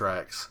 different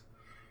tracks,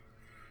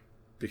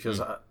 because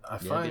I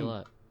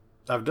find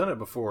I've done it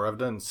before. I've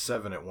done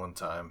 7 at one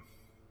time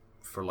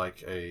for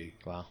like a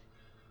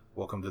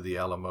Welcome to the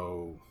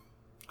Alamo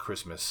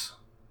Christmas.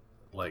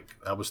 Like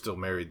I was still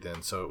married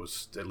then, so it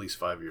was at least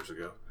 5 years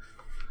ago.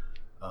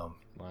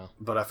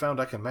 But I found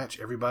I can match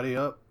everybody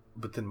up,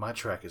 but then my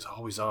track is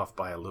always off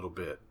by a little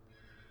bit.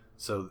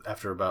 So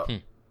after about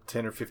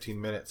 10 or 15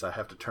 minutes, I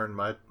have to turn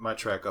my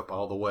track up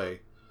all the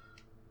way,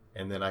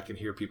 and then I can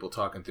hear people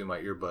talking through my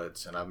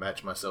earbuds, and I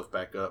match myself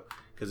back up.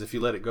 Because if you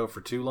let it go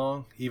for too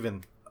long,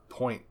 even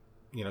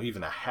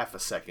even a half a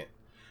second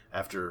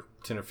after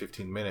 10 or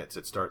 15 minutes,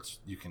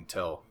 you can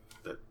tell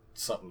that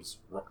something's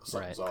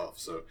off.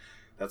 So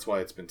that's why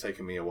it's been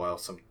taking me a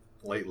while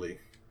lately,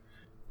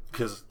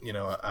 because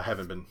I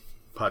haven't been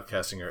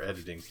podcasting or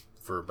editing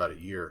for about a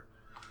year,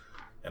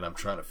 and I'm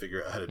trying to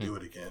figure out how to do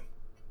it again.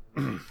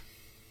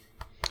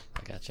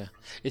 I gotcha.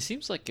 It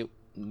seems like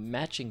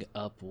matching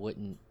up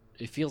wouldn't.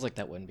 It feels like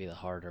that wouldn't be the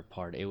harder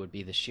part. It would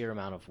be the sheer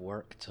amount of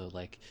work to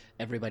like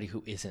everybody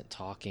who isn't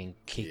talking,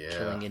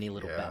 killing any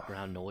little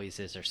background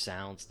noises or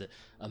sounds. The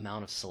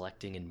amount of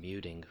selecting and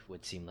muting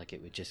would seem like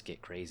it would just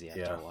get crazy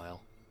after a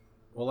while.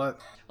 Well,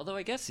 although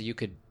I guess you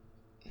could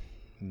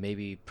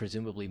maybe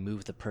presumably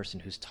move the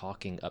person who's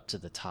talking up to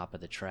the top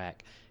of the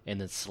track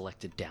and then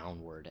select it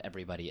downward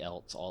everybody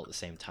else all at the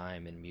same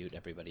time and mute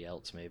everybody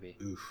else maybe.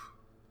 Oof.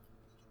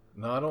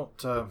 No, I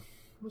don't.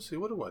 Let's see,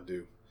 what do I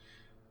do?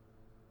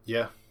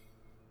 Yeah.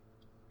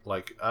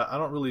 Like, I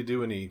don't really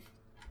do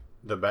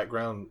the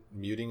background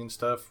muting and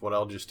stuff. What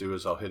I'll just do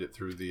is I'll hit it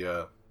through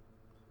the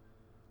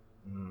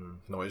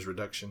noise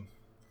reduction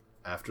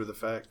after the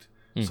fact.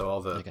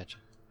 So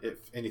if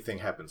anything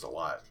happens a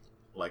lot,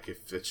 like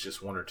if it's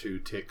just 1 or 2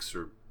 ticks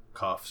or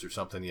coughs or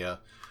something,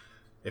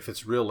 if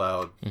it's real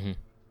loud,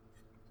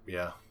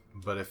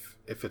 but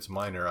if it's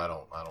minor, I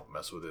don't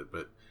mess with it.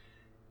 But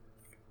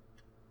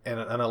and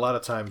a lot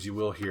of times you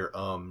will hear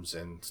ums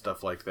and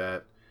stuff like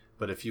that.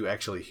 But if you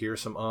actually hear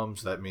some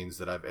ums, that means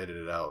that I've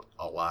edited out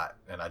a lot,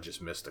 and I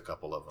just missed a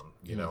couple of them.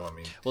 You know, I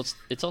mean, well,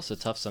 it's also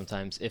tough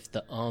sometimes if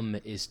the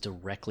is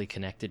directly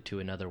connected to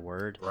another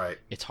word. right?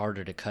 It's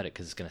harder to cut it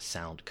because it's going to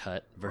sound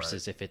cut.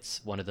 Versus Right. if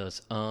it's one of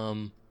those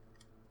and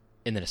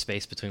then a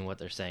space between what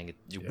they're saying,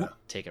 you Yeah.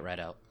 take it right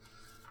out.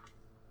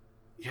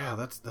 Yeah,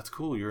 that's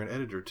cool. You're an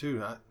editor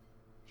too.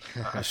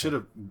 I should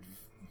have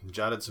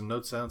jotted some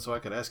notes down so I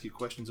could ask you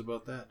questions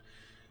about that.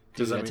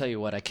 Dude, I I mean, tell you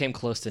what, I came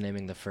close to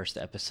naming the first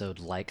episode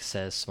 "Like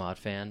Says Smod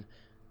Fan,"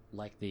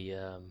 like the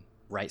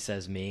Right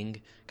Says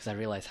Ming, because I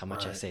realized how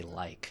much I Right. say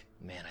like.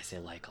 Man, I say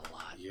like a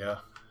lot. yeah,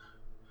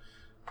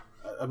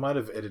 I might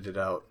have edited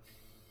out,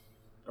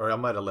 or I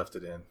might have left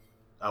it in.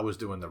 I was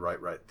doing the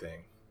right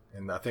thing,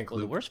 and I think Well,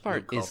 Luke, the worst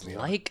part Luke called is me on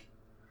it. like.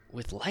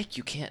 With like,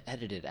 you can't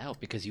edit it out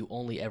because you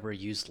only ever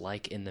use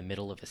like in the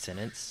middle of a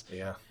sentence.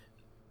 Yeah,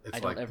 it's I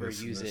don't like ever this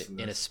and use this it and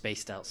in a this.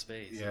 spaced out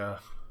space. Yeah.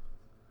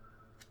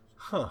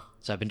 Huh.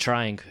 So I've been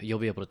trying. You'll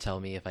be able to tell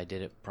me if I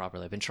did it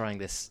properly. I've been trying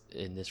this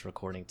in this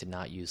recording to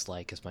not use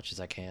like as much as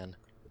I can.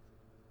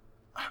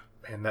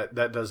 And that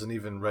doesn't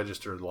even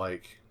register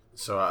like.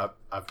 So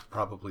I've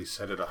probably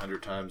said it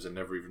 100 times and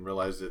never even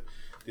realized it.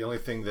 The only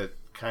thing that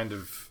kind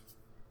of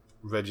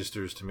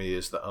registers to me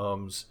is the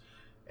ums,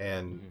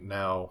 and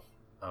now,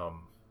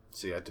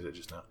 see, I did it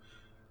just now,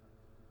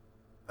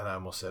 and I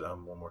almost said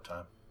one more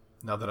time.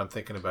 Now that I'm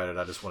thinking about it,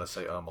 I just want to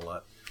say a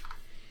lot.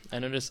 I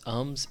notice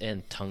ums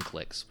and tongue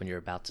clicks when you're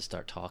about to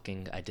start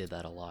talking. I did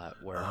that a lot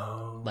where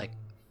Oh. like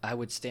I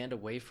would stand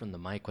away from the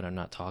mic when I'm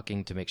not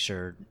talking to make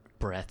sure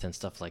breath and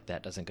stuff like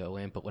that doesn't go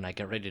in, but when I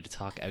get ready to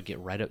talk, I would get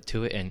right up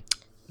to it and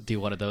do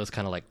one of those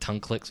kind of like tongue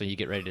clicks when you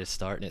get ready to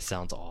start, and it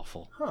sounds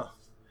awful. Huh.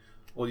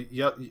 Well,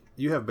 yeah,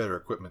 you have better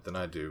equipment than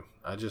I do.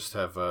 I just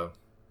have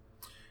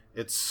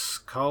it's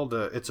called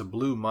it's a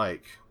blue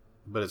mic,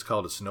 but it's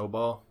called a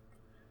Snowball.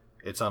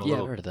 It's on a Yeah,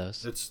 little. I've heard of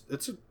those.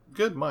 It's a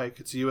good mic.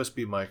 It's a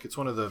USB mic. It's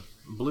one of the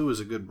Blue is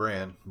a good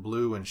brand.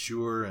 Blue and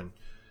Shure, and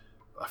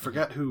I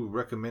forgot who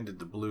recommended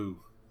the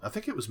Blue. I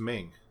think it was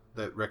Ming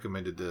that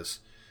recommended this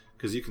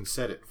because you can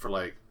set it for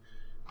like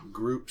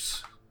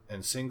groups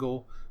and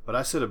single. But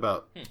I sit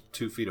about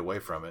 2 feet away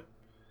from it.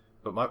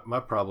 But my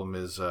problem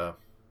is I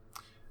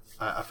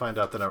find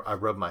out that I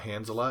rub my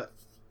hands a lot,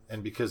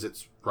 and because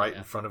it's right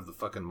in front of the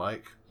fucking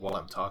mic while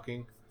I'm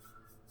talking,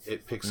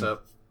 it picks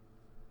up.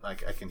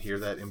 Like I can hear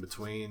that in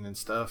between and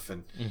stuff,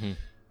 and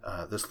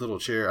this little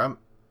chair.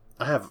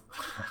 I have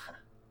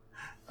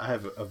I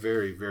have a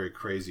very very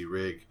crazy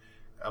rig.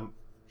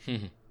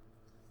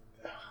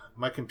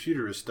 My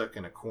computer is stuck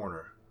in a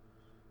corner,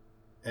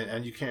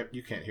 and you can't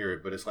hear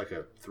it, but it's like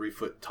a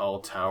 3-foot tall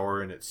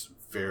tower, and it's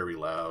very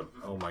loud.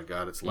 Oh my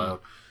god, it's loud.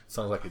 It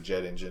sounds like a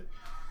jet engine.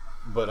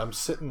 But I'm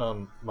sitting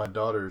on my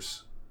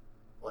daughter's.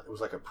 It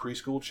was like a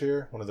preschool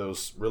chair, one of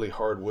those really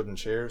hard wooden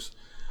chairs.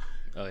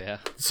 Oh yeah.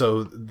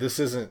 So this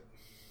isn't.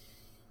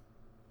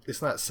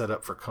 It's not set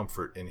up for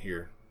comfort in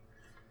here,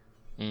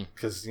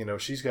 because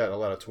she's got a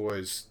lot of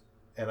toys,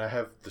 and I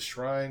have the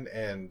shrine,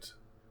 and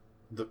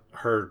the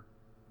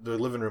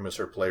living room is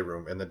her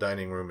playroom, and the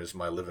dining room is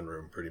my living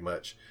room, pretty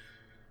much.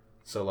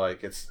 So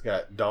like it's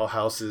got doll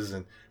houses,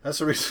 and that's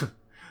the reason.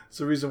 That's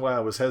the reason why I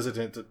was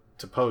hesitant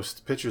to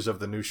post pictures of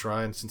the new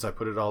shrine since I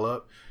put it all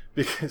up,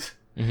 because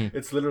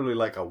it's literally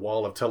like a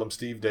wall of Tell 'em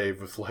Steve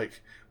Dave with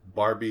like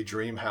Barbie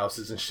dream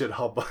houses and shit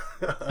all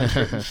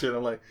under it and shit.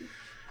 I'm like,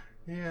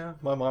 yeah.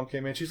 My mom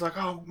came in. She's like,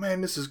 "Oh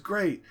man, this is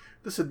great.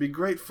 This would be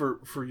great for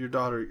your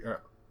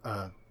daughter."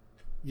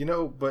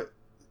 But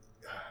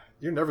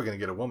you're never gonna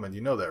get a woman.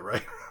 You know that,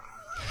 right?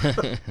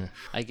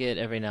 I get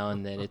every now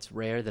and then. It's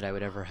rare that I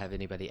would ever have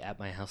anybody at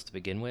my house to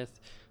begin with,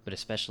 but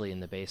especially in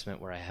the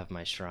basement where I have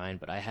my shrine.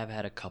 But I have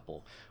had a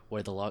couple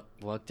where they'll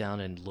walk down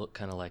and look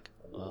kind of like,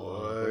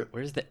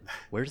 where's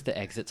the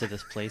exit to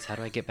this place? How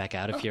do I get back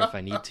out of here if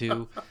I need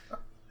to?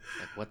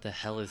 Like, what the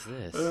hell is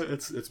this?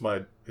 It's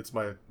my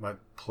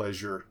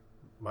pleasure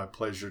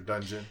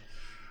dungeon.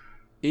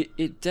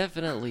 It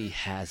definitely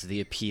has the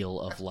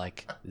appeal of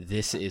like,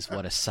 this is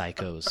what a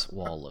psycho's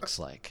wall looks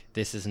like.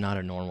 This is not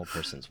a normal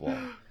person's wall.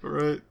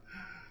 Right.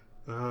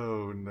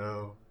 Oh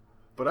no.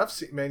 But I've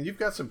seen, man, you've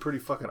got some pretty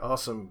fucking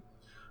awesome.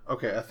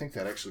 Okay, I think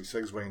that actually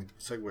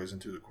segues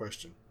into the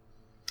question.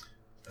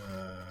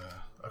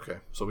 Okay,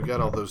 so we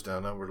got all those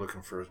down. Now we're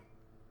looking for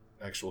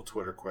actual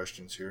Twitter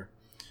questions here.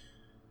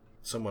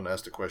 Someone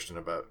asked a question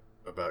about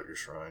your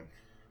shrine.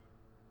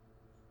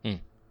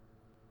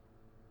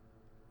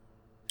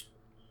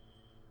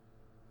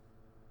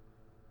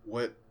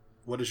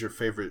 What is your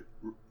favorite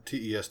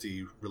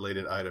TESD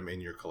related item in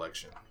your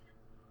collection?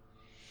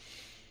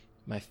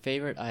 My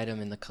favorite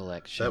item in the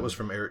collection. That was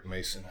from Eric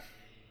Mason.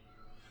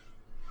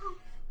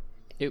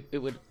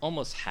 It would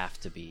almost have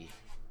to be.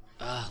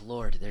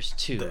 Lord, there's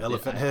two. The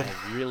elephant head?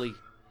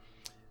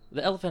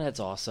 The elephant head's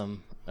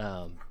awesome,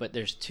 but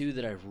there's two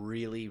that I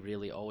really,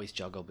 really always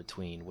juggle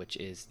between, which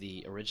is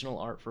the original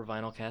art for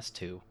Vinylcast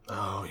 2.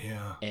 Oh,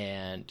 yeah.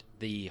 And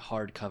the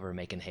hardcover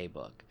Making Hay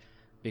book.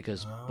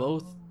 Because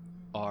both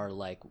are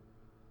like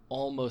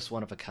almost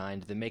one of a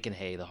kind. The Making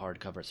Hay, the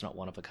hardcover, it's not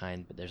one of a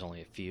kind, but there's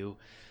only a few.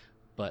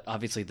 But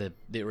obviously the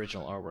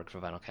original artwork for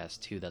Vinyl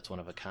Cast 2, that's one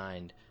of a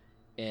kind.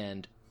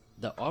 And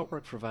the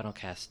artwork for Vinyl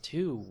Cast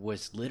 2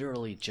 was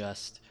literally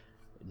just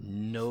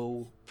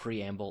no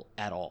preamble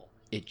at all.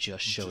 It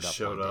just showed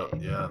up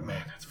one day. Yeah,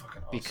 man, that's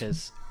fucking awesome.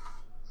 Because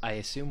I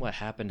assume what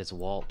happened is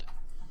Walt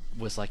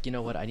was like, you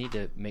know what, I need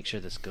to make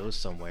sure this goes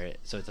somewhere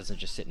so it doesn't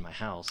just sit in my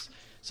house.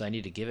 So I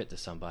need to give it to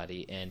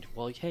somebody. And,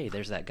 well, hey,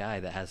 there's that guy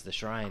that has the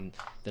shrine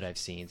that I've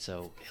seen,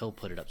 so he'll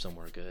put it up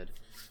somewhere good.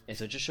 And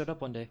so it just showed up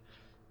one day.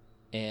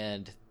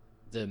 And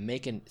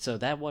so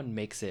that one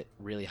makes it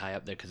really high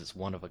up there because it's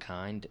one of a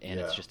kind and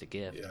it's just a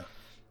gift. Yeah.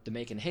 The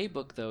Making Hay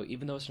book, though,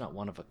 even though it's not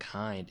one of a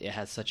kind, it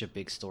has such a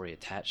big story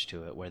attached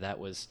to it, where that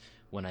was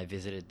when I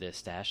visited the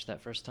stash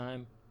that first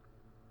time.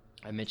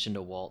 I mentioned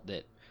to Walt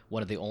that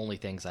one of the only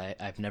things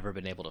I've never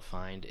been able to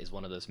find is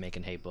one of those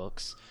Making Hay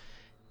books.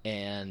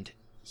 And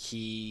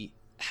he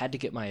had to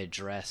get my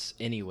address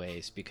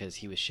anyways because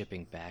he was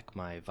shipping back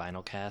my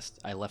vinyl cast.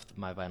 I left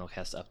my vinyl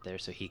cast up there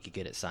so he could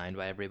get it signed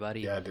by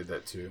everybody. Yeah, I did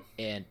that too.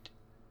 And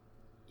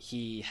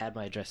he had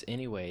my address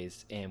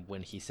anyways, and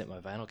when he sent my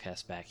vinyl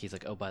cast back, he's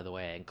like, oh, by the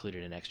way, I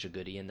included an extra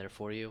goodie in there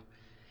for you.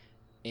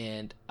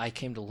 And I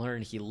came to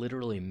learn he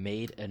literally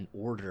made an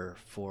order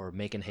for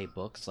Making Hay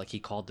books. Like, he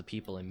called the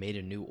people and made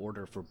a new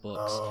order for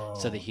books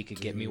so that he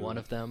could get me one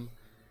of them.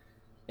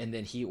 And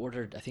then he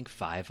ordered, I think,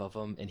 5 of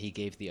them, and he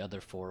gave the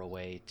other 4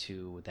 away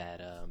to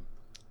that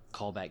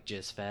Callback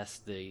Jizz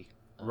Fest, the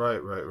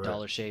right.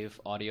 Dollar Shave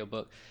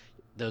audiobook.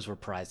 Those were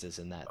prizes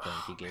in that thing.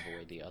 He gave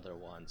away the other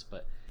ones.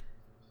 But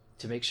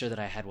to make sure that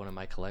I had one in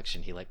my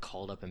collection, he like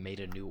called up and made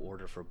a new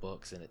order for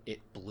books, and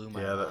it blew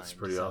my mind. Yeah, that's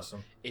pretty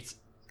awesome.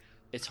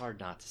 It's hard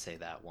not to say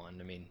that one.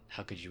 I mean,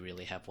 how could you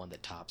really have one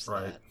that tops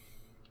right. that?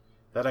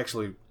 That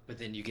actually... But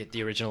then you get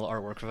the original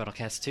artwork for Vinyl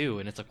Cast 2,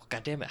 and it's like, well,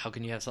 God damn it, how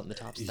can you have something that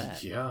tops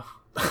that? Yeah.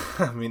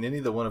 I mean, any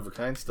of the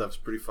one-of-a-kind stuff's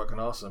pretty fucking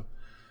awesome.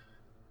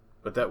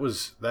 But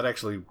that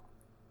actually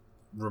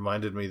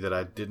reminded me that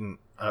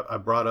I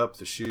brought up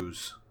the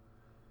shoes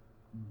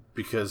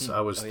because I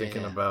was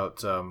thinking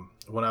about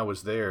when I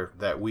was there,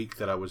 that week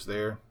that I was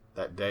there,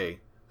 that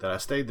day, that I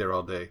stayed there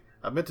all day.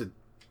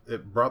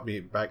 It brought me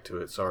back to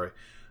it, sorry.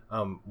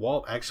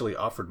 Walt actually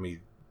offered me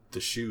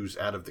the shoes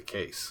out of the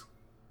case.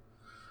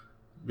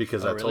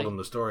 Because I told him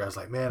the story. I was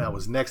like, man, I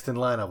was next in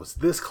line. I was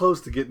this close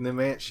to getting them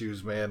ant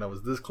shoes, man. I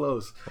was this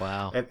close.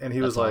 Wow. And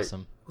he was like,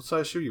 awesome. What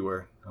size shoe you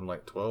wear? I'm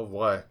like, 12.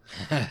 Why?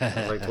 I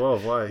was like,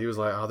 12. Why? He was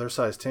like, oh, they're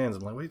size 10s.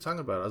 I'm like, what are you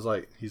talking about?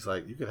 He's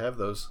like, you could have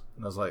those.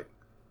 And I was like,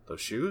 those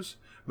shoes?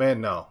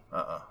 Man, no.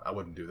 I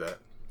wouldn't do that.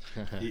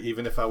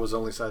 Even if I was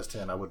only size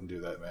 10, I wouldn't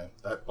do that, man.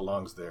 That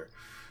belongs there.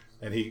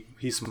 And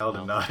he smiled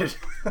and nodded.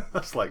 I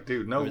was like,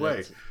 dude, no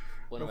way.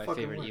 One of my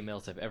favorite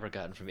emails I've ever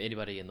gotten from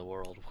anybody in the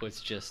world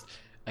was just...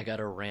 I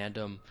got a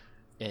random,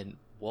 and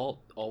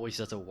Walt always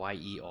does a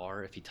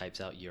Y-E-R if he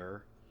types out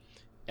your.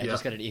 I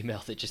just got an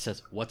email that just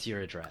says, what's your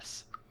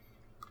address?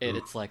 And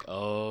it's like,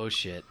 oh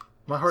shit.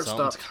 My heart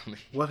stopped. Coming.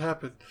 What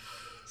happened?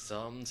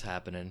 Something's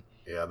happening.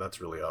 Yeah,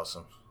 that's really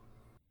awesome.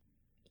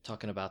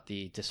 Talking about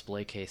the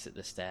display case at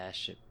the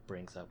stash, it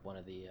brings up one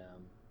of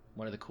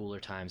the cooler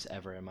times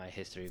ever in my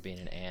history of being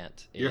an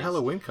ant. Your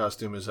Halloween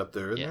costume is up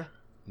there, isn't there?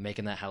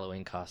 Making that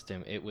Halloween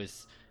costume. It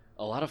was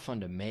a lot of fun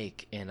to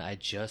make, and I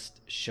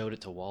just showed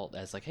it to Walt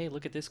as like, hey,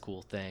 look at this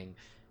cool thing.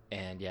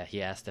 And yeah,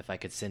 he asked if I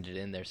could send it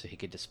in there so he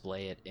could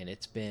display it, and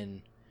it's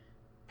been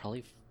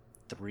probably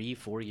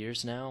 3-4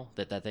 years now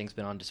that thing's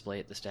been on display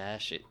at the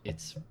stash.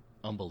 It's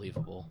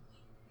unbelievable.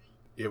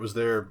 It was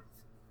there,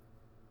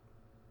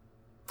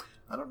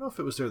 I don't know if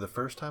it was there the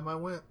first time I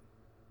went,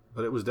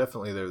 but it was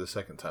definitely there the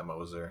second time I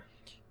was there.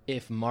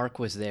 If Mark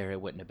was there, it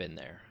wouldn't have been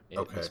there.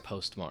 It was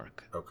post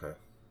Mark. Okay,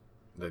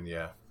 then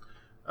yeah.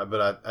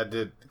 But I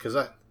did, because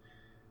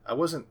I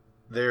wasn't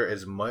there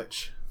as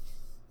much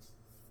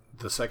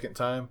the second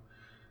time,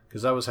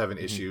 because I was having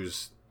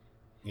issues,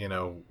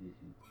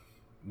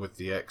 with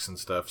the X and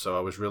stuff, so I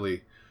was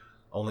really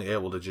only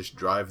able to just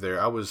drive there.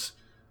 I was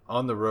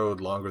on the road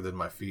longer than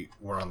my feet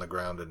were on the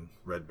ground in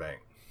Red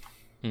Bank.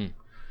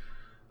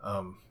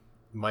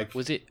 Mike...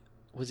 Was it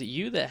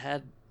you that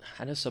had...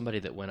 I know somebody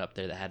that went up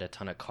there that had a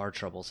ton of car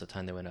troubles the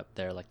time they went up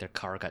there, like their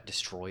car got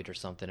destroyed or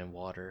something in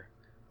water.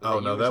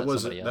 That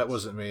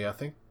wasn't me. I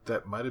think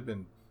that might have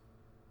been...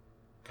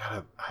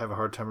 God, I have a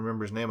hard time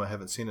remembering his name. I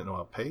haven't seen it in a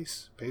while.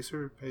 Pace?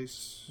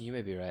 You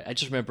may be right. I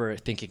just remember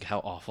thinking how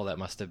awful that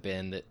must have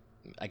been. That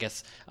I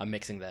guess I'm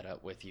mixing that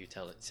up with you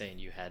saying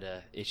you had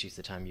issues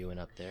the time you went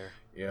up there.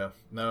 Yeah.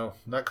 No,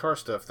 not car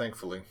stuff,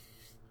 thankfully.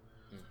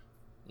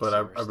 But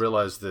I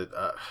realized that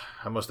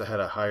I must have had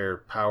a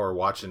higher power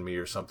watching me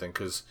or something,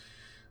 because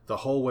the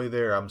whole way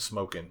there I'm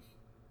smoking.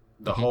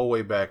 The whole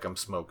way back, I'm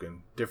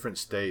smoking. Different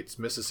states,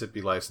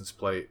 Mississippi license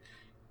plate,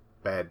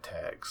 bad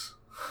tags.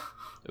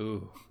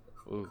 Ooh.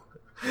 Yeah,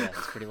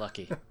 that's pretty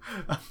lucky.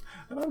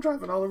 And I'm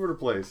driving all over the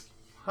place,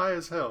 high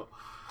as hell.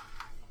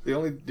 The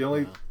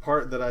only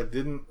part that I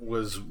didn't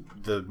was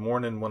the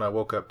morning when I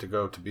woke up to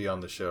go to be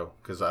on the show,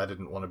 because I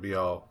didn't want to be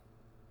all...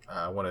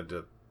 I wanted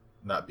to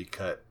not be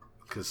cut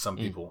because some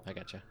people. I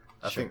gotcha.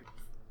 I think.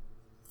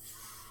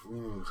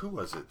 Who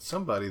was it?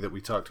 Somebody that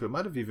we talked to. It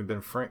might have even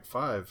been Frank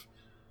Five.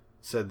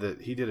 Said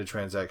that he did a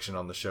transaction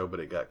on the show, but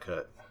it got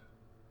cut.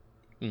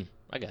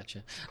 I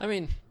gotcha. I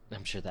mean,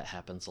 I'm sure that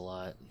happens a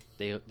lot.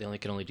 They only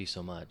can only do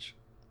so much.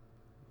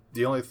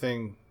 The only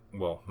thing,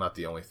 well, not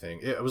the only thing.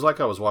 It was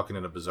like I was walking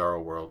in a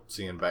bizarro world,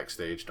 seeing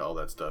backstage to all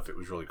that stuff. It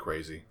was really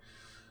crazy.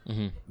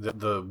 Mm-hmm.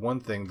 The one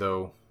thing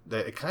though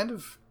that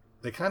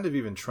they kind of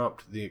even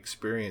trumped the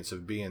experience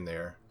of being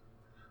there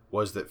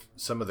was that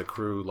some of the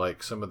crew,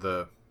 like some of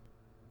the,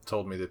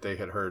 told me that they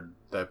had heard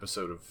the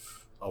episode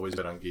of Always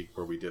Bet on Geek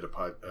where we did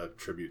a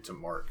tribute to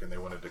Mark, and they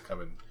wanted to come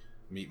and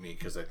meet me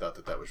because they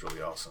thought that was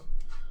really awesome.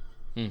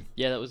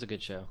 Yeah, that was a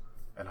good show.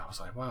 And I was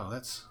like, wow,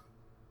 that's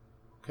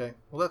okay.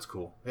 Well, that's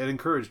cool. It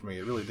encouraged me.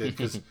 It really did.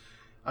 Because,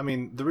 I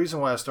mean, the reason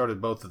why I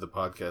started both of the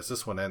podcasts,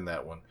 this one and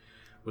that one,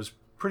 was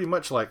pretty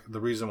much like the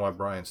reason why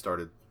Brian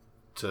started,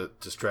 to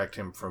distract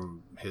him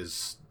from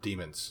his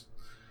demons.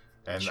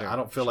 And I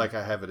don't feel like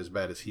I have it as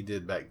bad as he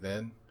did back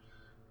then.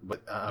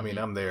 But, I mean,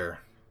 I'm there.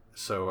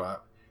 So,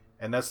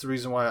 and that's the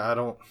reason why I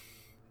don't...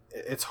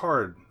 It's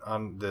hard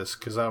on this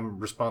because I'm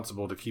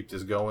responsible to keep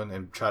this going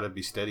and try to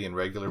be steady and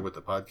regular with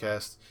the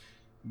podcast.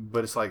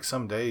 But it's like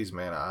some days,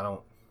 man,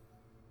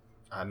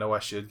 I know I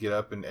should get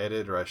up and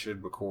edit or I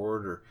should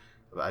record, or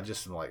I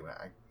just am like, man,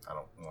 I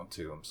don't want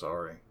to. I'm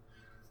sorry.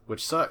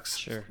 Which sucks.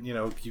 Sure. You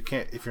know, you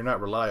can't, if you're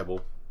not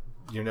reliable,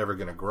 you're never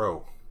going to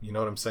grow. You know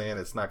what I'm saying?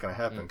 It's not going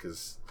to happen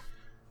because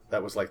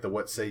that was like the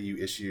What Say You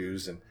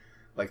issues. And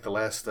like the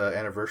last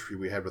anniversary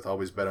we had with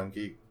Always Bet on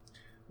Geek,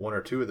 one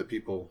or two of the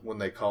people, when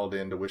they called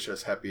in to wish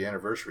us happy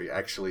anniversary,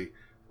 actually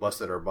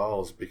busted our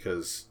balls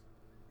because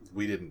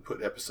we didn't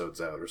put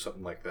episodes out or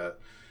something like that.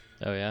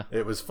 Oh, yeah?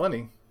 It was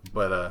funny,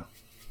 but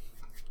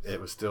it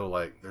was still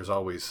like there's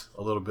always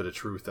a little bit of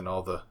truth in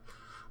all the...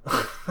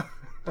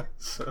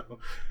 So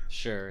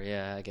sure,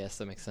 yeah, I guess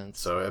that makes sense.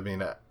 So, I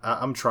mean,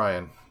 I'm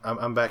trying.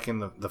 I'm back in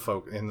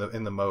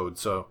the mode,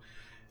 so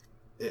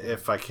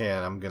if I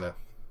can, I'm going to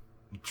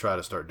try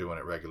to start doing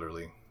it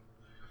regularly.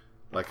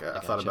 Like, I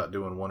thought about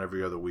doing one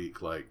every other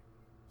week, like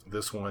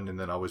this one, and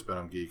then Always Bet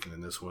on Geek, and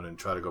then this one, and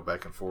try to go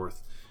back and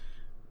forth.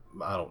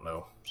 I don't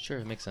know. Sure,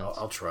 it makes sense.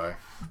 I'll try.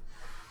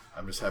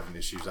 I'm just having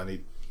issues. I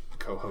need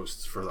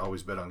co-hosts for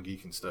Always Bet on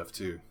Geek and stuff,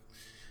 too.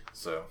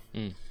 So,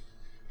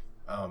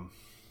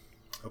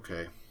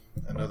 okay.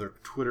 Another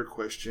Twitter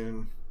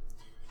question.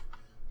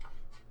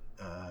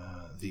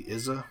 The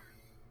Izza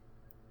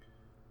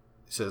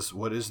says,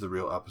 what is the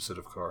real opposite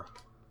of car?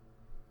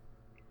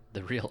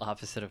 The real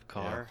opposite of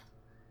car? Yeah.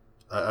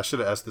 I should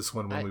have asked this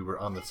one when we were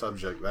on the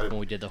subject. When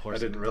we did the horse. I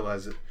didn't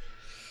realize it.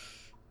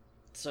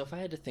 So if I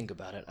had to think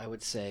about it, I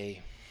would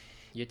say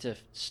you have to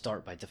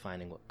start by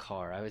defining what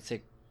car. I would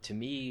say, to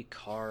me,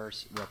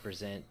 cars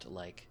represent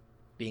like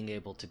being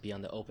able to be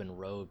on the open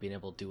road, being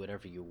able to do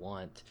whatever you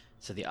want.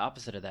 So the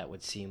opposite of that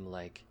would seem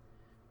like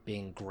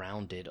being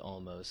grounded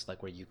almost,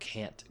 like where you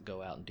can't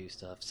go out and do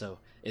stuff. So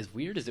as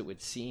weird as it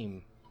would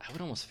seem, I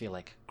would almost feel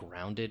like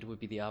grounded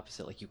would be the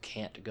opposite. Like you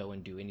can't go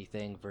and do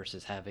anything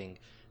versus having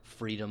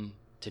freedom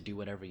to do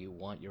whatever you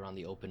want. You're on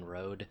the open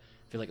road.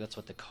 I feel like that's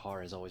what the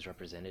car has always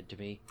represented to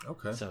me.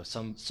 Okay. So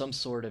some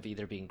sort of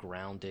either being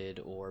grounded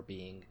or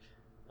being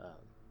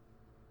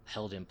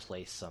held in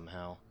place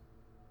somehow.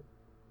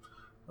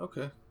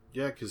 Okay.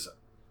 Yeah, because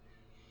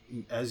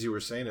as you were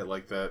saying it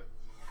like that,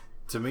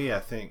 to me, I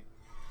think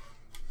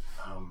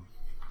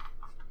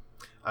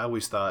I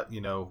always thought,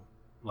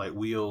 like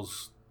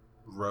wheels,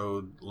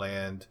 road,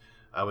 land.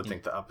 I would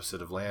think the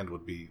opposite of land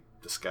would be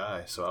the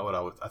sky.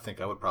 So I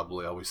think I would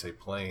probably always say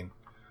plane.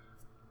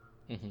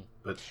 Mm-hmm.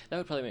 But that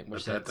would probably make more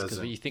sense because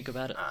when you think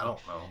about it, I don't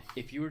know.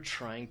 If you were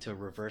trying to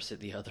reverse it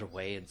the other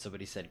way and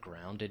somebody said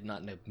grounded,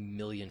 not in a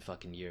million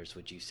fucking years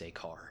would you say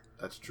car.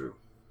 That's true.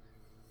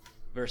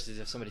 Versus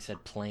if somebody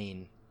said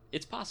plane,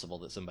 it's possible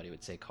that somebody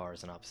would say car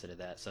as an opposite of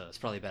that. So it's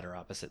probably a better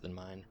opposite than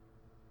mine.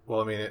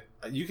 Well, I mean,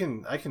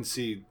 I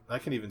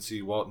can even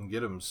see Walton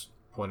Giddim's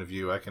point of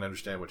view. I can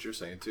understand what you're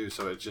saying too.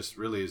 So it just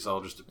really is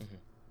all just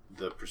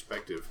the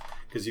perspective.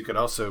 Because you could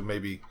also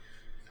maybe,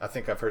 I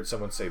think I've heard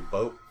someone say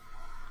boat,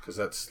 because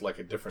that's like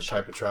a different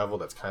type of travel.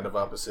 That's kind of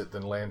opposite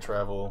than land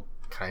travel.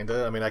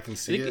 Kinda. I mean, I can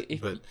see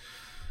it, but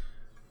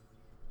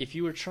if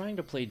you were trying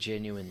to play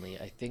genuinely,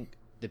 I think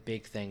the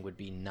big thing would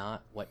be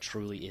not what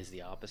truly is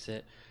the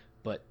opposite,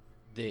 but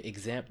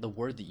the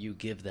word that you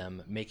give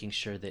them, making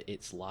sure that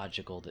it's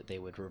logical that they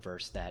would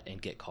reverse that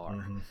and get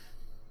car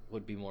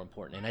would be more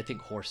important. And I think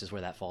horse is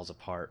where that falls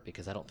apart,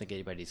 because I don't think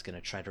anybody's going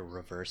to try to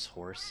reverse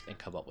horse and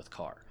come up with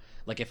car.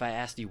 Like if I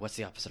asked you what's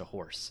the opposite of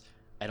horse,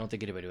 I don't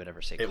think anybody would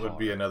ever say car. It would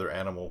be another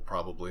animal,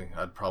 probably.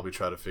 I'd probably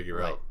try to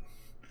figure out.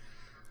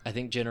 I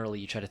think generally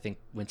you try to think,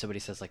 when somebody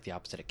says like the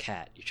opposite of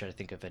cat, you try to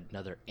think of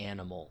another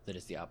animal that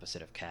is the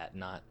opposite of cat,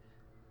 not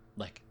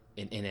like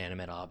an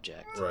inanimate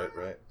object.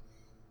 Right.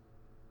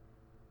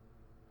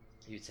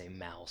 You'd say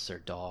mouse or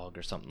dog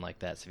or something like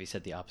that. So if you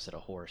said the opposite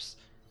of horse,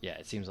 yeah,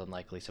 it seems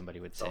unlikely somebody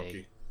would say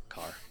Donkey.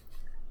 car.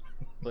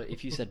 But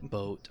if you said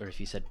boat or if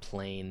you said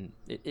plane,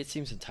 it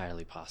seems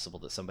entirely possible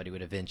that somebody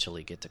would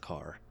eventually get to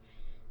car.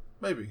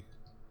 Maybe.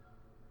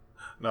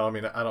 No, I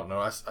mean, I don't know.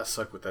 I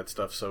suck with that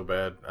stuff so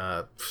bad.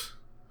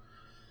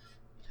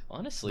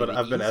 Honestly, but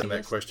I've been asking that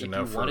easiest, question if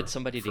now you wanted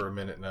somebody for to, a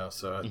minute now,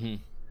 so Mhm.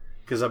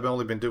 because I've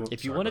only been doing.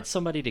 If you sorry, wanted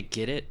somebody to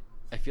get it,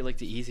 I feel like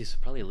the easiest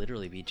would probably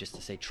literally be just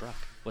to say truck.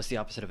 What's the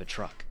opposite of a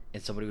truck?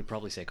 And somebody would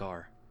probably say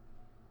car.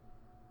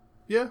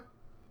 yeah.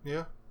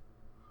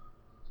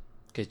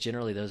 Because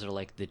generally those are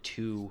like the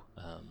two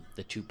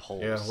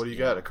poles. Yeah, what do you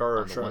got, a car or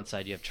a on the truck? one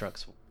side you have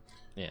trucks.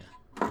 Yeah.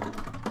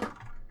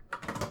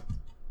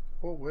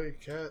 Oh wait,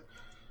 cat.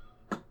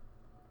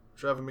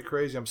 Driving me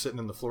crazy. I'm sitting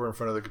in the floor in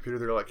front of the computer.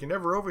 They're like, "You're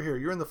never over here.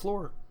 You're in the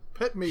floor.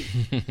 Pet me."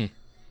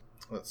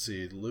 Let's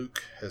see.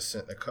 Luke has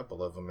sent a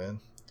couple of them in.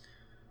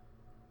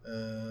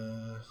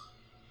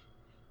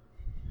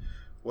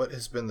 What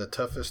has been the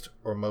toughest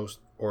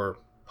or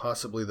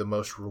possibly the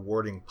most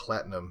rewarding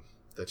platinum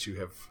that you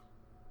have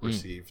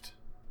received?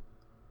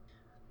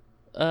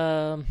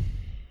 The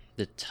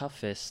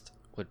toughest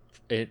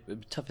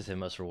toughest and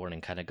most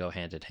rewarding kind of go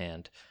hand in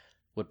hand.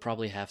 Would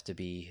probably have to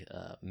be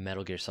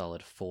Metal Gear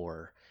Solid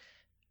 4,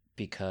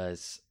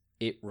 because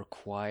it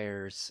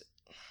requires,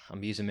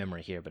 I'm using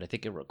memory here, but I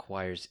think it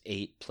requires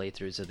 8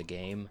 playthroughs of the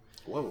game.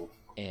 Whoa.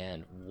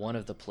 And one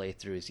of the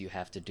playthroughs you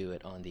have to do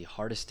it on the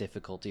hardest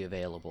difficulty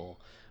available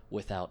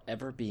without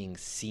ever being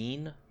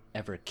seen,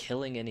 ever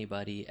killing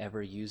anybody,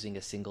 ever using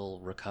a single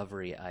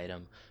recovery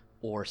item,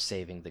 or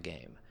saving the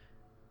game.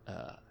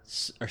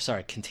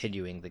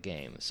 Continuing the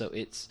game. So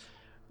it's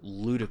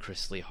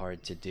ludicrously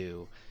hard to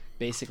do.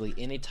 Basically,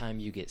 anytime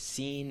you get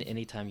seen,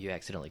 anytime you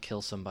accidentally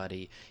kill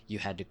somebody, you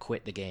had to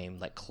quit the game,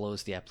 like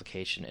close the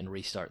application and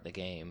restart the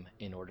game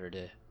in order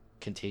to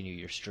continue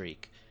your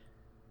streak.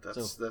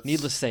 That's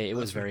needless to say, it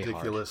was very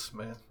ridiculous,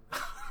 hard. Man.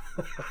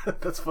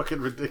 That's fucking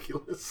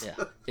ridiculous.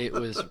 Yeah, it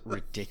was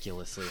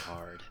ridiculously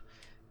hard,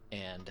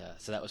 and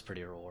so that was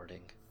pretty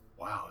rewarding.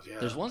 Wow, yeah.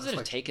 There's ones that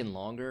have taken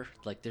longer.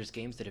 Like there's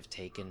games that have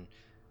taken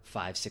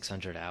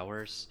 500-600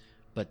 hours,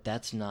 but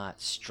that's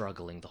not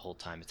struggling the whole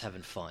time. It's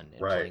having fun and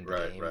playing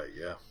the game. Right,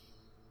 yeah.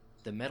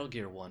 The Metal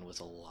Gear one was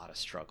a lot of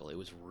struggle. It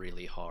was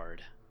really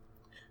hard.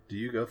 Do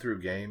you go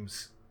through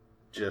games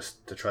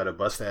just to try to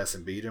bust ass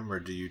and beat them, or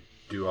do you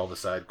do all the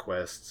side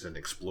quests and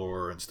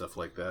explore and stuff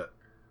like that?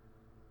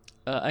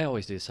 I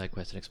always do side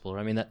quests and explore.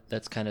 I mean,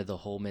 that's kind of the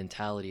whole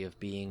mentality of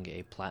being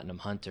a platinum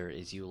hunter,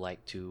 is you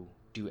like to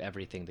do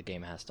everything the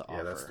game has to offer.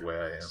 Yeah, that's the way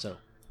I am. So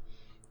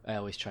I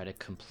always try to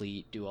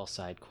do all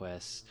side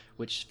quests,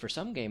 which for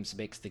some games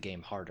makes the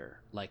game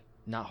harder. Like,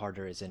 not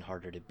harder as in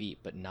harder to beat,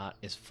 but not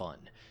as fun.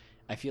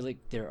 I feel like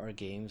there are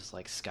games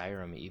like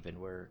Skyrim even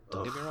where,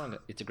 don't get me wrong,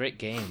 it's a great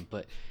game,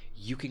 but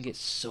you can get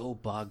so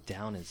bogged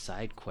down in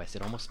side quests,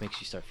 it almost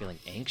makes you start feeling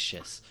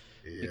anxious.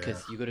 Yeah.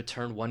 Because you go to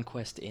turn one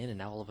quest in and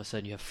now all of a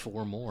sudden you have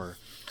 4 more.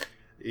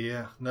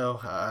 Yeah, no,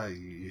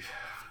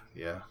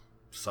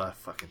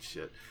 fucking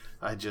shit.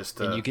 I just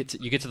and you get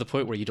to the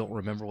point where you don't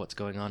remember what's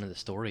going on in the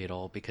story at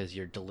all because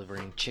you're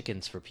delivering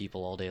chickens for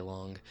people all day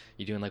long.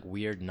 You're doing like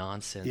weird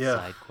nonsense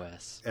side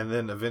quests. And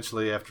then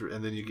eventually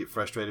then you get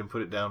frustrated and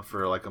put it down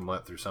for like a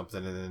month or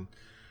something, and then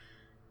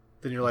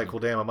you're like, well,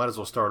 damn, I might as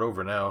well start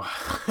over now.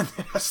 And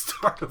then I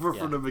start over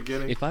from the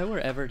beginning. If I were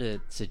ever to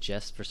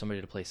suggest for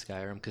somebody to play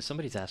Skyrim, because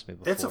somebody's asked me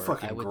before, it's a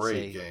fucking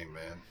great game,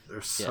 man.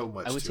 There's so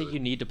much. I would say you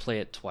need to play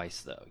it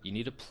twice, though. You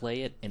need to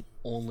play it and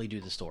only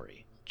do the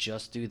story.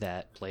 Just do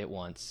that. Play it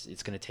once.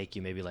 It's going to take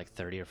you maybe like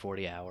 30 or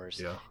 40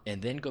 hours. Yeah.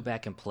 And then go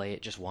back and play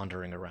it just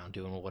wandering around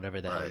doing whatever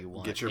the hell you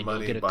want. Get your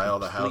money, buy all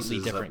the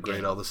houses,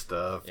 upgrade all the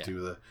stuff,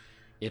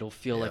 It'll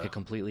feel like a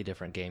completely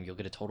different game. You'll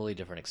get a totally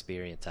different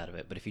experience out of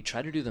it. But if you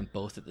try to do them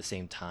both at the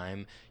same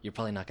time, you're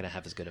probably not going to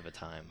have as good of a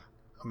time.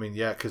 I mean,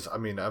 yeah, because, I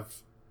mean,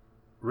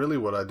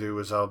 what I do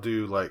is I'll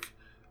do, like,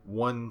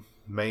 one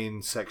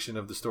main section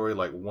of the story,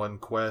 like one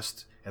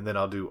quest, and then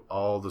I'll do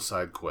all the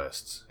side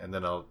quests. And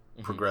then I'll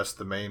progress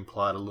the main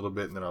plot a little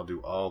bit, and then I'll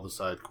do all the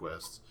side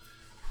quests.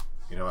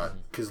 You know,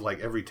 because, like,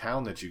 every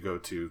town that you go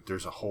to,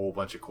 there's a whole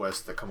bunch of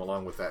quests that come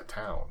along with that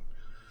town.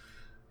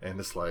 And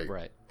it's like...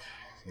 Right.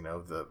 You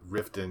know, the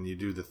Riften, you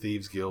do the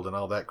Thieves Guild and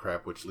all that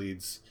crap, which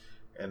leads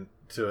and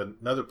to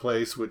another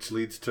place, which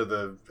leads to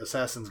the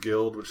Assassin's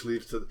Guild, which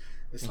leads to...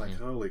 It's like,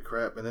 holy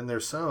crap. And then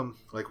there's some,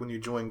 like when you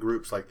join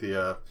groups like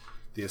the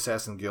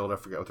Assassin Guild, I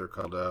forget what they're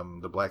called,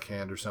 the Black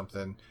Hand or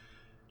something.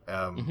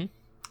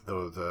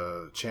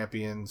 The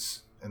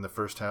champions in the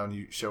first town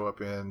you show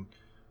up in,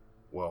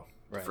 well,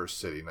 the first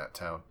city, not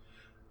town.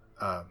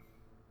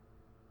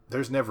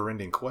 There's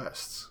never-ending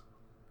quests.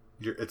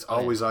 It's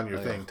always on your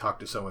thing. Talk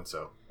to so and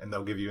so, and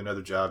they'll give you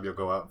another job. You'll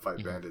go out and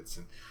fight bandits,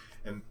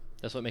 and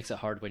that's what makes it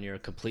hard when you're a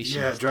completionist.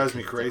 Yeah, it drives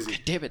me crazy.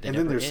 God damn it! And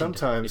then there's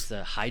sometimes it's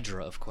the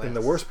Hydra of quests. And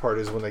the worst part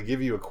is when they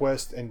give you a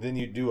quest, and then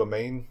you do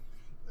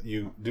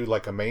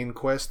like a main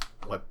quest,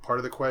 like part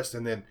of the quest,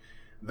 and then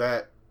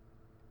that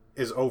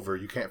is over.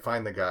 You can't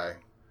find the guy,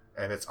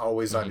 and it's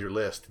always on your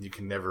list, and you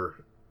can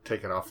never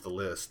take it off the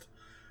list.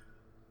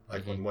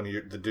 Like when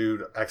the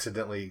dude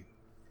accidentally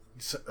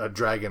a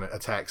dragon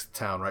attacks the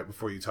town right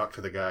before you talk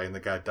to the guy, and the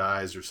guy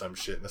dies or some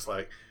shit, and it's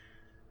like,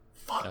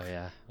 fuck. Oh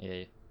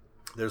yeah.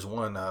 There's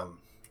one,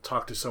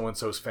 talk to so and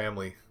so's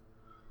family,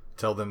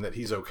 tell them that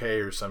he's okay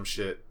or some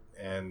shit,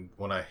 and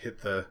when I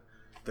hit the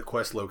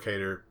quest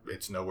locator,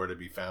 it's nowhere to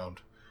be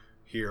found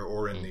here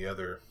or in the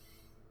other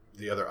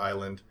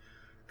island.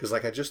 Because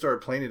like I just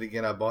started playing it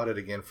again. I bought it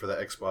again for the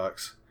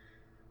Xbox,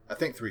 I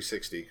think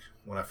 360,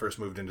 when I first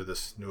moved into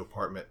this new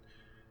apartment,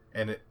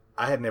 and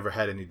I had never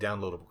had any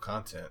downloadable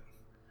content,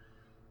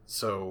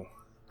 so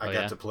I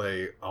got to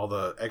play all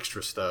the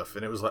extra stuff,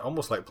 and it was like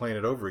almost like playing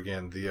it over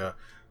again. The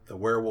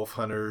werewolf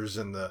hunters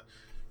and the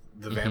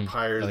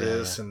vampire and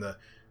the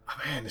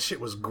man, the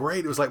shit was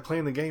great. It was like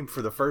playing the game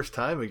for the first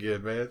time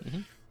again,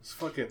 man. It's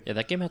fucking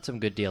that game had some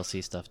good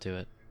DLC stuff to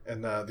it.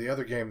 And the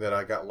other game that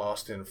I got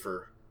lost in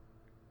for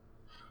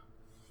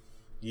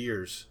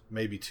years,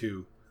 maybe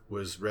 2,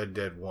 was Red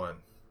Dead 1.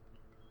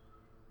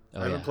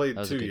 I haven't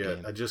played 2 yet.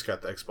 Game. I just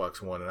got the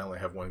Xbox One, and I only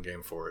have one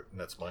game for it, and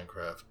that's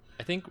Minecraft.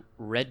 I think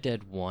Red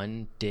Dead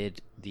 1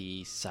 did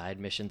the side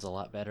missions a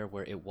lot better,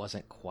 where it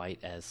wasn't quite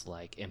as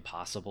like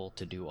impossible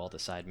to do all the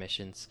side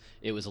missions.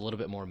 It was a little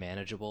bit more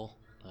manageable,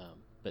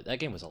 but that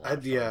game was a lot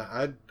of fun.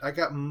 Yeah, I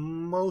got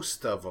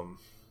most of them.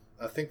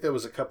 I think there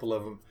was a couple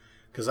of them,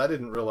 because I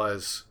didn't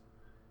realize,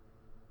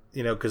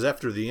 because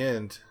after the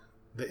end,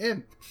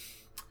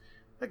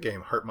 that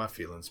game hurt my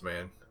feelings,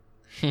 man.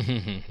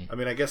 I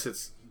mean, I guess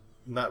it's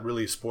not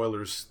really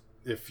spoilers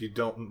if you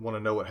don't want to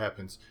know what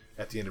happens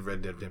at the end of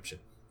Red Dead Redemption.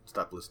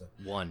 Stop listening.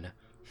 1.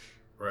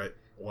 Right,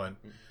 1.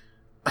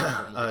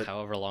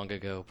 However long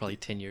ago, probably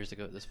 10 years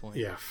ago at this point.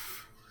 Yeah,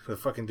 the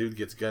fucking dude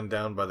gets gunned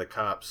down by the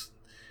cops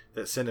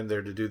that sent him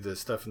there to do the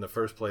stuff in the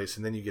first place,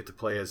 and then you get to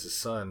play as his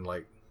son,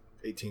 like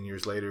 18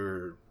 years later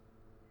or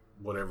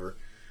whatever,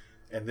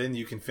 and then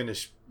you can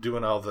finish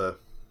doing all the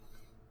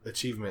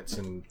achievements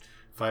and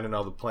finding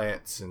all the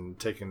plants and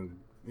taking,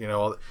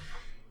 all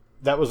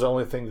that was the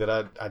only thing that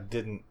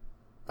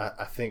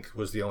I think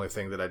was the only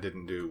thing that I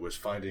didn't do, was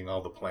finding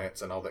all the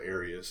plants and all the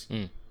areas,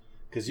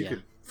 because you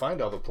could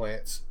find all the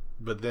plants,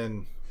 but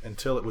then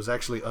until it was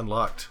actually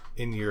unlocked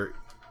in your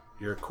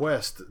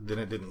quest, then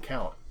it didn't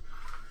count,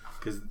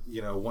 because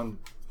one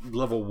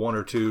level 1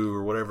 or 2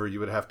 or whatever, you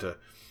would have to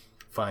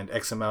find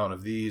X amount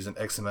of these and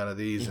X amount of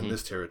these in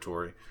this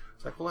territory.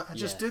 It's like, well, I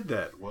just did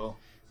that. Well,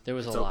 there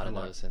was a lot of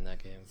those in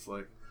that game. It's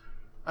like,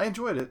 I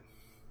enjoyed it.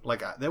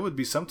 Like, there would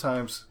be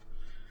sometimes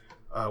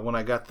when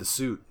I got the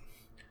suit,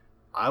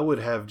 I would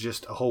have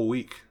just a whole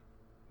week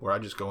where I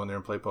just go in there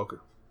and play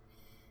poker.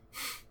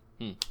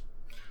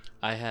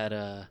 I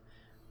had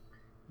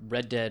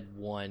Red Dead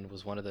 1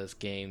 was one of those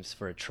games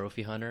for a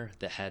trophy hunter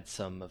that had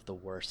some of the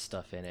worst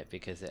stuff in it,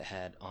 because it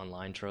had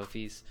online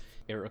trophies.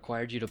 It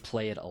required you to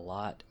play it a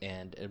lot,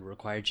 and it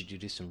required you to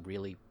do some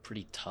really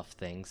pretty tough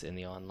things in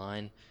the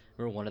online.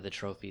 I remember one of the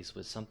trophies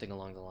was something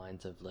along the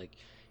lines of, like,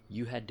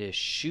 you had to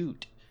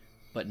shoot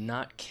but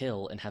not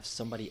kill and have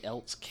somebody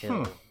else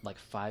kill like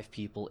 5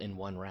 people in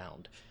one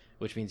round,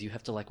 which means you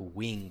have to like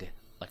wing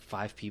like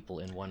 5 people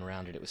in one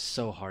round, and it was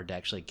so hard to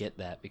actually get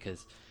that,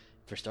 because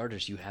for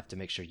starters you have to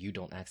make sure you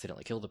don't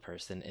accidentally kill the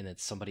person, and then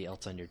somebody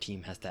else on your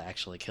team has to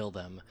actually kill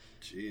them.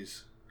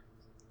 Jeez.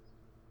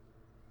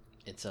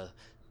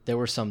 There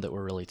were some that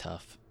were really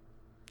tough.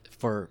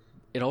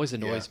 It always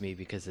annoys me,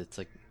 because it's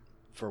like,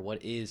 for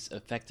what is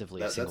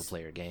effectively a single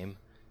player game.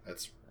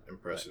 That's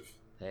impressive.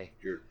 But, hey,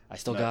 you're I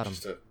still got them.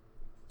 Just a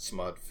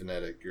SMOD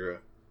fanatic.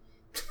 You're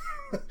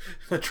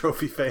a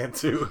trophy fan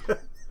too.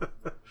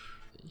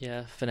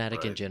 Yeah,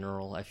 fanatic in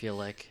general. I feel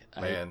like.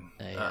 Man,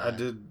 I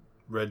did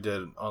Red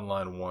Dead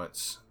Online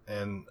once,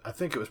 and I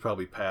think it was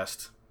probably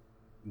past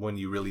when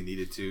you really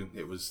needed to.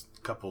 It was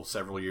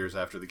several years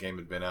after the game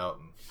had been out,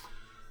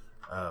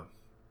 and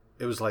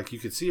it was like you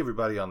could see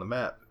everybody on the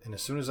map, and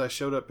as soon as I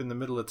showed up in the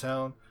middle of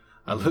town,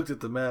 I looked at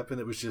the map, and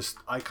it was just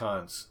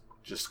icons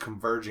just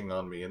converging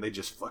on me, and they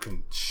just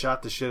fucking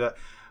shot the shit out.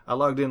 I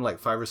logged in like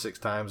 5 or 6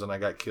 times, and I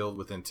got killed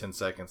within 10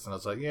 seconds, and I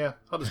was like, yeah,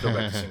 I'll just go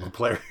back to single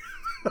player.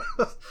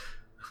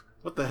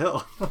 What the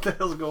hell? What the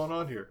hell's going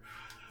on here?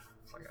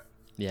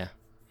 Yeah.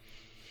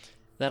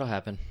 That'll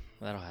happen.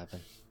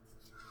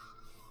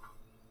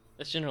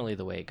 That's generally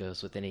the way it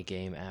goes with any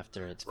game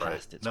after it's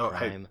past its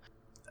prime.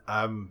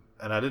 And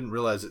I didn't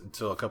realize it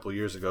until a couple of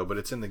years ago, but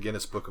it's in the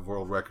Guinness Book of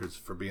World Records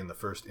for being the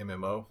first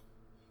MMO.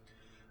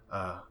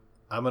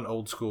 I'm an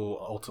old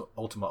school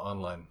Ultima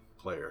Online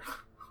player.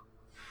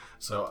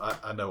 So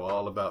I know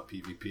all about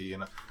PvP,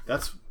 and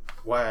that's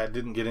why I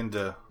didn't get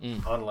into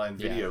online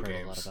video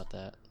games. A lot about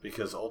that.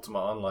 Because Ultima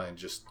Online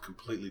just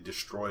completely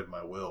destroyed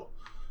my will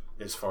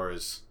as far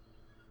as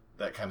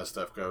that kind of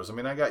stuff goes. I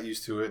mean, I got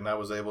used to it, and I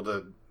was able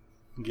to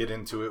get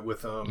into it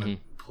with them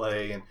and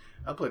play, and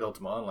I played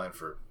Ultima Online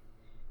for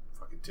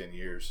fucking 10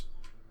 years.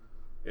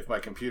 If my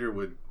computer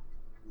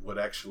would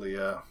actually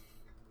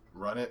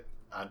run it,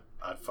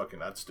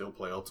 I'd still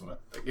play Ultima.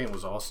 That game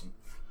was awesome.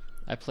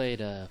 I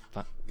played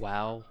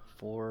WoW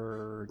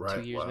for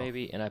 2 years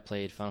maybe, and I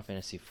played Final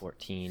Fantasy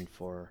 14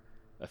 for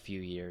a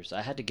few years.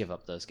 I had to give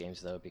up those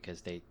games though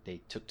because they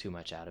took too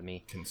much out of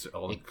me.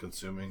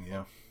 Consuming,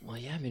 yeah. Well,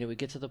 yeah, I mean, it would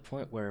get to the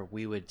point where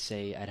we would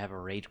say I'd have a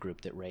raid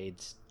group that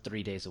raids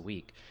 3 days a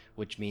week,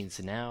 which means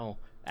now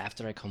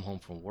after I come home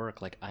from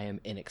work, like I am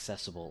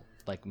inaccessible.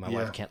 Like my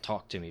wife can't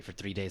talk to me for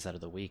 3 days out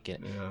of the week.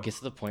 And it gets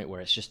to the point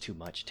where it's just too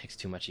much. It takes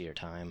too much of your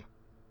time.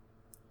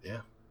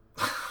 Yeah,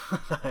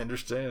 I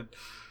understand.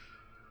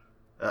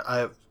 I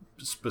have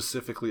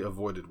specifically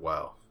avoided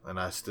WoW, and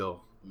I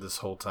still, this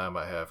whole time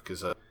I have,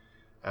 because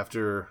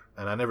after,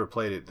 and I never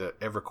played it, the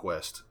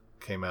EverQuest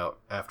came out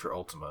after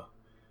Ultima,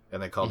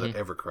 and they called it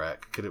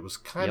Evercrack, because it was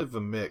kind of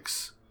a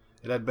mix.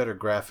 It had better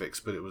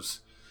graphics, but it was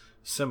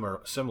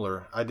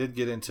similar. I did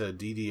get into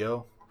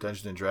DDO,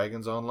 Dungeons and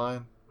Dragons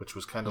Online, which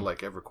was kind of like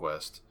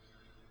EverQuest.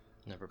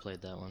 Never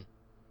played that one.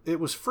 It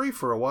was free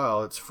for a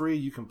while. It's free,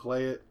 you can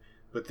play it,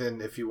 but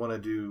then if you want to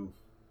do,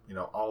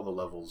 all the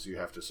levels, you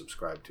have to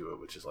subscribe to it,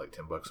 which is like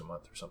 $10 a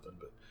month or something.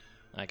 But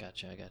I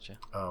gotcha.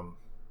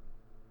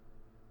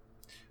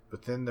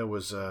 But then there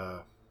was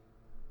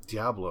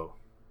Diablo.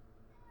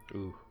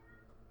 Ooh.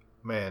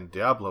 Man,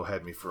 Diablo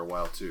had me for a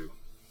while too.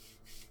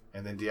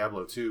 And then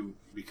Diablo 2,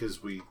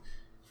 because we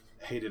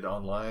hated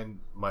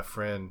online, my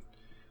friend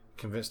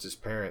convinced his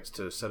parents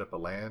to set up a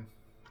LAN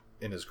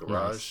in his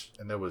garage,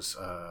 and there was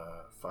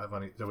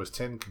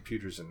 10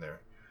 computers in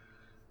there.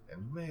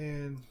 And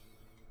man,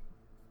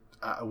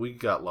 we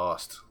got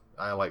lost.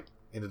 I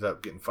ended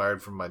up getting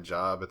fired from my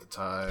job at the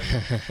time.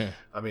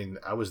 I mean,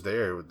 I was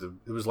there.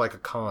 It was like a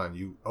con.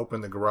 You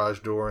open the garage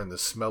door and the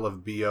smell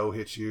of BO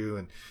hits you,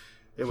 and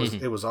it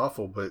was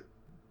awful, but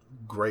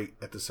great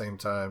at the same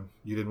time.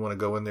 You didn't want to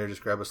go in there,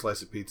 just grab a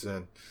slice of pizza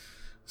and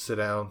sit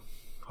down.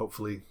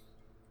 Hopefully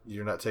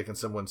you're not taking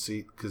someone's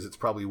seat because it's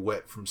probably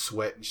wet from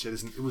sweat and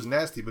shit. It was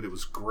nasty, but it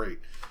was great.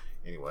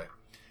 Anyway,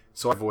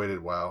 so I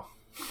avoided WoW.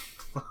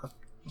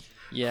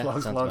 Yeah,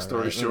 long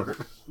story short.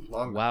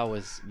 WoW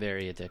was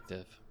very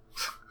addictive.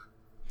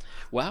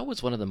 WoW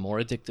was one of the more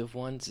addictive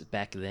ones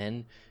back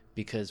then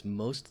because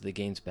most of the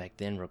games back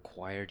then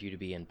required you to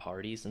be in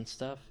parties and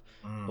stuff.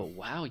 But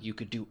WoW, you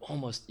could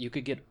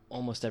get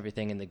almost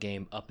everything in the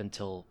game up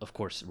until, of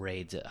course,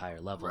 raids at higher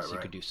levels. Right. You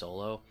could do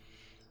solo.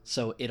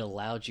 So it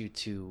allowed you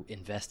to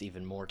invest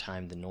even more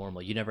time than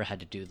normal. You never had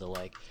to do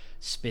the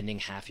spending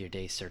half your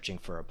day searching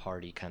for a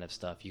party kind of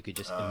stuff. You could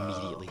just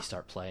immediately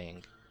start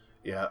playing.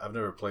 Yeah, I've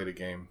never played a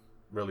game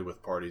really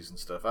with parties and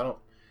stuff. I don't,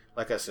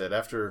 like I said,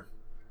 after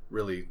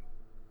really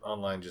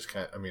online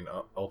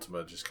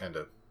Ultima just kind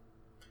of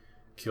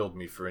killed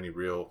me for any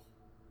real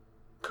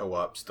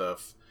co-op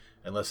stuff,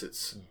 unless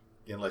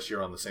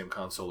you're on the same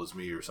console as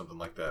me or something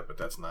like that. But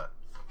that's not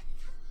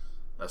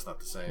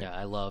the same. Yeah,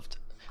 I loved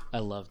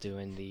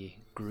doing the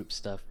group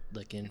stuff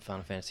like in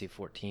Final Fantasy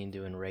 14,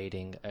 doing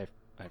raiding. I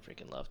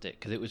freaking loved it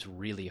because it was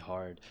really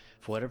hard.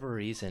 For whatever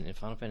reason, in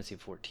Final Fantasy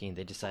 14,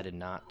 they decided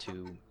not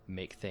to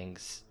make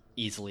things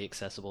easily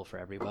accessible for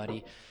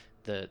everybody.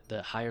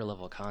 The higher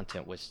level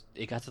content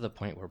it got to the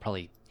point where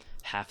probably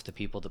half the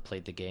people that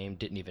played the game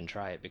didn't even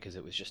try it because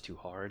it was just too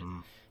hard.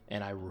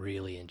 And I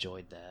really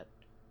enjoyed that.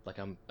 Like,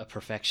 I'm a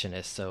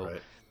perfectionist, so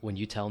when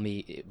you tell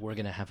me we're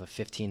going to have a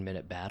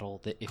 15-minute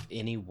battle that if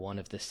any one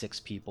of the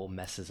 6 people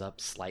messes up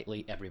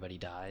slightly, everybody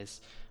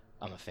dies,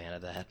 I'm a fan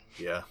of that.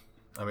 Yeah.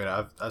 I mean,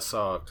 I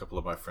saw a couple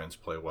of my friends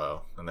play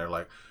WoW, and they're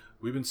like,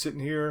 we've been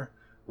sitting here,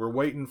 we're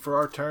waiting for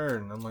our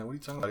turn. I'm like, what are you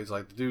talking about? He's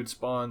like, the dude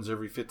spawns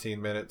every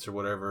 15 minutes or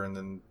whatever, and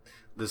then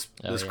this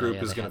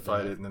group is going to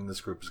fight it, and then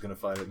this group is going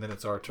to fight it, and then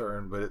it's our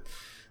turn, but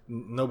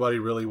nobody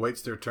really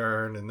waits their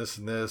turn, and this,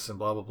 and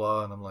blah, blah,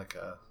 blah. And I'm like,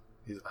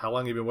 how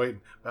long have you been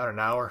waiting? About an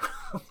hour.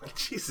 I'm like,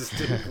 Jesus,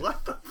 dude,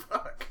 what the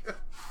fuck?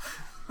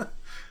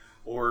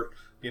 Or,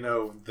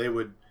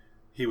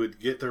 he would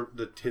get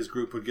his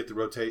group would get the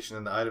rotation,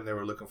 and the item they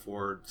were looking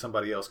for,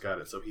 somebody else got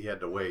it, so he had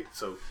to wait.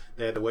 So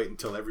they had to wait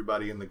until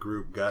everybody in the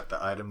group got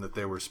the item that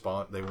they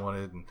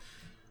wanted, and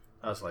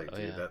I was like,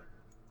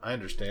 I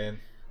understand.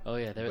 Oh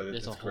yeah,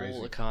 there's a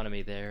whole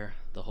economy there.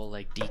 The whole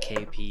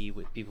DKP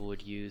what people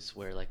would use,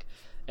 where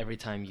every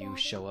time you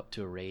show up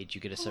to a raid,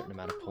 you get a certain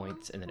amount of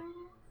points, and then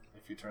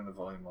if you turn the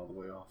volume all the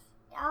way off.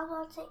 I was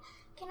about to say,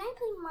 can I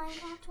play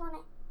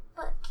Minecraft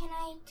but can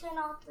I turn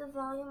off the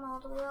volume all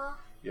the way off?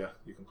 Yeah,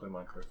 you can play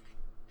Minecraft.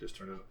 Just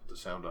turn the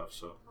sound off,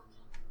 so.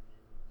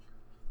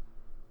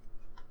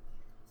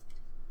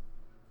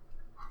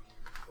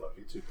 Love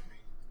you too,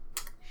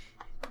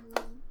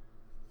 me.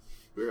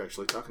 We were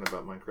actually talking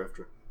about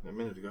Minecraft a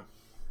minute ago.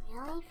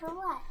 Really? For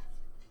what?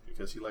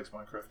 Because he likes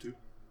Minecraft too.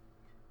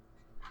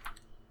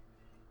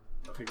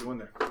 Okay, go in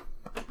there.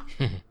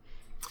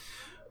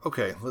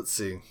 Okay, let's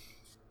see.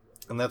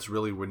 And that's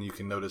really when you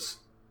can notice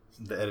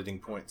the editing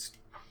points.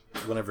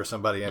 Whenever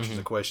somebody answers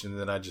a question,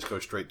 then I just go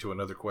straight to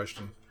another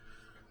question.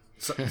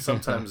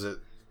 Sometimes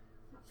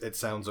it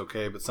sounds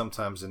okay, but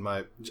sometimes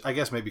I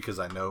guess maybe because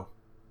I know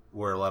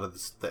where a lot of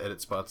the edit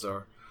spots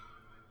are.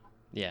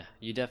 Yeah,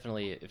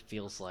 it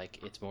feels like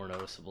it's more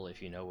noticeable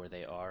if you know where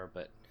they are,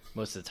 but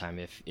most of the time,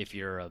 if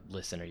you're a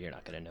listener, you're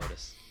not going to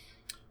notice.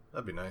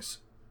 That'd be nice.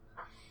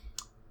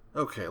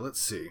 Okay, let's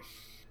see.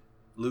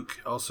 Luke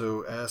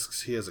also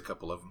asks, he has a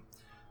couple of them.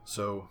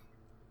 So,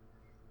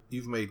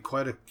 you've made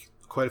quite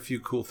a few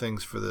cool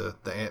things for the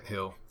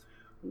Anthill.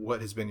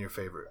 What has been your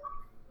favorite?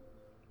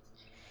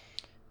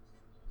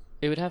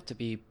 It would have to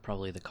be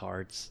probably the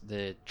cards,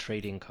 the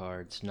trading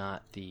cards,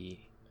 not the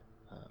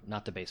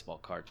baseball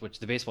cards. Which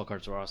the baseball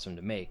cards were awesome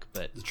to make,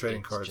 but The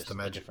trading it's cards, just the a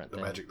Magic, different the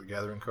thing. Magic the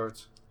Gathering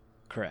cards.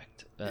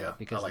 Correct. Yeah,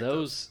 Because I like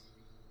those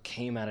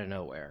came out of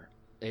nowhere.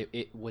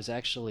 It was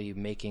actually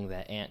making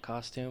that ant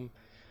costume.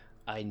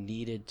 I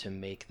needed to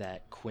make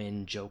that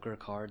Quinn Joker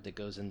card that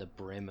goes in the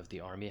brim of the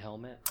army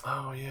helmet.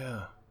 Oh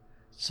yeah.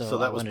 So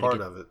that I was wanted part to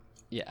get, of it.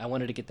 Yeah, I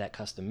wanted to get that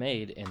custom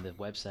made, and the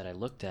website I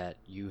looked at,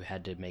 you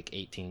had to make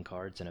 18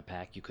 cards in a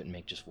pack. You couldn't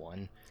make just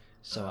one.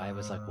 So I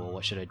was like, well,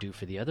 what should I do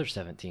for the other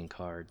 17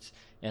 cards?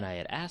 And I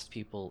had asked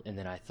people, and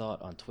then I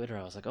thought on Twitter,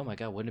 I was like, oh my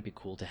god, wouldn't it be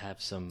cool to have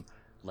some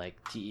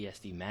like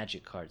TESD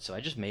Magic cards? So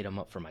I just made them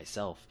up for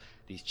myself.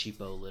 These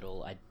cheapo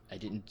little, I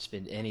didn't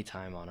spend any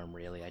time on them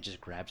really. I just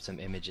grabbed some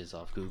images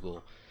off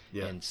Google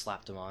and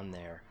slapped them on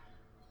there.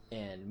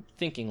 And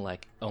thinking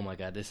like, oh my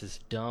god, this is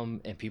dumb,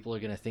 and people are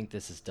gonna think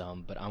this is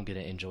dumb, but I'm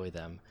gonna enjoy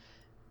them.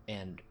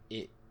 And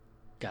it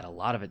got a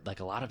lot of it. Like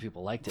a lot of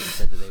people liked it and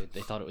said that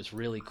they thought it was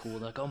really cool.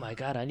 Like, oh my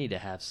god, I need to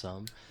have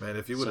some. Man,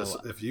 if you would have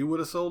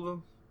sold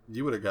them,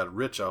 you would have got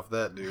rich off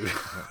that, dude.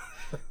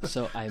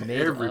 So I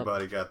made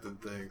everybody got them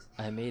things.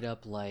 I made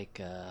up like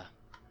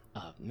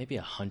maybe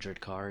 100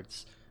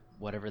 cards,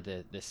 whatever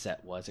the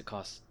set was.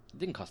 It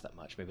didn't cost that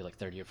much, maybe like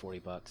 $30 or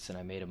 $40, and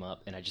I made them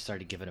up and I just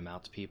started giving them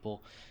out to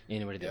people,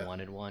 anybody that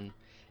wanted one.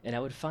 And I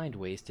would find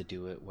ways to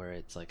do it where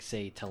it's like,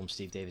 say, Tell 'em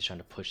Steve Dave is trying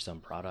to push some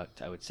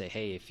product. I would say,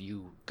 hey, if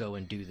you go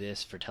and do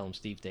this for Tell 'em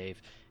Steve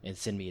Dave and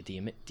send me a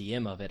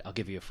DM of it, I'll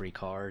give you a free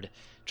card.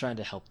 Trying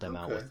to help them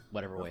out with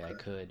whatever way I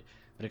could.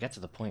 But it got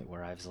to the point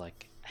where I was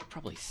like, I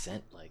probably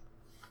sent like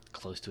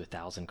close to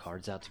 1,000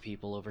 cards out to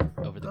people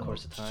over the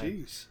course of time.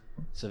 Jeez.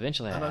 So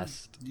eventually I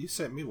asked. You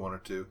sent me one or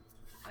two.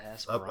 I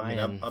asked Brian.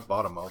 I mean, I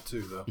bought them all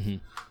too, though. Mm-hmm.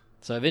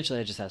 So eventually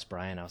I just asked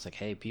Brian, I was like,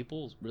 hey,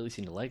 people really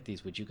seem to like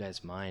these. Would you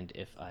guys mind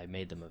if I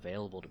made them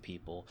available to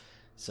people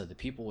so the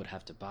people would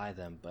have to buy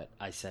them, but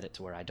I set it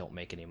to where I don't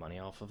make any money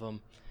off of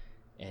them?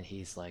 And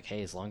he's like,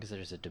 hey, as long as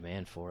there's a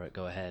demand for it,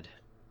 go ahead.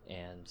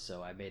 And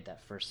so I made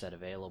that first set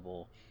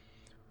available,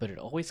 but it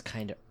always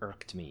kind of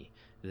irked me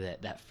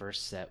that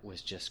first set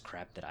was just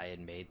crap that I had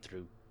made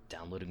through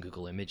downloading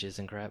Google Images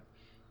and crap.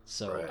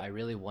 So I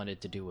really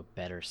wanted to do a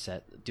better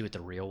set, do it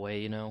the real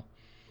way, you know?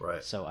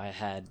 Right. So I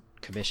had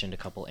commissioned a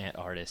couple ant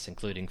artists,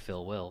 including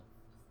Phil Will.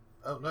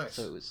 Oh, nice.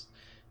 So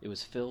it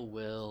was Phil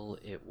Will,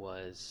 it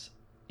was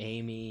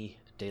Amy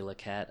De La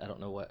Cat, I don't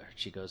know what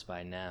she goes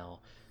by now.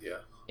 Yeah.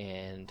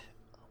 And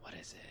what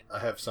is it? I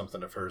have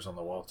something of hers on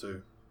the wall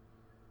too.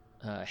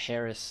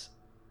 Harris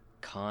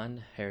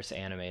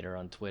Animator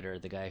on Twitter,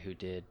 the guy who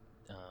did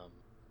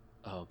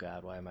oh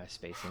god, why am I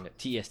spacing it?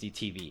 TSD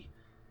TV.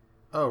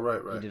 Oh,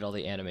 right. He did all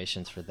the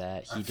animations for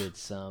that. He did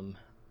some.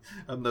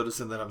 I'm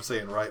noticing that I'm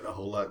saying right a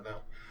whole lot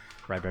now.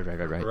 Right.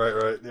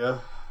 Right, yeah.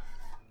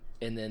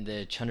 And then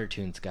the Chunder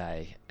Tunes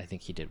guy, I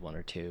think he did one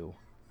or two.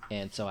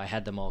 And so I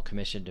had them all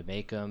commissioned to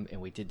make them,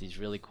 and we did these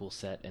really cool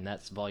set, and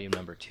that's volume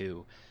number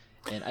 2.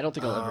 And I don't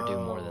think I'll ever do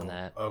more than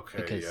that.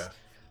 Okay, because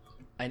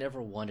I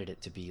never wanted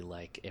it to be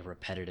like a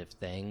repetitive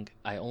thing.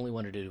 I only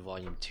wanted to do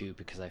volume 2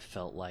 because I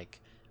felt like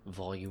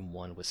volume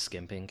 1 was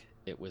skimping.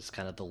 It was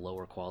kind of the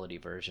lower quality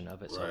version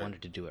of it, so I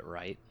wanted to do it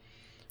right.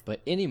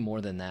 But any more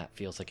than that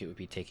feels like it would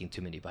be taking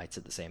too many bites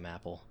at the same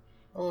apple.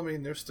 Well, I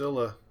mean, there's still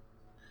a...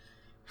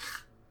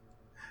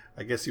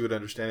 I guess you would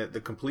understand it.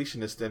 The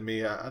completionist in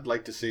me, I'd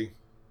like to see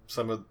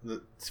some of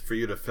the... for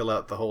you to fill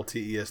out the whole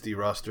TESD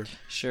roster.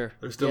 Sure.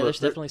 There's still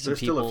definitely some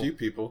people... There's still a few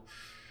people.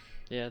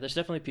 Yeah, there's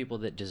definitely people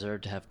that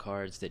deserve to have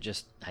cards that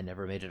just... I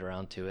never made it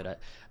around to it.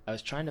 I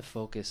was trying to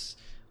focus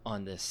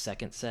on this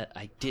second set.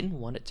 I didn't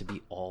want it to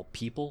be all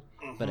people,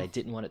 but I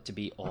didn't want it to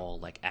be all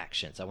like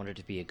actions. I wanted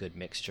it to be a good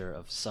mixture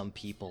of some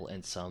people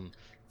and some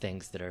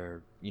things that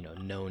are, you know,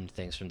 known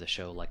things from the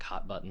show, like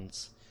hot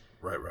buttons.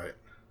 Right.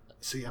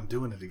 See, I'm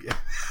doing it again.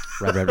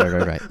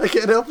 Right. I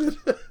can't help it.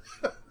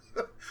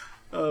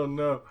 Oh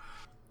no.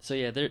 So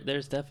yeah,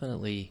 there's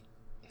definitely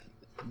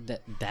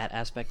that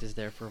aspect is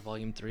there for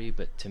volume 3,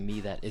 but to me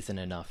that isn't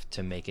enough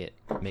to make it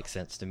make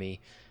sense to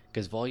me.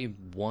 Because volume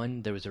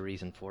 1, there was a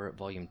reason for it.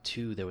 Volume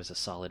 2, there was a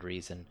solid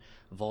reason.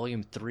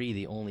 Volume 3,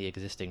 the only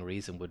existing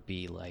reason would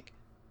be like,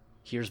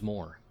 here's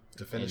more.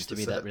 To finish and to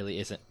me, set. that really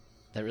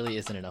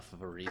isn't enough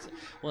of a reason.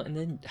 Well, and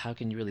then how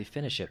can you really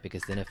finish it?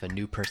 Because then if a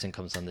new person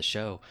comes on the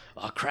show,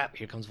 oh crap,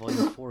 here comes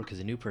volume 4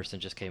 because a new person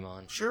just came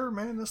on. Sure,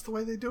 man, that's the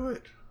way they do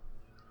it.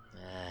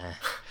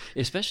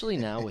 Especially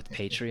now with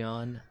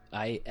Patreon,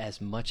 I, as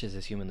much as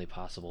is humanly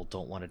possible,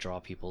 don't want to draw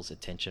people's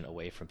attention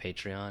away from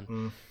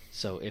Patreon.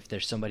 So if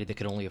there's somebody that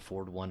could only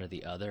afford one or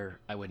the other,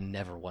 I would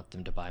never want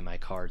them to buy my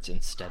cards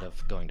instead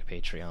of going to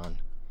Patreon.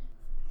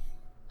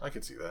 I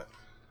can see that.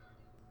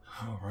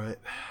 All right.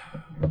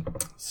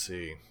 Let's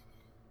see.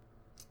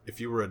 If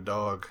you were a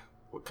dog,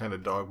 what kind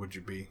of dog would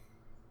you be?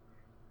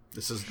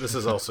 This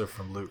is also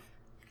from Luke.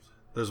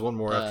 There's one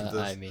more after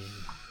this. I mean,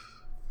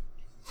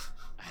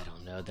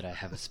 know that I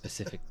have a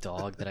specific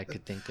dog that I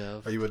could think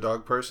of. Are you a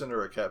dog person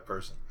or a cat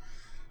person?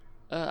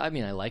 I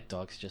mean, I like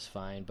dogs just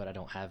fine, but I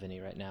don't have any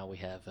right now. We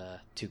have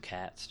 2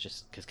 cats,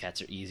 just because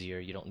cats are easier.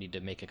 You don't need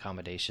to make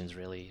accommodations,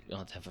 really. You don't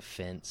have to have a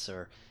fence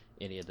or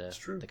any of the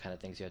kind of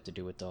things you have to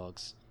do with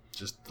dogs.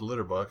 Just the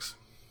litter box.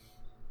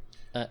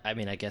 I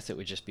mean, I guess it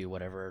would just be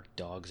whatever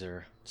dogs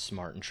are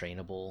smart and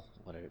trainable.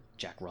 What are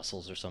Jack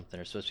Russells or something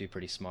are supposed to be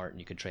pretty smart,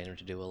 and you could train them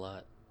to do a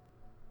lot.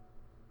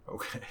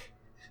 Okay.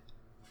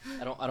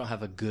 I don't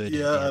have a good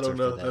yeah, answer I don't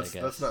know. for that, I guess.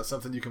 That's not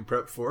something you can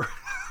prep for.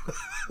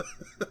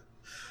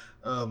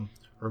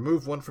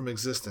 Remove one from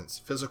existence: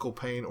 physical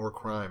pain or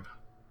crime.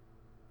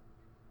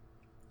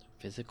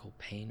 Physical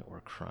pain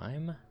or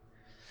crime?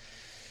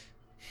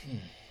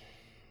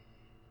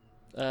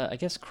 I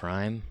guess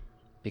crime,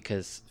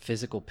 because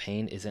physical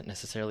pain isn't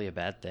necessarily a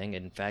bad thing.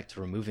 In fact,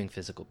 removing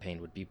physical pain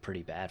would be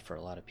pretty bad for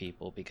a lot of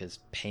people, because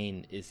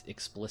pain is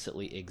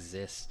explicitly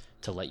exists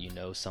to let you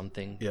know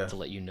something, to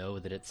let you know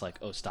that it's like,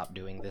 oh, stop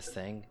doing this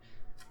thing.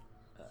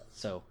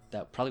 So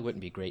that probably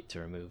wouldn't be great to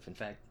remove. In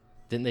fact,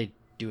 didn't they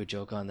do a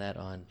joke on that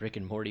on Rick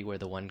and Morty, where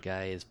the one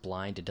guy is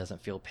blind and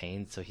doesn't feel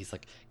pain, so he's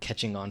like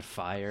catching on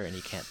fire and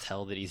he can't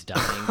tell that he's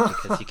dying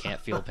because he can't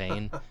feel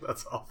pain?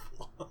 That's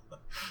awful.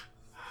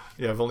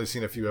 Yeah, I've only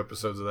seen a few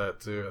episodes of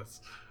that too.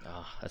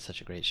 That's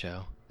such a great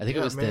show. I think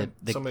it was the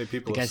so many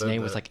people the guy's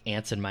name was like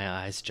Ants in My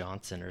Eyes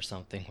Johnson or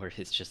something, where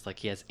it's just like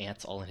he has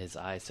ants all in his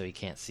eyes so he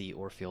can't see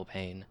or feel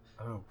pain.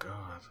 Oh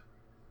God.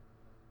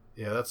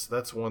 Yeah,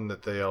 that's one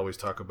that they always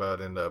talk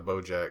about in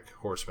BoJack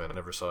Horseman. I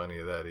never saw any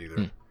of that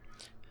either.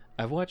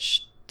 I've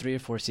watched 3 or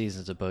 4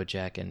 seasons of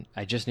BoJack, and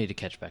I just need to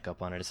catch back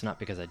up on it. It's not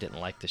because I didn't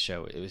like the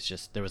show. It was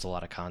just there was a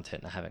lot of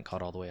content, and I haven't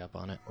caught all the way up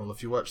on it. Well,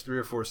 if you watch 3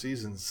 or 4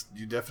 seasons,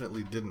 you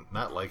definitely didn't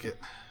not like it.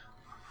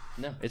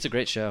 No, it's a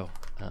great show.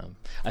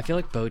 I feel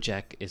like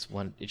BoJack is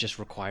one. It just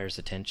requires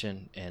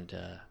attention, and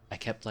I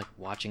kept like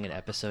watching an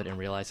episode and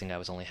realizing I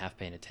was only half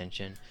paying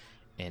attention,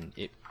 and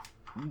it,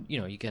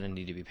 you gotta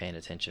need to be paying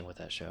attention with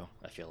that show.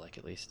 I feel like,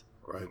 at least.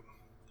 Right.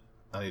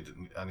 I need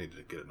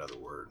to get another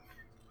word.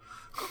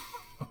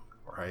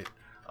 Right.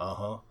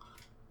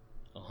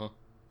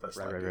 That's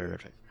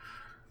right.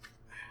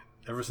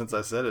 Ever since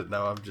I said it,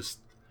 now I'm just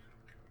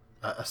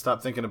I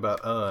stopped thinking about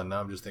and now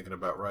I'm just thinking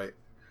about right.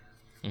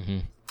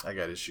 I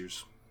got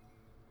issues.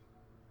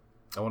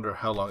 I wonder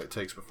how long it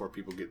takes before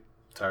people get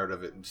tired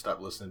of it and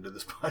stop listening to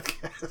this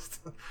podcast.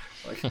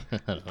 Like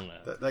I don't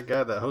know. That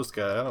guy, that host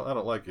guy, I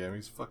don't like him.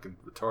 He's fucking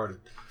retarded.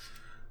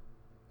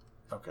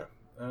 Okay.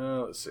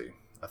 Let's see.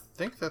 I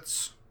think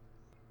that's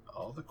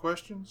all the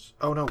questions.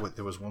 Oh no, wait,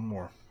 there was one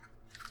more.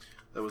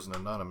 That was an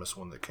anonymous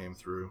one that came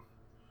through.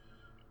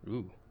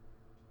 Ooh.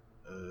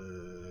 Where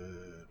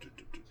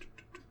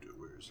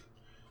is it?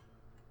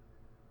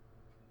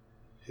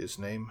 His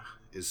name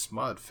is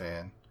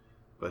Smodfan,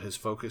 but his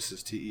focus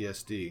is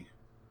TESD.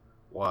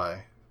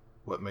 Why?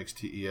 What makes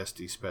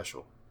TESD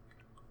special?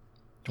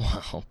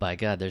 Well, by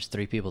God, there's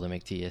 3 people that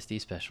make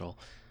TESD special.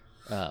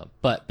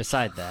 But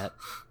beside that,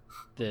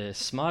 the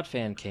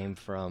Smodfan came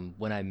from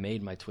when I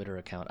made my Twitter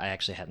account. I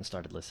actually hadn't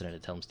started listening to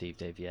Tell 'em Steve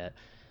Dave yet.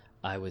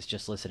 I was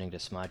just listening to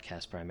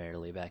Smodcast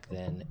primarily back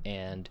then,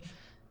 and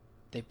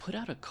they put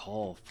out a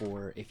call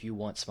for, if you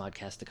want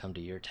Smodcast to come to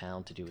your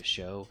town to do a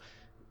show,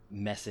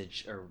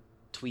 message or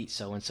tweet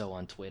so-and-so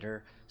on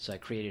Twitter. So I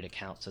created an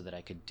account so that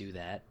I could do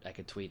that. I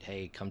could tweet,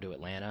 hey, come to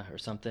Atlanta or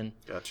something.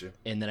 Gotcha.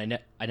 And then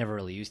I never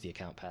really used the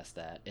account past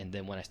that. And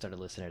then when I started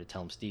listening to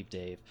Tell 'em Steve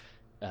Dave,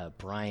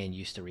 Brian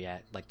used to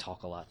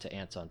talk a lot to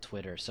Ants on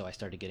Twitter, so I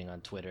started getting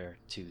on Twitter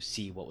to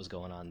see what was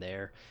going on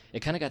there.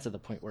 It kind of got to the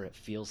point where it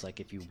feels like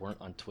if you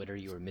weren't on Twitter,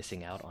 you were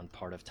missing out on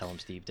part of Tell 'em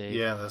Steve Dave.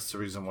 Yeah, that's the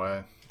reason why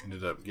I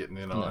ended up getting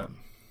in on it.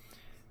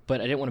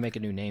 But I didn't want to make a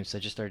new name, so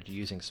I just started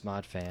using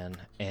Smodfan,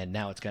 and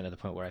now it's gotten to the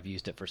point where I've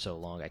used it for so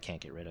long I can't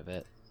get rid of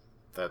it.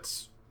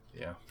 That's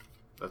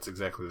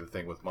exactly the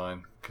thing with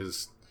mine,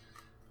 because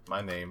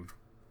my name,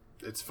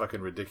 it's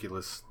fucking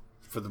ridiculous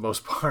for the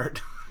most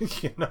part,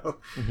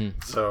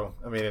 So,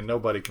 I mean, and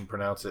nobody can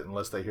pronounce it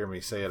unless they hear me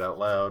say it out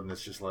loud, and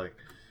it's just like,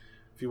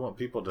 if you want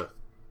people to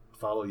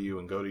follow you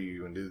and go to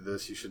you and do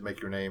this, you should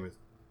make your name,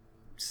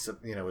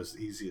 as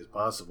easy as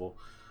possible.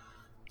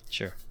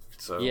 Sure.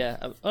 So yeah,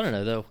 I don't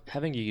know though.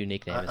 Having a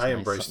unique name is I nice.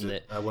 embraced Something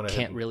it. that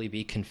can't really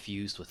be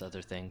confused with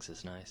other things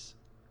is nice.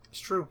 It's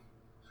true.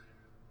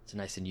 It's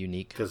nice and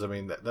unique. Because I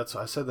mean, that's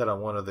I said that on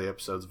one of the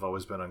episodes of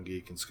Always Been on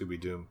Geek, and Scooby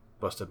Doo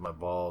busted my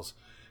balls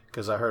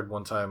because I heard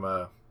one time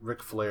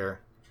Ric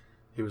Flair,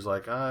 he was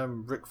like,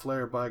 "I'm Ric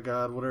Flair, by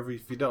God, whatever.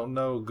 If you don't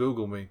know,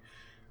 Google me."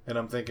 And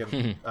I'm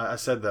thinking, I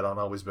said that on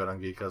Always Been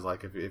on Geek. I was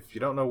like, if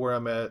you don't know where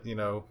I'm at,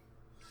 Oh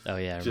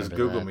yeah, I just remember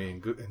Google that. me.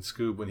 And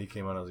Scoob, when he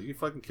came on, I was like, "You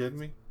fucking kidding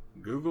me?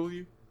 Google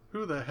you?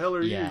 Who the hell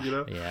are Yeah,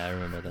 you?" yeah, I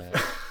remember that.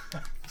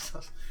 So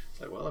it's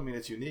like, well, I mean,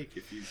 it's unique.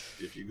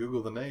 If you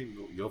Google the name,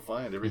 you'll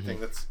find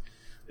everything it's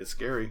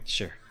scary.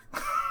 Sure.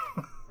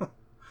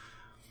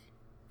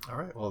 All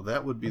right. Well,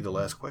 that would be the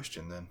last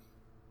question then.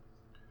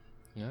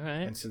 All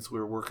right. And since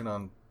we're working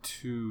on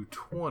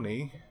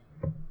 220,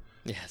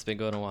 Yeah, it's been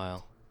going a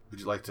while. would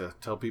you like to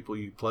tell people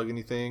you plug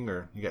anything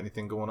or you got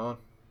anything going on?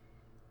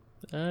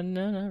 No,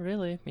 not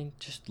really. I mean,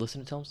 just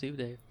listen to Tell 'em Steve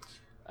Dave.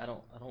 I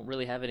don't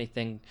really have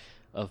anything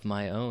of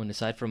my own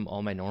aside from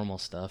all my normal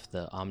stuff,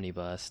 the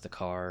omnibus, the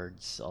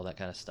cards, all that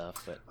kind of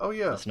stuff. But oh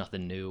yeah, that's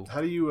nothing new.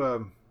 How do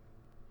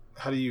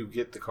you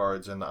get the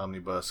cards in the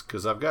omnibus?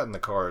 Because I've gotten the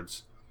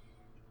cards,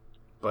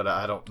 but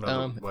I don't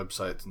know the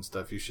websites and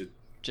stuff. You should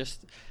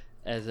just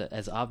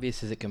as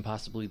obvious as it can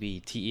possibly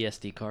be,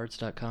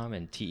 TESDcards.com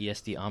and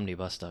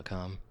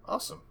TESDomnibus.com.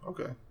 Awesome.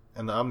 Okay.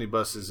 And the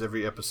omnibus is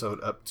every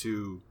episode up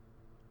to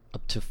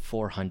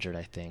 400,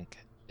 I think,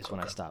 is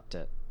when I stopped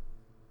it.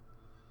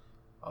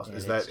 Awesome.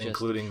 Is that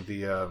including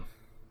the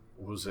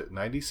was it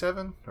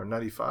 97 or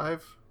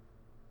 95?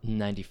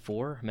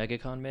 94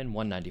 MegaCon Min,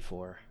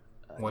 194.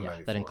 194.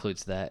 Yeah, that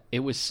includes that. It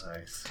was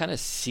kind of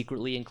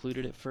secretly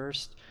included at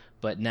first,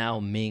 but now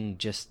Ming,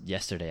 just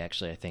yesterday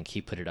actually, I think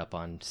he put it up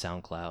on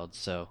SoundCloud,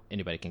 so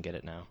anybody can get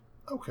it now.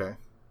 Okay.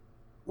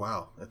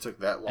 Wow, it took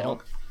that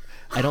long.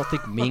 I don't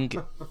think Ming.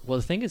 Well,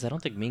 the thing is, I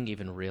don't think Ming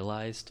even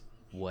realized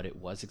what it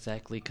was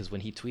exactly, because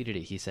when he tweeted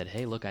it, he said,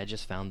 "Hey, look, I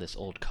just found this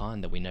old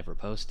con that we never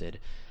posted."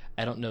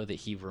 I don't know that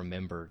he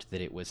remembered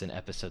that it was an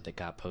episode that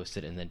got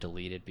posted and then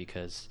deleted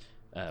because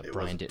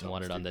Brian didn't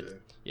want it on the.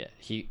 Yeah,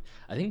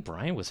 I think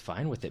Brian was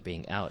fine with it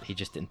being out. He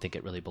just didn't think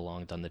it really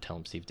belonged on the Tell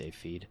 'em Steve Dave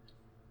feed.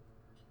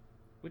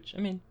 Which,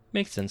 I mean,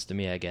 makes sense to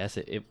me, I guess.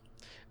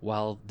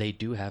 While they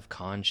do have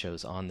con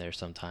shows on there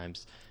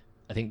sometimes,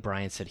 I think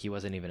Brian said he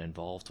wasn't even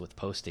involved with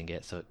posting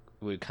it, so it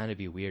would kind of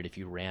be weird if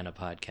you ran a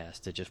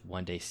podcast to just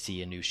one day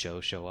see a new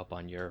show up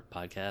on your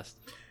podcast.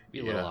 It'd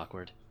be a little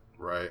awkward.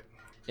 Right.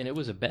 And it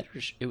was a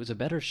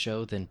better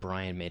show than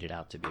Brian made it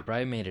out to be.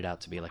 Brian made it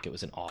out to be like it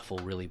was an awful,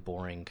 really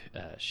boring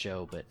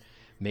show, but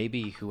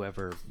maybe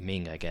whoever,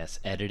 Ming, I guess,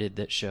 edited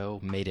that show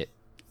made it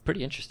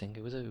pretty interesting.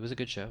 It was a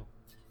good show.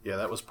 Yeah,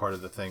 that was part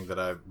of the thing that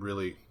I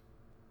really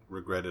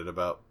regretted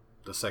about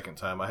the second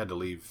time. I had to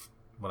leave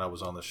when I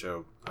was on the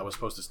show. I was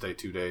supposed to stay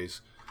 2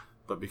 days,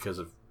 but because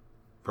of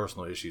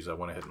personal issues, I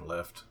went ahead and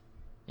left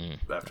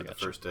after the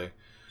first day.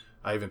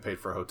 I even paid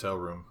for a hotel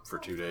room for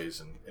 2 days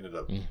and ended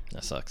up...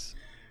 that sucks.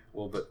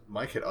 Well, but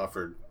Mike had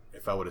offered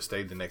if I would have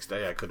stayed the next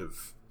day, I could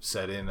have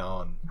set in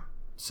on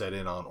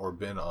or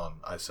been on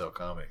I Sell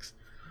Comics.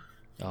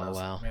 Oh,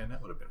 wow. Like, man,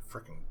 that would have been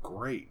freaking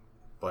great.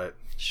 But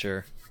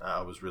sure,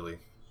 I was really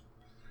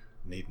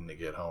needing to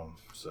get home,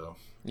 so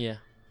yeah.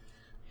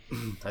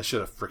 I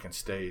should have freaking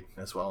stayed.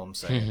 That's all I'm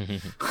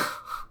saying.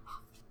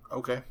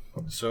 Okay,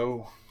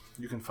 so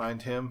you can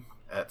find him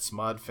at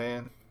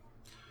SmodFan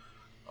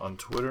on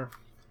Twitter.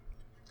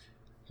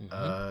 You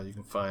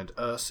can find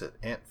us at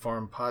Ant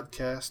Farm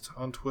Podcast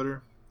on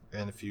Twitter.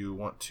 And if you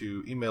want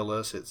to email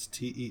us, it's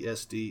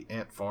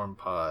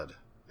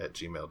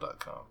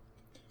tesdantfarmpod@gmail.com.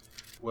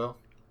 Well,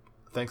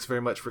 thanks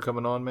very much for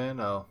coming on, man.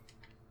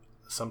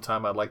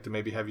 Sometime I'd like to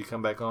maybe have you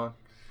come back on.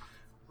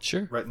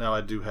 Sure. Right now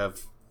I do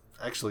have...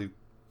 Actually,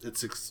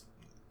 it's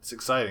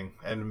exciting,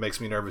 and it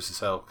makes me nervous as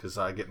hell, because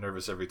I get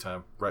nervous every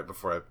time right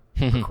before I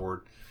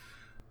record.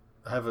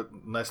 I have a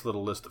nice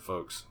little list of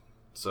folks,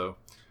 so...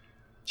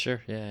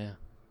 Sure, yeah.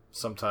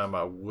 Sometime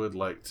I would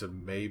like to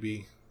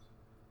maybe...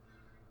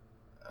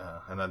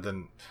 and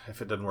then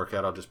if it doesn't work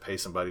out, I'll just pay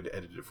somebody to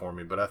edit it for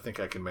me. But I think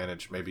I can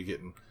manage maybe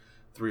getting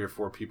 3 or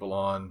 4 people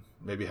on,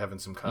 maybe having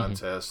some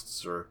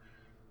contests, or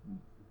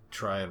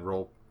try and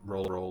roll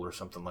or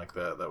something like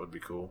that. That would be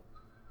cool.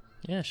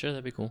 Yeah, sure,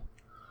 that'd be cool.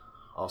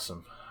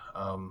 Awesome.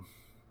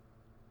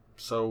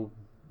 So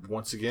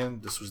once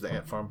again, this was the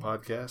Ant Farm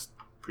Podcast.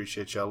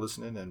 Appreciate y'all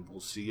listening, and we'll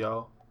see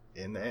y'all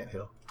in the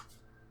Anthill.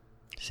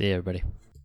 See you, everybody.